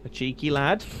 A cheeky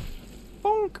lad.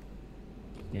 Bonk.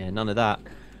 Yeah, none of that.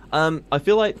 I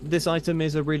feel like this item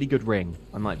is a really good ring.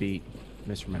 I might be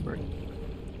misremembering.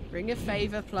 Ring of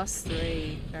Favour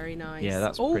 +3. Very nice. Yeah,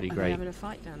 that's pretty Are great. they having a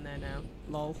fight down there now?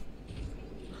 Lol.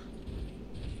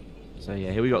 So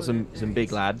yeah, here we got Oh, some there it big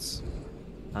is. lads.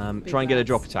 Big Try and get a lads.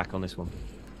 drop attack on this one.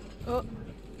 Oh.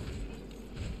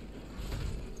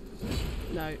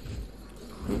 No.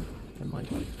 Never mind.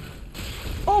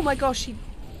 Oh my gosh, he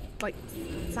like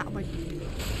sat on my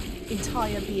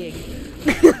entire being.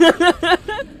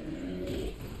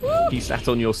 He sat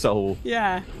on your soul.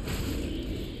 Yeah.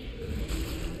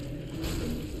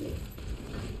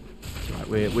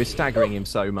 Right, we're staggering him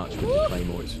so much with the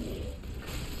claymores.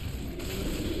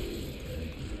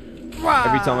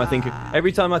 Every time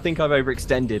I think I've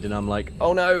overextended and I'm like,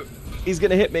 oh no, he's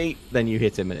gonna hit me, then you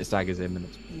hit him and it staggers him and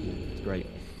it's great.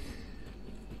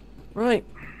 Right.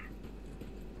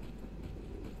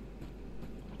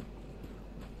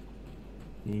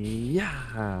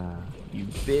 Yeah, you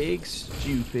big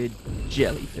stupid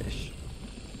jellyfish.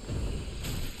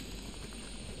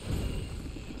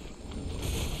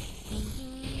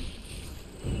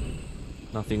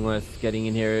 Nothing worth getting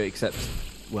in here except,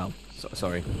 well,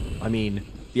 sorry. I mean,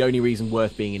 the only reason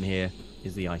worth being in here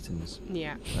is the items.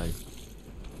 Yeah. So,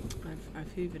 I've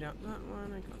hoovered up that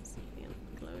one. I can't see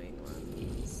the glowing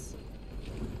ones.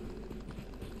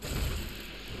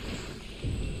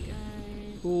 Okay.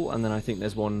 cool. And then I think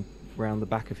there's one round the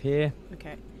back of here.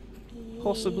 Okay.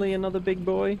 Possibly another big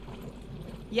boy.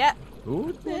 Yeah.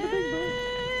 Ooh, another big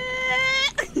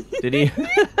boy. Did he?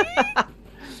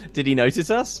 Did he notice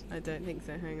us? I don't think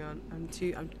so. Hang on.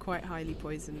 I'm quite highly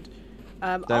poisoned.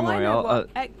 Don't oh, worry. I know I'll what.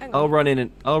 Hang on. I'll run in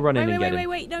and get him.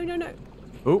 Wait. No.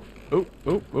 Oh.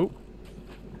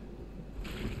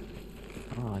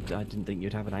 Oh, I didn't think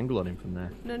you'd have an angle on him from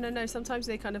there. No. Sometimes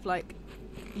they kind of like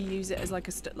you use it as like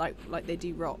a like they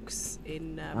do rocks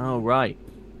in. Oh right.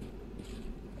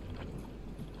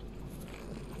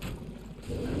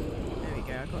 There we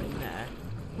go. I got him there.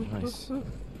 Nice.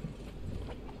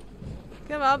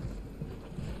 Come on.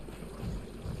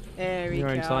 There he Your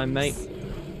own comes. time, mate.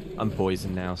 I'm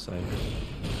poisoned now, so.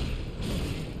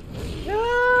 Ah!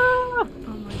 Oh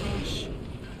my gosh.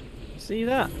 See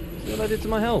that? See what I did to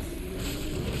my health?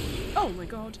 Oh my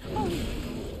god. Oh my god.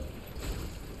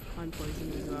 I'm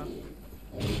poisoned as well.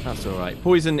 That's all right.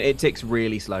 Poison, it ticks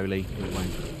really slowly. It won't.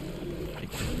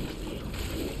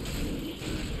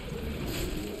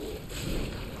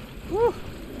 Woo.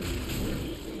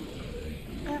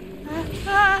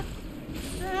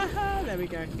 There we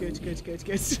go. Good.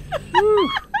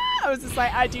 I was just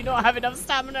like, I do not have enough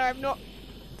stamina. I'm not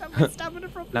done my stamina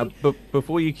properly. Now,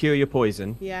 before you cure your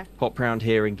poison, Yeah. pop round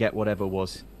here and get whatever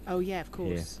was. Oh yeah, of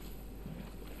course.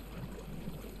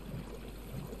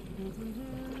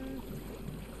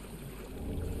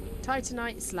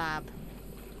 Titanite slab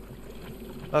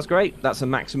That's great. That's a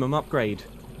maximum upgrade.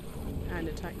 and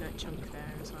a titanite chunk there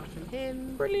as well from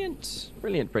him. Brilliant.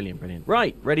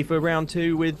 Right, ready for round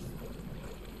 2 with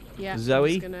Yeah.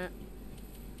 Zoe? I'm just gonna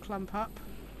clump up.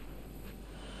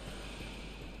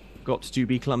 got to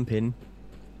be clumping.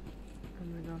 Oh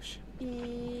my gosh.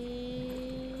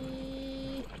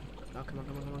 Oh, come on.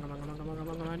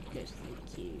 Good,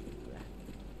 thank you.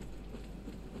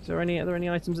 Are there any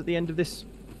items at the end of this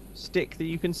stick that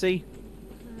you can see?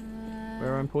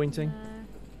 Where I'm pointing?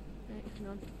 Wait, hang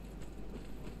on.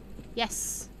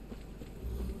 Yes.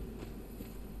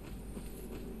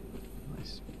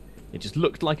 Nice. It just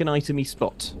looked like an itemy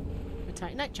spot. A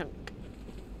titanite chunk.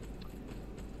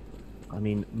 I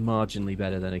mean, marginally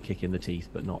better than a kick in the teeth,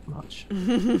 but not much.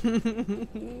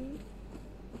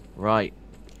 Right.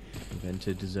 We've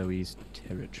entered Zoe's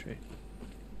territory.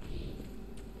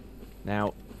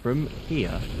 Now, from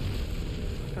here,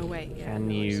 Oh wait, yeah. Can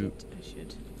no, you- I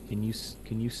should.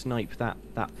 can you snipe that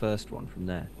first one from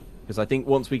there? Because I think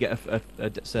once we get a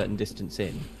certain distance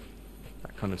in,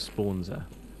 that kind of spawns her.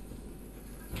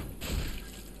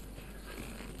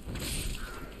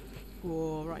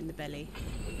 Oh, right in the belly.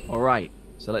 All right.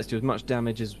 So let's do as much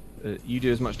damage as you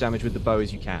do as much damage with the bow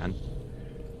as you can.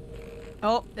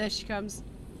 Oh, there she comes.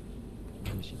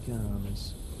 Here she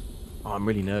comes. Oh, I'm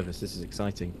really nervous. This is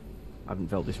exciting. haven't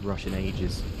felt this rush in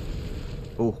ages.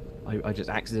 Oh, I just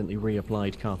accidentally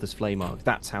reapplied Cartha's Flame Mark.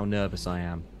 That's how nervous I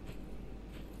am.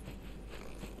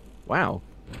 Wow.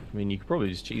 I mean, you could probably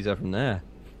just cheese her from there.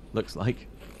 Looks like.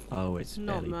 Oh, it's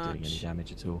Not barely doing any much.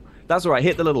 damage at all. That's alright,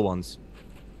 hit the little ones.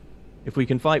 If we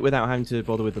can fight without having to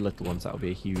bother with the little ones, that would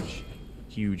be a huge,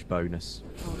 huge bonus.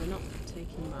 Oh, they're not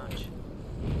taking much.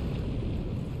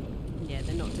 Yeah,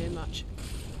 they're not doing much.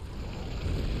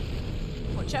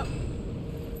 Watch out.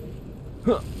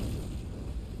 Huh.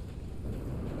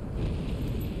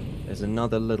 There's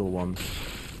another little one.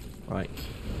 Right.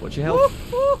 Watch your health.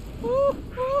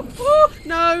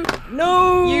 No!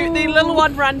 No! The little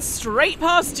one ran straight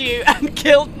past you and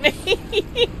killed me.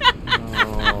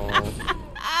 Oh.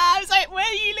 I was like, where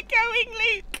are you going,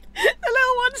 Luke? The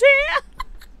little one's here.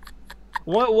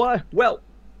 What?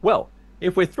 Well,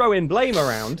 if we're throwing blame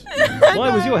around,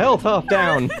 why was your health half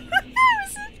down?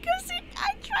 Because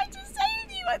I tried to save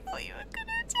you. I thought you were going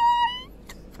to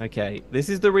die. Okay, this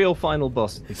is the real final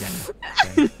boss of the game.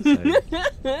 Okay,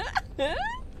 so.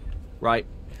 Right.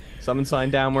 Summon sign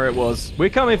down where it was. We're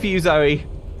coming for you, Zoe.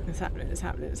 It's happening, it's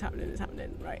happening, it's happening, it's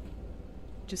happening. Right.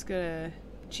 Just gonna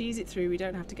cheese it through. We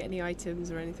don't have to get any items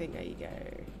or anything. There you go.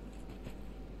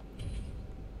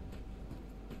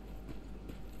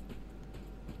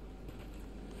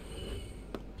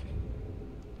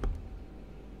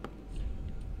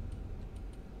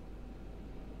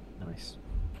 Nice.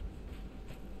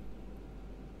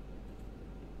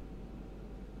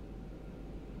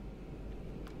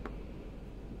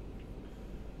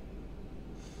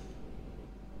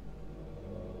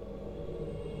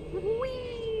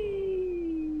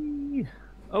 Whee!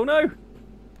 Oh no!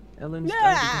 Ellen's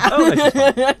oh, no, she's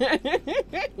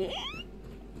fine.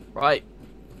 Right.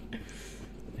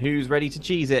 Who's ready to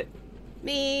cheese it?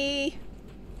 Me.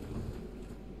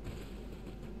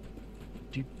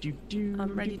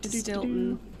 I'm ready to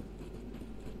Stilton.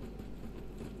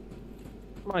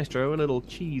 Maestro, a little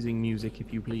cheesing music,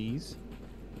 if you please.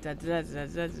 Where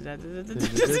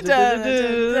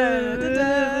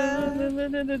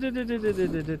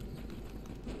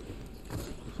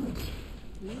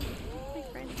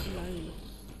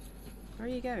are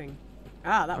you going?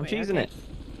 Ah, that I'm way. cheesing Okay. it.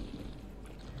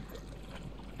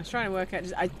 I was trying to work out.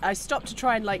 I stopped to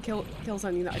try and like kill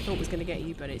something that I thought was going to get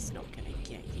you, but it's not going to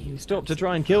get you. You stopped to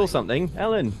try and kill something.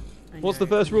 Ellen, I what's the know,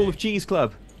 first I rule know. of Cheese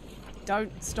Club?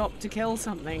 Don't stop to kill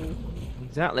something.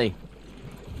 Exactly.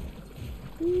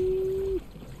 I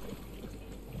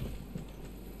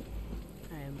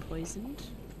am poisoned.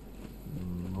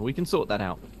 Well, we can sort that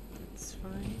out. It's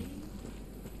fine.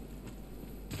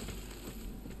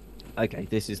 Okay,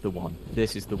 this is the one.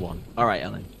 This is the one. Alright,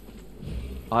 Ellen.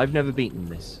 I've never beaten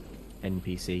this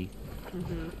NPC.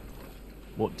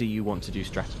 What do you want to do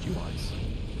strategy-wise?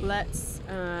 Let's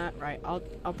right. I'll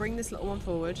bring this little one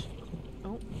forward.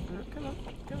 Oh, come on,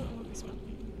 I want this one.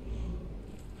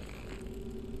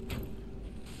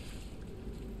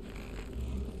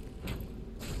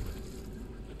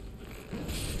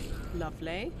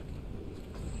 Lovely.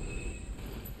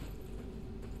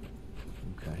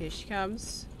 Okay. Here she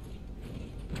comes.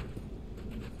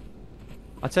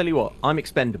 I tell you what, I'm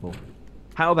expendable.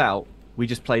 How about we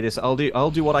just play this? I'll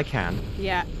do what I can.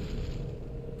 Yeah.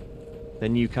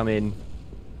 Then you come in.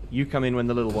 You come in when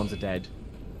the little ones are dead,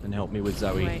 and help me with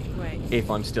Zoe. Wait.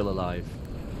 If I'm still alive.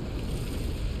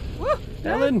 Woo!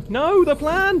 Ellen, no, the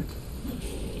plan.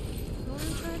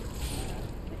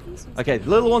 Okay, the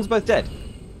little one's both dead.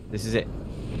 This is it.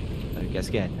 Don't get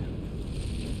scared now.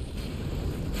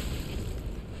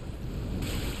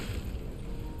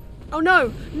 Oh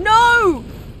no! No!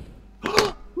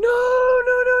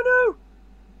 No!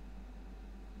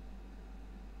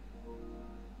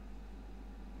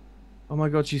 Oh my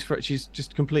god, she's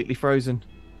just completely frozen.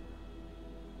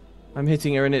 I'm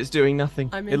hitting her and it's doing nothing.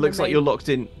 It looks like you're locked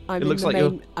in. I'm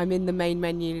in the main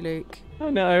menu, Luke. Oh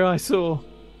no, I saw.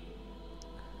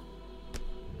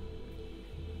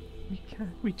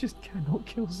 We just cannot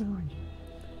kill Zoe.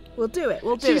 We'll do it.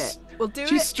 We'll do it. We'll do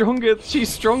She's it. stronger. She's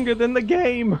stronger than the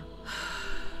game.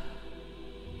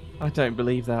 I don't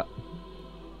believe that.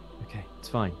 Okay, it's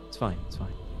fine. It's fine. It's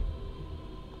fine.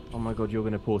 Oh my god, you're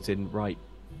going to port in right.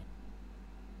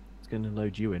 It's going to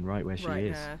load you in right where she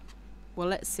is. Well,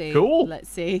 let's see. Cool. Let's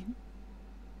see.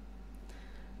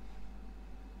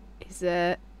 Is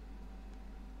there?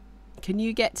 Can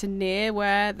you get to near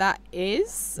where that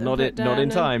is? Not in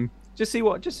time. Just see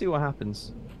what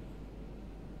happens.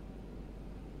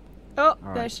 Oh, All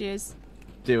there right. she is.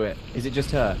 Do it. Is it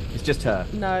just her? It's just her.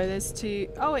 No, there's two.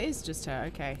 Oh, it is just her.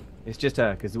 Okay. It's just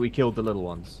her because we killed the little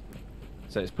ones.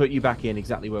 So it's put you back in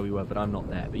exactly where we were, but I'm not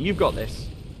there. But you've got this.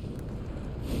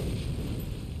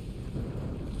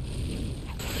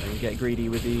 get greedy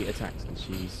with the attacks because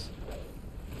she's...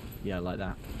 Yeah, like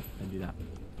that. Don't do that.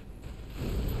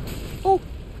 Oh!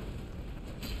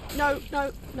 No,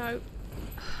 no, no.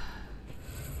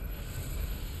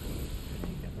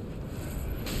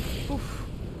 Oof.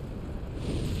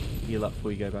 Heal up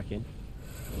before you go back in.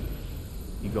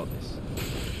 You got this.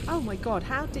 Oh my god,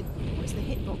 how did... What's the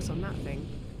hitbox on that thing?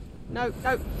 No,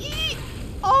 no. Eee!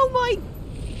 Oh my...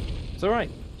 It's alright.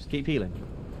 Just keep healing.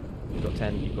 You've got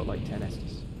 10, you've got like 10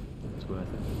 Estus. It's worth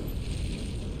it.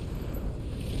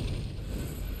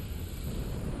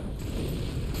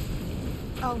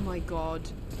 Oh my god.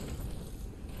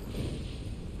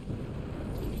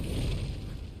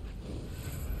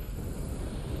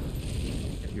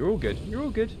 You're all good. You're all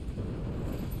good.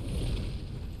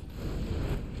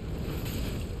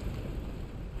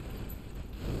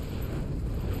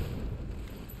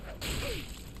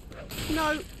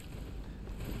 No.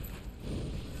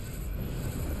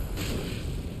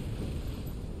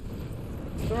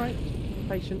 It's alright.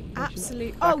 Patient.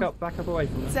 Absolute. Back up away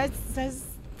from that. Says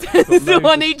the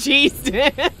one who cheesed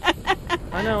it.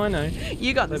 I know.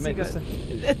 You got this. Don't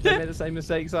make the same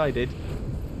mistakes I did.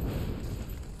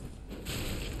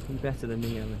 You're better than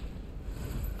me, Ellen.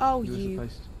 Oh, You were you.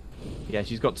 supposed to. Yeah,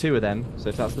 she's got 2 of them, so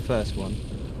if that's the first one.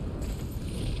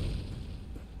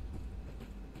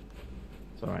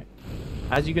 It's alright.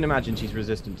 As you can imagine, she's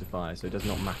resistant to fire, so it does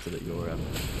not matter that you're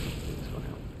it's gone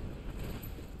out.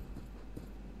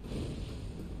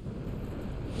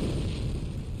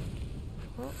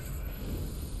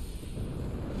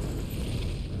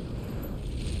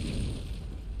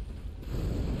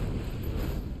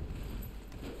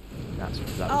 That was,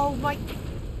 Oh my.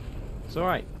 it's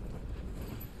alright.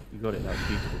 You got it, that was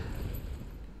beautiful.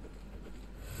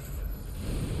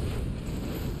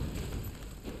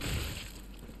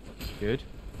 Good.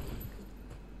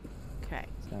 Okay.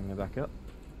 Stamina back up.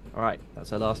 Alright, that's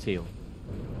her last heal.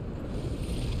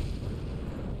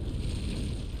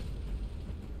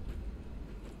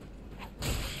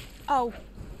 Oh.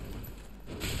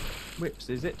 Whips,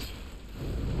 is it?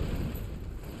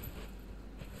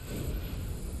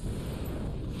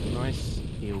 Nice.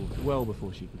 Healed well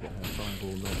before she could get her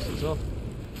fireball nonsense off.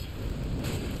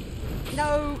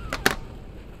 No.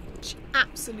 She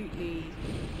absolutely.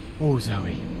 Oh,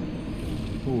 Zoe.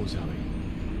 Oh, Zoe.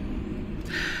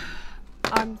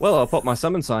 Well, I'll pop my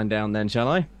summon sign down then, shall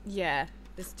I? Yeah,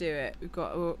 let's do it. We've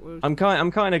got. I'm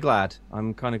kind of glad.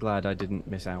 I'm kind of glad I didn't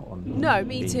miss out on. No,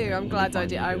 me too. I'm glad I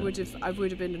did. I finally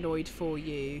would have been annoyed for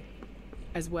you,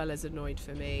 as well as annoyed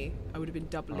for me. I would have been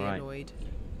doubly Alright. annoyed.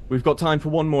 We've got time for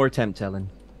one more attempt, Ellen.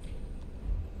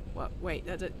 What? Wait,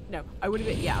 no. I would have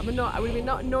been. Yeah, I would have been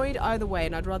not annoyed either way,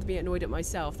 and I'd rather be annoyed at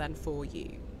myself than for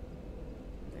you.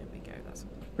 There we go. That's.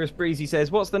 Chris Breezy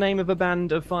says, "What's the name of a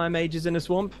band of fire mages in a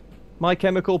swamp?" My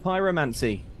Chemical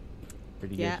Pyromancy.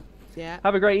 Pretty Yeah. good. Yeah.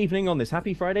 Have a great evening on this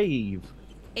happy Friday Eve.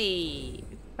 Hey.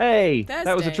 Hey, that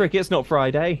was a Thursday. trick. It's not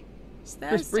Friday. It's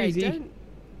Chris Thursday. Breezy.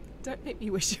 Don't make me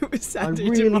wish it was I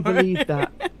Saturday really tomorrow. believe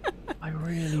that. I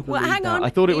really believe Well, hang that. on. I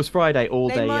thought it was Friday all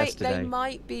day They yesterday.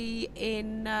 might be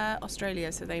in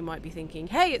Australia, so they might be thinking,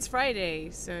 "Hey, it's Friday,"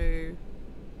 so.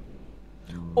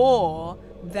 Or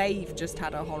they've just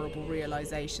had a horrible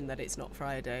realization that it's not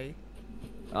Friday.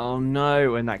 Oh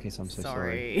no! In that case, I'm so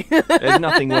Sorry. There's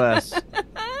nothing worse.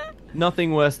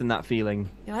 Nothing worse than that feeling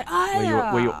You're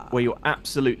like, where you're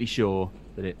absolutely sure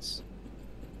that it's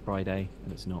Friday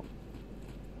and it's not.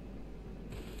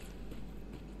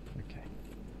 Okay.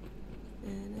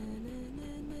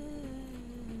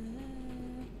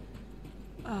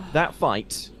 That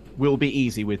fight will be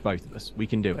easy with both of us. We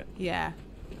can do it. Yeah.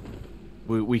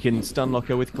 We can stun lock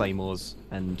her with claymores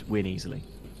and win easily.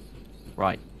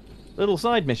 Right. Little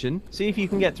side mission. See if you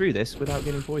can get through this without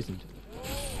getting poisoned.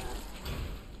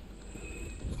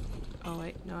 Oh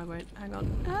wait, no, I won't. Hang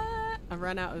on. I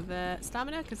ran out of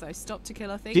stamina because I stopped to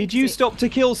kill a thing. Did you stop to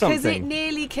kill something? Because it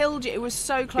nearly killed you. It was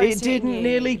so close. It didn't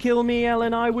nearly kill me,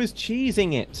 Ellen. I was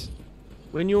cheesing it.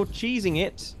 When you're cheesing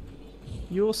it,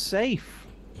 you're safe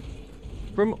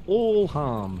from all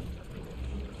harm.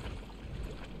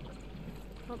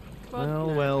 Oh, come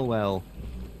on. Well.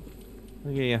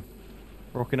 Look at you.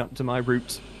 Rocking up to my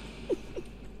root.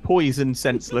 Poison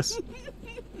senseless.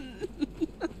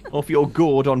 Off your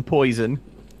gourd on poison.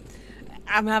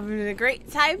 I'm having a great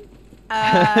time.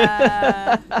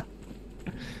 I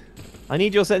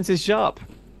need your senses sharp.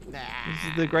 This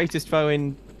is the greatest foe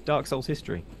in Dark Souls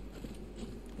history.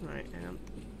 Right, hang on.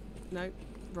 No,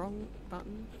 wrong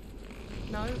button.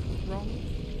 No, wrong.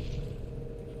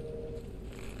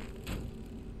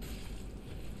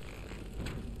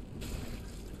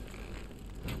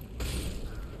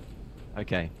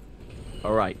 Okay.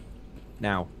 Alright.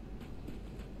 Now,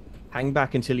 Hang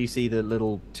back until you see the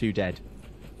little 2 dead.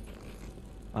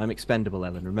 I'm expendable,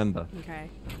 Ellen, remember. Okay.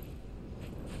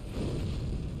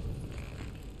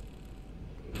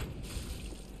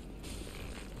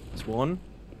 That's 1.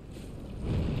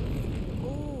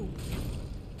 Ooh.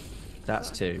 That's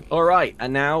 2. Alright,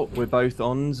 and now we're both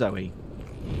on Zoe.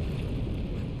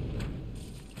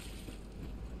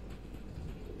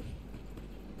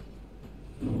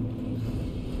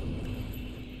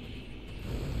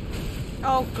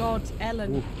 Oh God,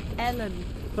 Ellen. Ooh. Ellen.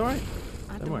 It's alright.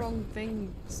 I had Don't the worry. wrong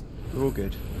things. We're all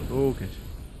good. We're all good.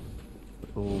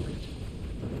 We're all good.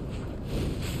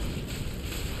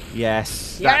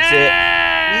 Yes, that's it.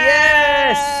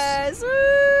 Yes!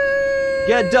 Woo!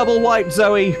 Get double wiped,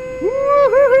 Zoe.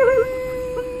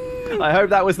 I hope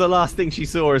that was the last thing she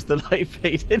saw as the light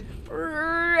faded.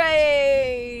 Praise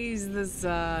the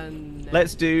sun.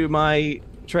 Let's do my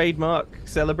trademark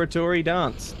celebratory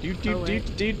dance. Do do Oh, do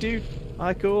wait. do do.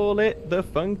 I call it the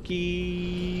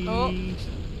funky. Oh.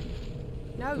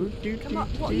 No, Do, come on.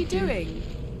 do, What are do, you do. doing?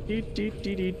 Do do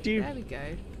do do do. There we go.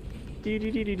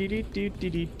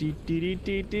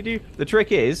 The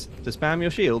trick is to spam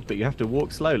your shield, but you have to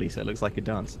walk slowly so it looks like a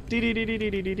dance.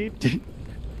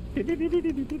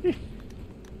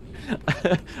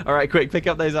 Alright, quick, pick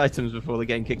up those items before the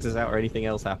game kicks us out or anything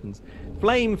else happens.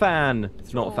 Flame fan!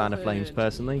 Not a fan of flames Forward.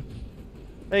 personally.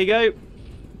 There you go.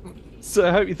 So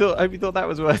I hope you thought that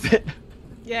was worth it.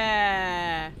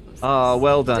 Yeah. Ah,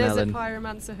 well done, Desert Ellen.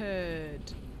 Pyromancer herd.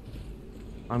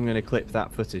 I'm gonna clip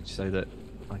that footage so that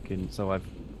I've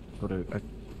got a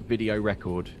video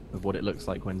record of what it looks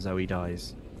like when Zoe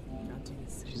dies. I'll do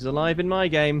this. She's alive in my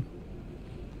game.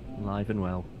 Alive and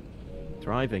well.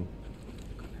 Thriving.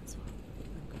 I've got that as well.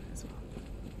 I've got that as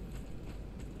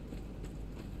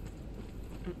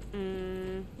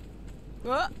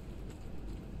well. What?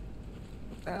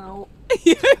 Ow.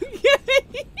 Okay.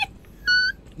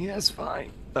 Yeah, it's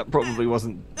fine. That probably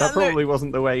wasn't That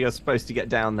wasn't the way you're supposed to get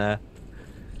down there.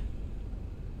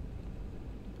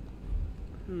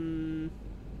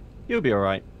 You'll be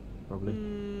alright.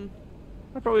 Probably.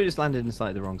 I probably just landed in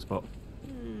slightly the wrong spot.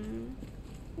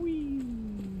 Whee.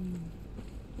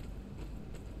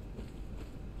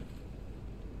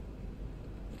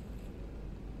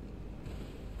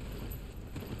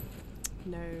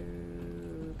 No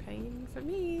pain for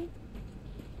me.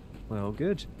 Well,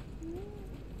 good.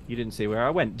 You didn't see where I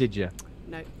went, did you?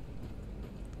 No.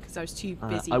 Because I was too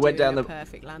busy I went doing down a the-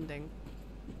 perfect landing.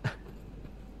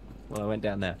 Well, I went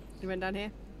down there. You went down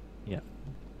here? Yeah.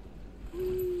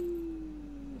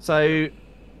 So,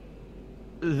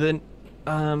 then,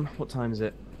 what time is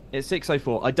it? It's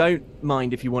 6:04. I don't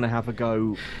mind if you want to have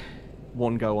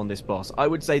one go on this boss. I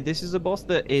would say this is a boss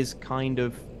that is kind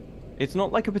of, it's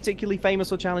not like a particularly famous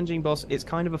or challenging boss. It's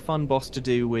kind of a fun boss to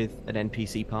do with an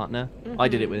NPC partner. I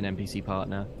did it with an NPC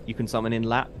partner. You can summon in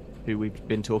Lap, who we've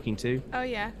been talking to. Oh,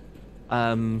 yeah.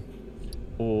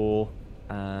 Or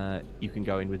you can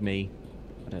go in with me.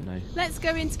 I don't know. Let's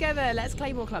go in together. Let's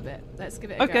Claymore Club it. Let's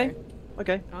give it a Okay. go.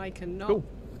 Okay. I cannot Cool.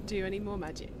 do any more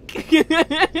magic.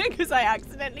 Because I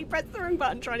accidentally pressed the wrong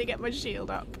button trying to get my shield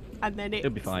up. And then It'll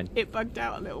be fine. It bugged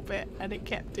out a little bit and it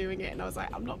kept doing it. And I was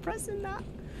like, I'm not pressing that.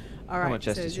 All right. How much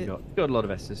Estus you got? You got a lot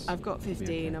of Estus. I've got 15.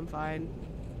 okay. I'm fine.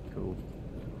 Cool.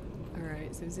 All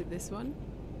right. So is it this one?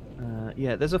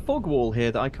 Yeah, there's a fog wall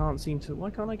here that I can't seem to... Why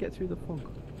can't I get through the fog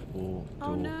wall? Oh,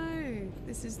 door? no.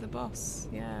 This is the boss.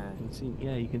 Yeah. You can see,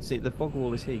 yeah, you can see the fog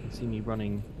wall is here. You can see me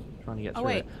running, trying to get Oh, through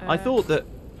wait, it. I thought that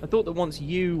once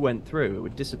you went through, it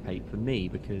would dissipate for me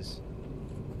because.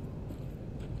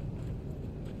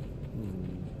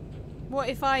 What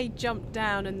if I jump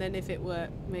down and then if it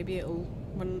worked, maybe it'll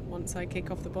once I kick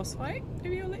off the boss fight,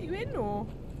 maybe it'll let you in or.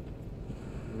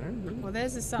 Well,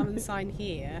 there's a summon sign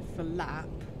here for Lap.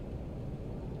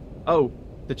 Oh,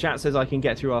 the chat says I can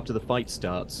get through after the fight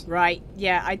starts. Right.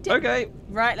 Yeah, I did. Okay.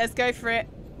 Right. Let's go for it.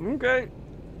 Okay.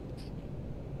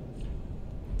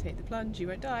 Take the plunge. You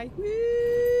won't die. Woo!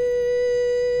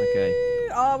 Okay.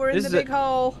 Oh, we're in This the is a- big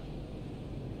hole.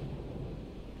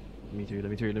 Let me through.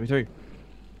 Let me through. Let me through.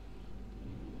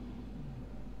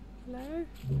 Hello.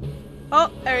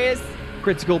 Oh, there he is.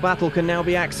 Critical battle can now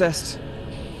be accessed.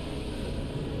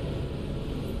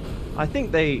 I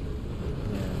think they.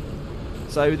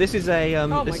 So this is a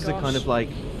Oh this my is a kind gosh. of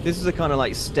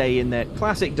like stay in their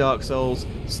classic Dark Souls,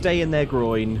 stay in their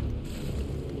groin.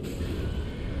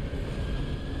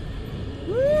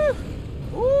 Woo!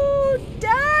 Ooh,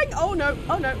 dang! Oh no!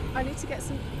 Oh no! I need to get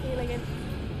some healing in.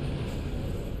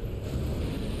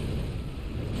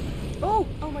 Oh!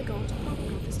 Oh my god! Oh my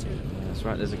god! There's two of them. That's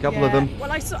right. There's a couple of them.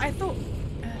 Well, I thought.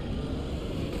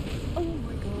 Oh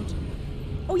my god!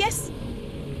 Oh yes!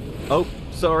 Oh,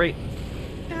 sorry.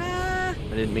 Ah,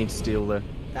 I didn't mean to steal the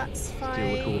that's fine.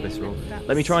 steal the cool visceral. That's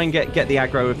Let me try and get the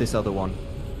aggro of this other one.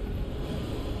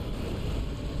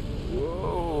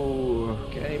 Whoa.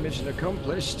 Okay, mission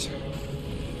accomplished.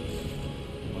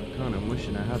 I kind of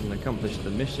wishing I hadn't accomplished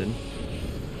the mission.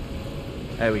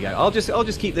 There we go. I'll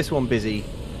just keep this one busy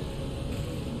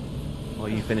while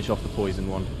you finish off the poison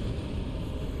one.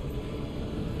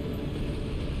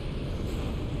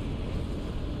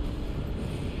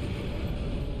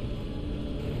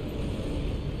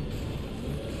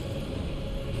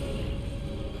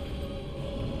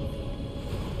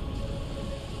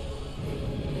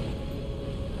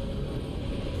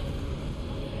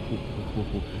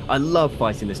 I love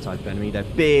fighting this type of enemy. They're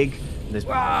big. And there's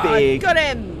big. Got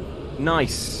him.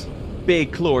 Nice.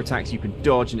 Big claw attacks you can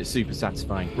dodge, and it's super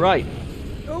satisfying. Right.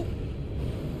 Oh.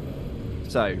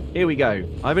 So here we go.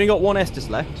 I've only got one Estus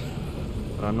left,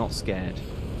 but I'm not scared.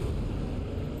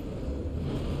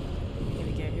 Here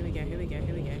we go. Here we go. Here we go.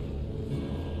 Here we go.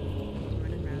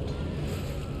 Running around.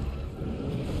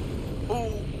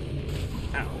 Oh.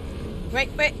 Ow. Wait.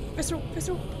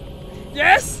 Visceral.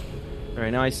 Yes.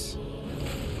 Very nice.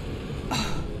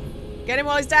 Get him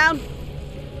while he's down.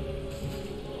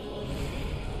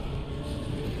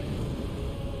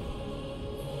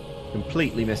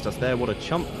 Completely missed us there. What a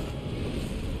chump.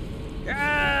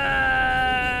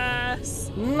 Yes.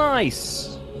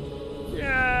 Nice.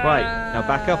 Yeah. Right. Now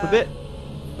back up a bit.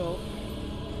 Oh.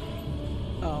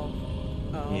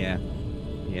 Yeah.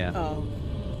 Oh.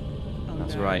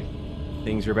 That's no. right.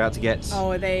 Things are about to get.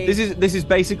 Oh, are they? This is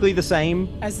basically the same,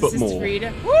 As but this is more.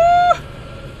 Friede. Woo!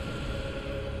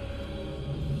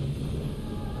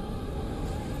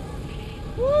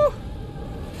 Woo!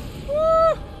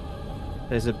 Woo!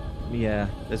 There's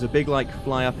a big like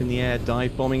fly up in the air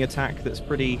dive bombing attack that's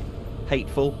pretty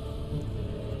hateful.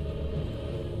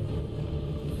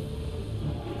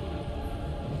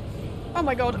 Oh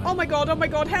my god!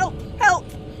 Help!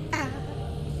 Ah.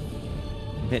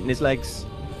 Hitting his legs.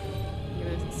 I'm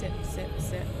gonna sit.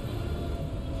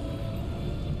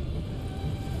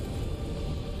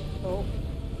 Oh,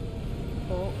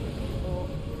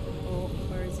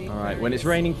 where is he? Alright, when it's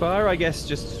raining fire, I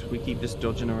guess we keep just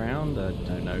dodging around. I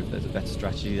don't know if there's a better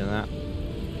strategy than that.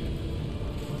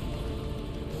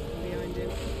 Behind him.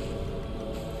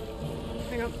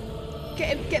 Hang on.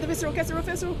 Get him! Get the visceral!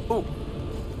 Oh!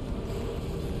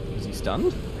 Is he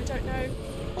stunned? I don't know.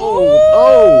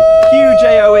 Oh! Huge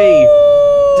AoE!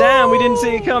 Damn, we didn't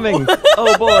see it coming!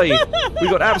 Oh boy! We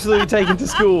got absolutely taken to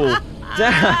school.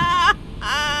 Damn!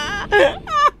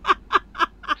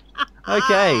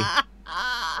 Okay.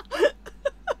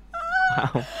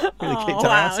 Wow. Really kicked our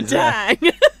asses there.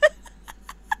 Dang.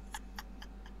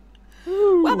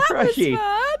 Ooh, Well, that crikey. was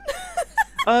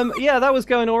fun. Yeah, that was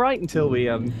going alright until we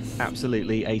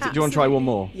absolutely ate it. Do you want to try one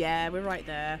more? Yeah, we're right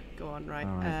there. Go on, right.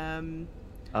 Alright.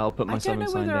 I'll put my I don't summon know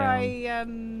sign whether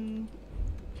down.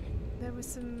 there was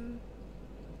some.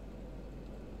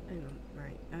 Hang on,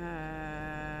 right.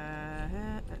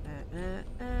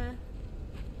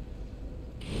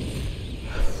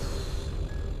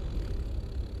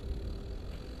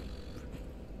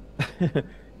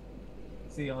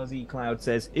 CRZ Cloud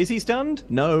says, "Is he stunned?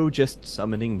 No, just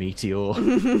summoning meteor."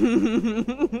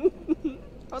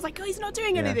 I was like, oh, he's not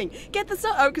doing anything. Get the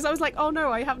stuff. Oh, because I was like, oh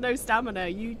no, I have no stamina.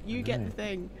 You get the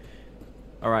thing.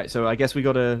 All right, so I guess we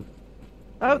got to.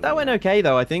 Oh, that went okay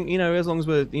though. I think as long as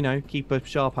we're keep a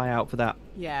sharp eye out for that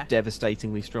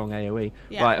devastatingly strong AOE.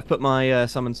 Yeah. Right, I've put my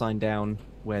summon sign down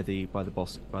by the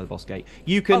boss gate.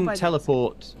 You can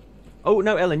teleport. Oh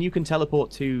no, Ellen, you can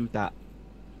teleport to that.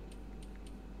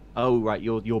 Oh right,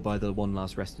 you're by the one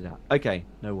last rested out. Okay,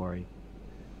 no worry.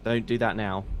 Don't do that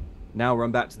now. Now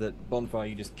run back to the bonfire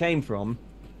you just came from.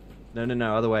 No,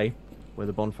 other way, where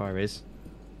the bonfire is.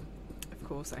 Of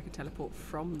course, I can teleport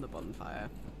from the bonfire.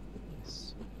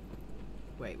 Yes.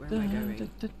 Wait, where am I going?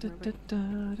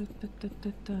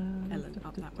 Ellen,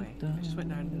 up that way. I just went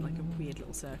down in like a weird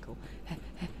little circle.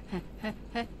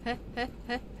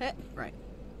 Right.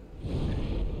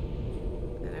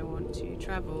 And I want to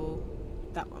travel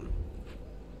that one.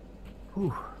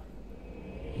 Whew.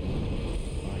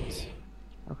 Right.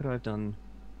 How could I have done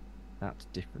that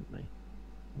differently?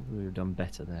 We would have done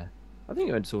better there. I think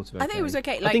it went sort of okay. I think it was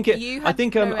okay. Like, I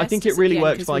think it really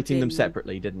worked fighting them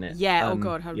separately, didn't it? Yeah. Oh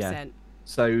god, 100%. Yeah.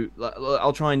 So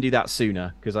I'll try and do that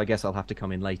sooner because I guess I'll have to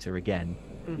come in later again.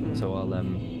 Mm-hmm. So I'll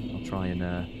try and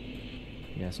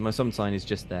yeah. So my summon sign is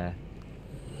just there.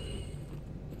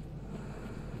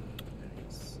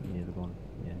 It's near the one.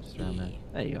 Yeah, just around there.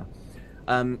 There you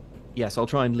are. Yes, I'll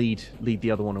try and lead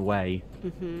the other one away.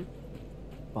 Mm-hmm.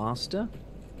 Faster.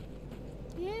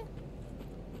 Yeah.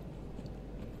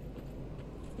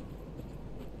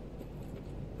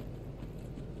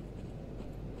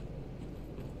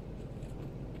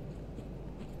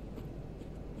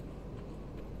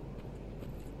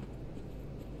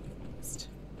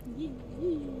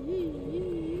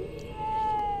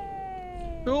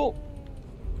 Cool.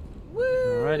 Woo!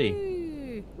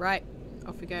 Alrighty. Right,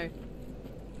 off we go.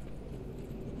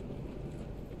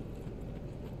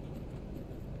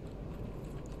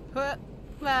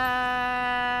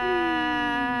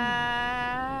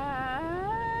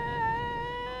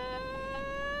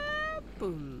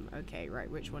 Boom. Okay, right,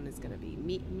 which one is going to be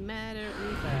murder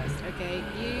me first? Okay,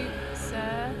 you,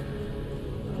 sir.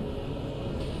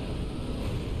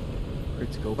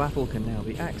 Critical battle can now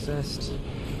be accessed.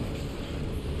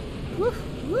 Woof,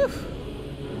 woof.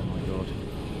 Oh my god.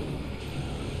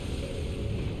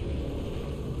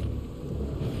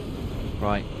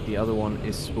 Right, the other one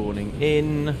is spawning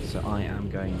in, so I am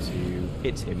going to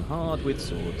hit him hard with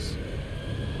swords.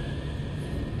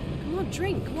 Come on,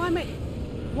 drink. Why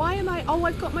am I? Oh,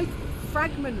 I've got my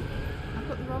fragment. I've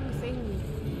got the wrong thing.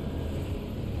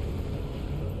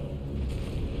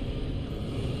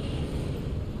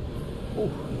 Oh.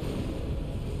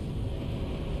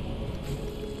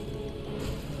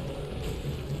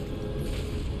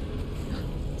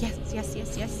 Yes, yes,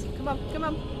 yes, yes. Come on, come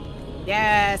on.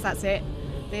 Yes, that's it.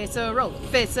 Visceral,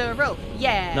 visceral.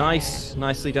 Yeah. Nice,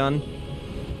 nicely done.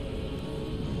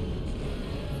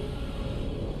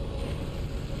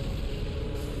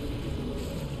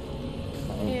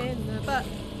 In the butt.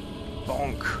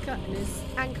 Bonk. Cutting his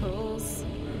ankles.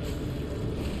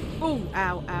 Oh,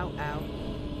 ow, ow, ow.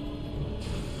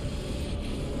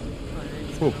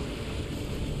 Oh.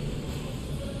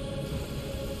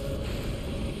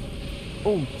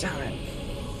 Oh, damn it.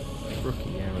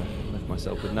 Rookie error. Left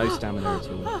myself with no stamina at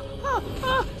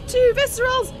all. 2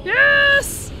 viscerals!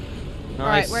 Yes! Nice.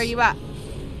 Right, where are you at?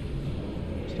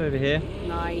 Just over here.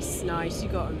 Nice, nice. You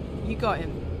got him. You got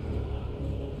him.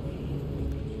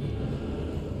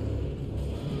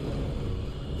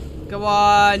 Go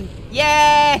on.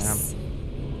 Yes!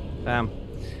 Bam.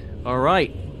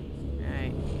 Alright.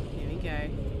 Right, here we go.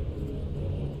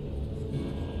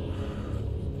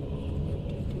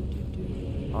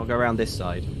 I'll go around this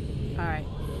side. Alright.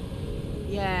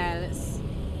 Yeah, let's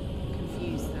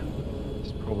confuse them.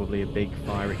 It's probably a big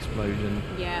fire explosion.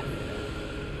 Yeah.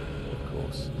 Of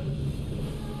course.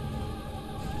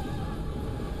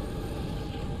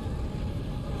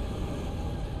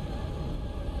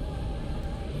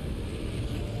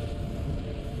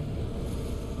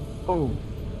 Oh.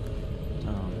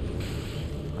 Oh.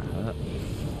 That hurt.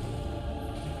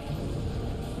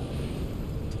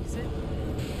 Is it?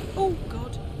 Oh,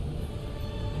 God.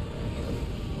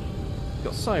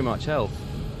 Got so much health.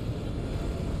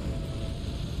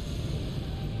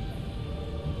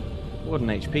 What an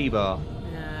HP bar.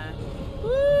 Yeah.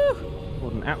 Woo!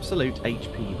 What an absolute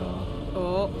HP bar.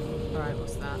 Oh. Alright,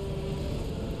 what's that?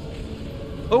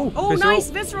 Oh! Oh, visceral. nice!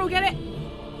 Visceral, get it!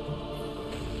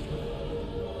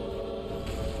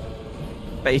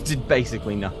 But it did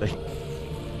basically nothing.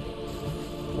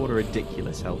 What a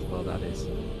ridiculous health bar that is.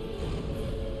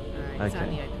 Alright, is that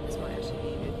Okay. the open? Is what I actually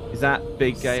needed. Is that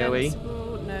big AoE?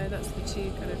 Sensible. No, that's the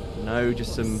 2 kind of... No,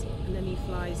 just some And then he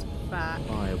flies back.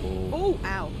 fireball. Oh,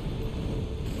 ow.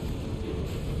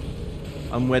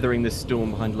 I'm weathering this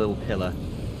storm behind a little pillar.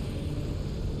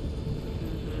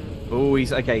 Oh,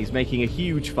 he's making a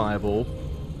huge fireball.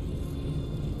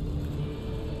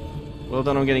 Well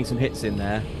done on getting some hits in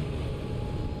there.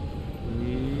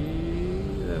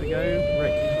 There we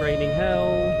go. Raining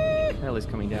hell. Hell is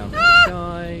coming down from the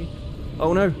sky.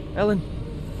 Oh no, Ellen.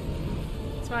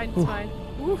 It's fine, it's fine.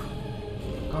 Ooh.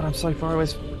 God, I'm so far away.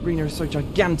 This arena is so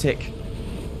gigantic.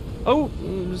 Oh,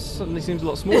 suddenly seems a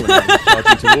lot smaller now. It's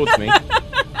charging towards me.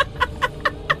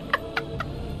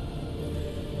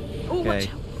 Oh, Okay. watch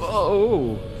out.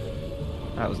 Oh,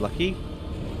 that was lucky.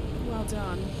 Well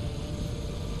done.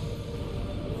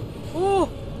 Oh!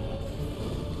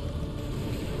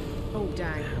 Oh,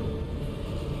 dang.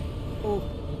 Oh.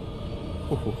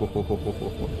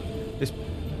 This.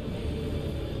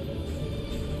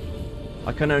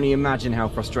 I can only imagine how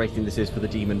frustrating this is for the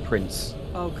Demon Prince,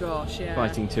 Oh, gosh, yeah.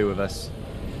 fighting 2 of us.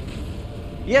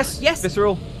 Yes! Yes!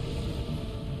 Visceral!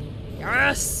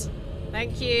 Yes!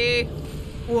 Thank you.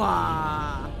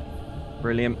 Wow.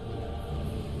 Brilliant.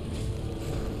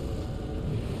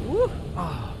 Woo.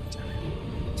 Oh, damn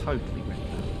it. Totally wrecked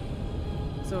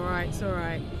that. It's alright, it's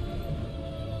alright.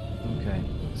 Okay.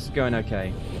 This is going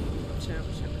okay. Watch out,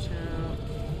 watch out, watch out.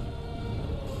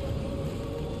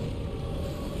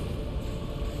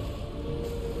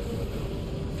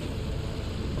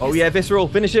 Oh yeah, Visceral!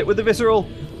 Finish it with the Visceral!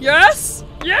 Yes!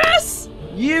 Yes!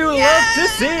 You love to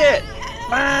see it!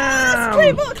 Bam!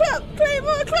 Claymore clap!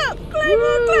 Claymore clap!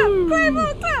 Claymore clap! Woo!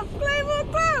 Claymore clap! Claymore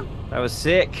clap! That was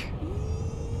sick.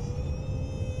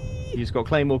 You just got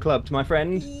Claymore clubbed, my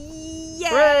friend.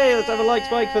 Hooray! Let's have a like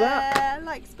spike for that.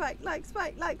 Like spike, like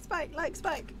spike, like spike, like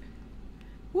spike.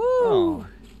 Woo! Oh,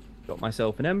 got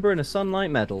myself an ember and a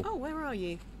sunlight medal. Oh, where are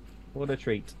you? What a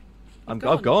treat. I've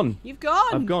gone. gone. You've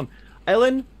gone. I've gone.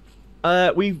 Ellen,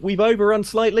 we've overrun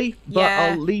slightly, but Yeah.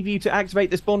 I'll leave you to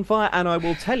activate this bonfire, and I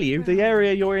will tell you the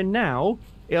area you're in now.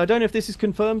 I don't know if this is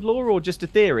confirmed lore or just a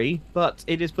theory, but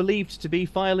it is believed to be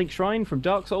Firelink Shrine from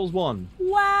Dark Souls 1.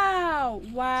 Wow!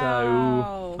 Wow!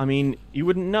 So, I mean, you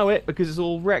wouldn't know it because it's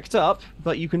all wrecked up,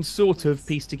 but you can sort of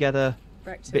piece together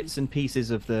bits and pieces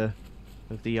of the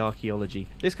archaeology.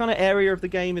 This kind of area of the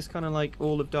game is kind of like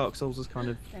all of Dark Souls is kind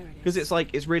of, because it's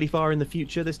like it's really far in the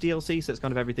future, this DLC, so it's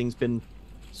kind of everything's been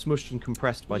smushed and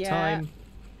compressed by time,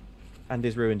 and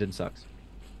is ruined and sucks.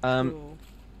 Cool.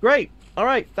 Great. All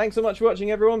right. Thanks so much for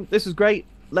watching, everyone. This was great.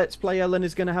 Let's Play Ellen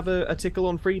is going to have a tickle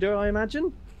on Friede, I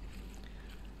imagine.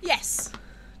 Yes.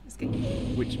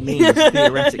 Which means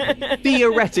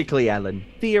theoretically, Ellen,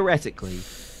 theoretically,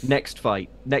 next fight,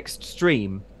 next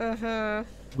stream,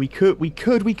 we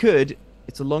could.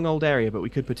 It's a long old area, but we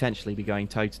could potentially be going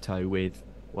toe to toe with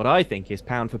what I think is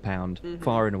pound for pound,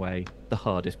 far and away, the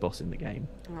hardest boss in the game.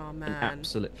 Oh man!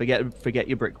 Absolute. Forget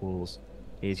your brick walls.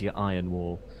 Here's your iron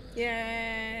wall.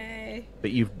 Yay!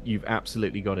 But you've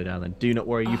absolutely got it, Alan. Do not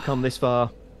worry, you've come this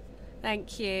far.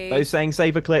 Thank you. Those saying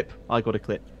save a clip, I got a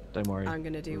clip. Don't worry. I'm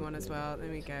gonna do one as well.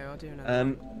 There we go. I'll do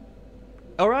another one.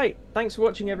 All right. Thanks for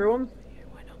watching, everyone. Yeah,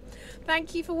 why not?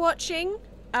 Thank you for watching.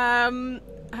 I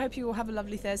hope you all have a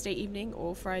lovely Thursday evening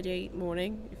or Friday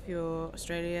morning if you're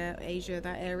Australia, Asia,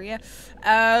 that area.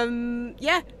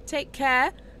 Yeah, take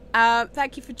care.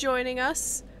 Thank you for joining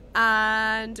us.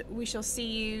 And we shall see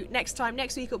you next time.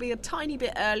 Next week will be a tiny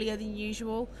bit earlier than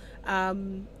usual.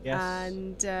 Yes.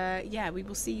 And yeah, we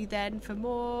will see you then for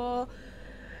more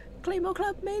Claymore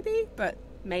Club maybe, but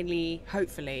mainly,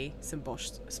 hopefully, some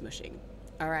boss smushing.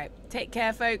 Alright, take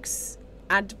care folks.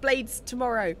 And Blades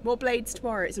tomorrow. More Blades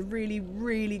tomorrow. It's a really,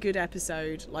 really good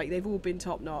episode. Like, they've all been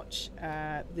top notch.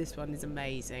 This one is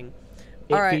amazing.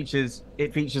 It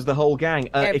features the whole gang.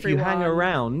 If you hang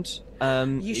around,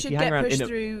 you should get pushed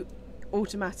through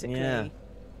automatically. Yeah.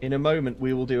 In a moment,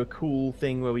 we will do a cool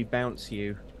thing where we bounce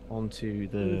you onto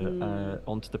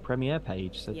the premiere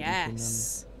page, so that you can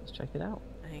let's check it out.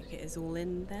 I think it is all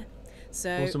in there. So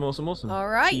awesome. All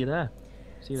right. See you there.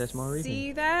 See you there tomorrow evening. See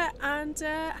you there, and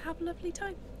have a lovely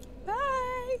time.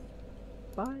 Bye.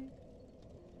 Bye.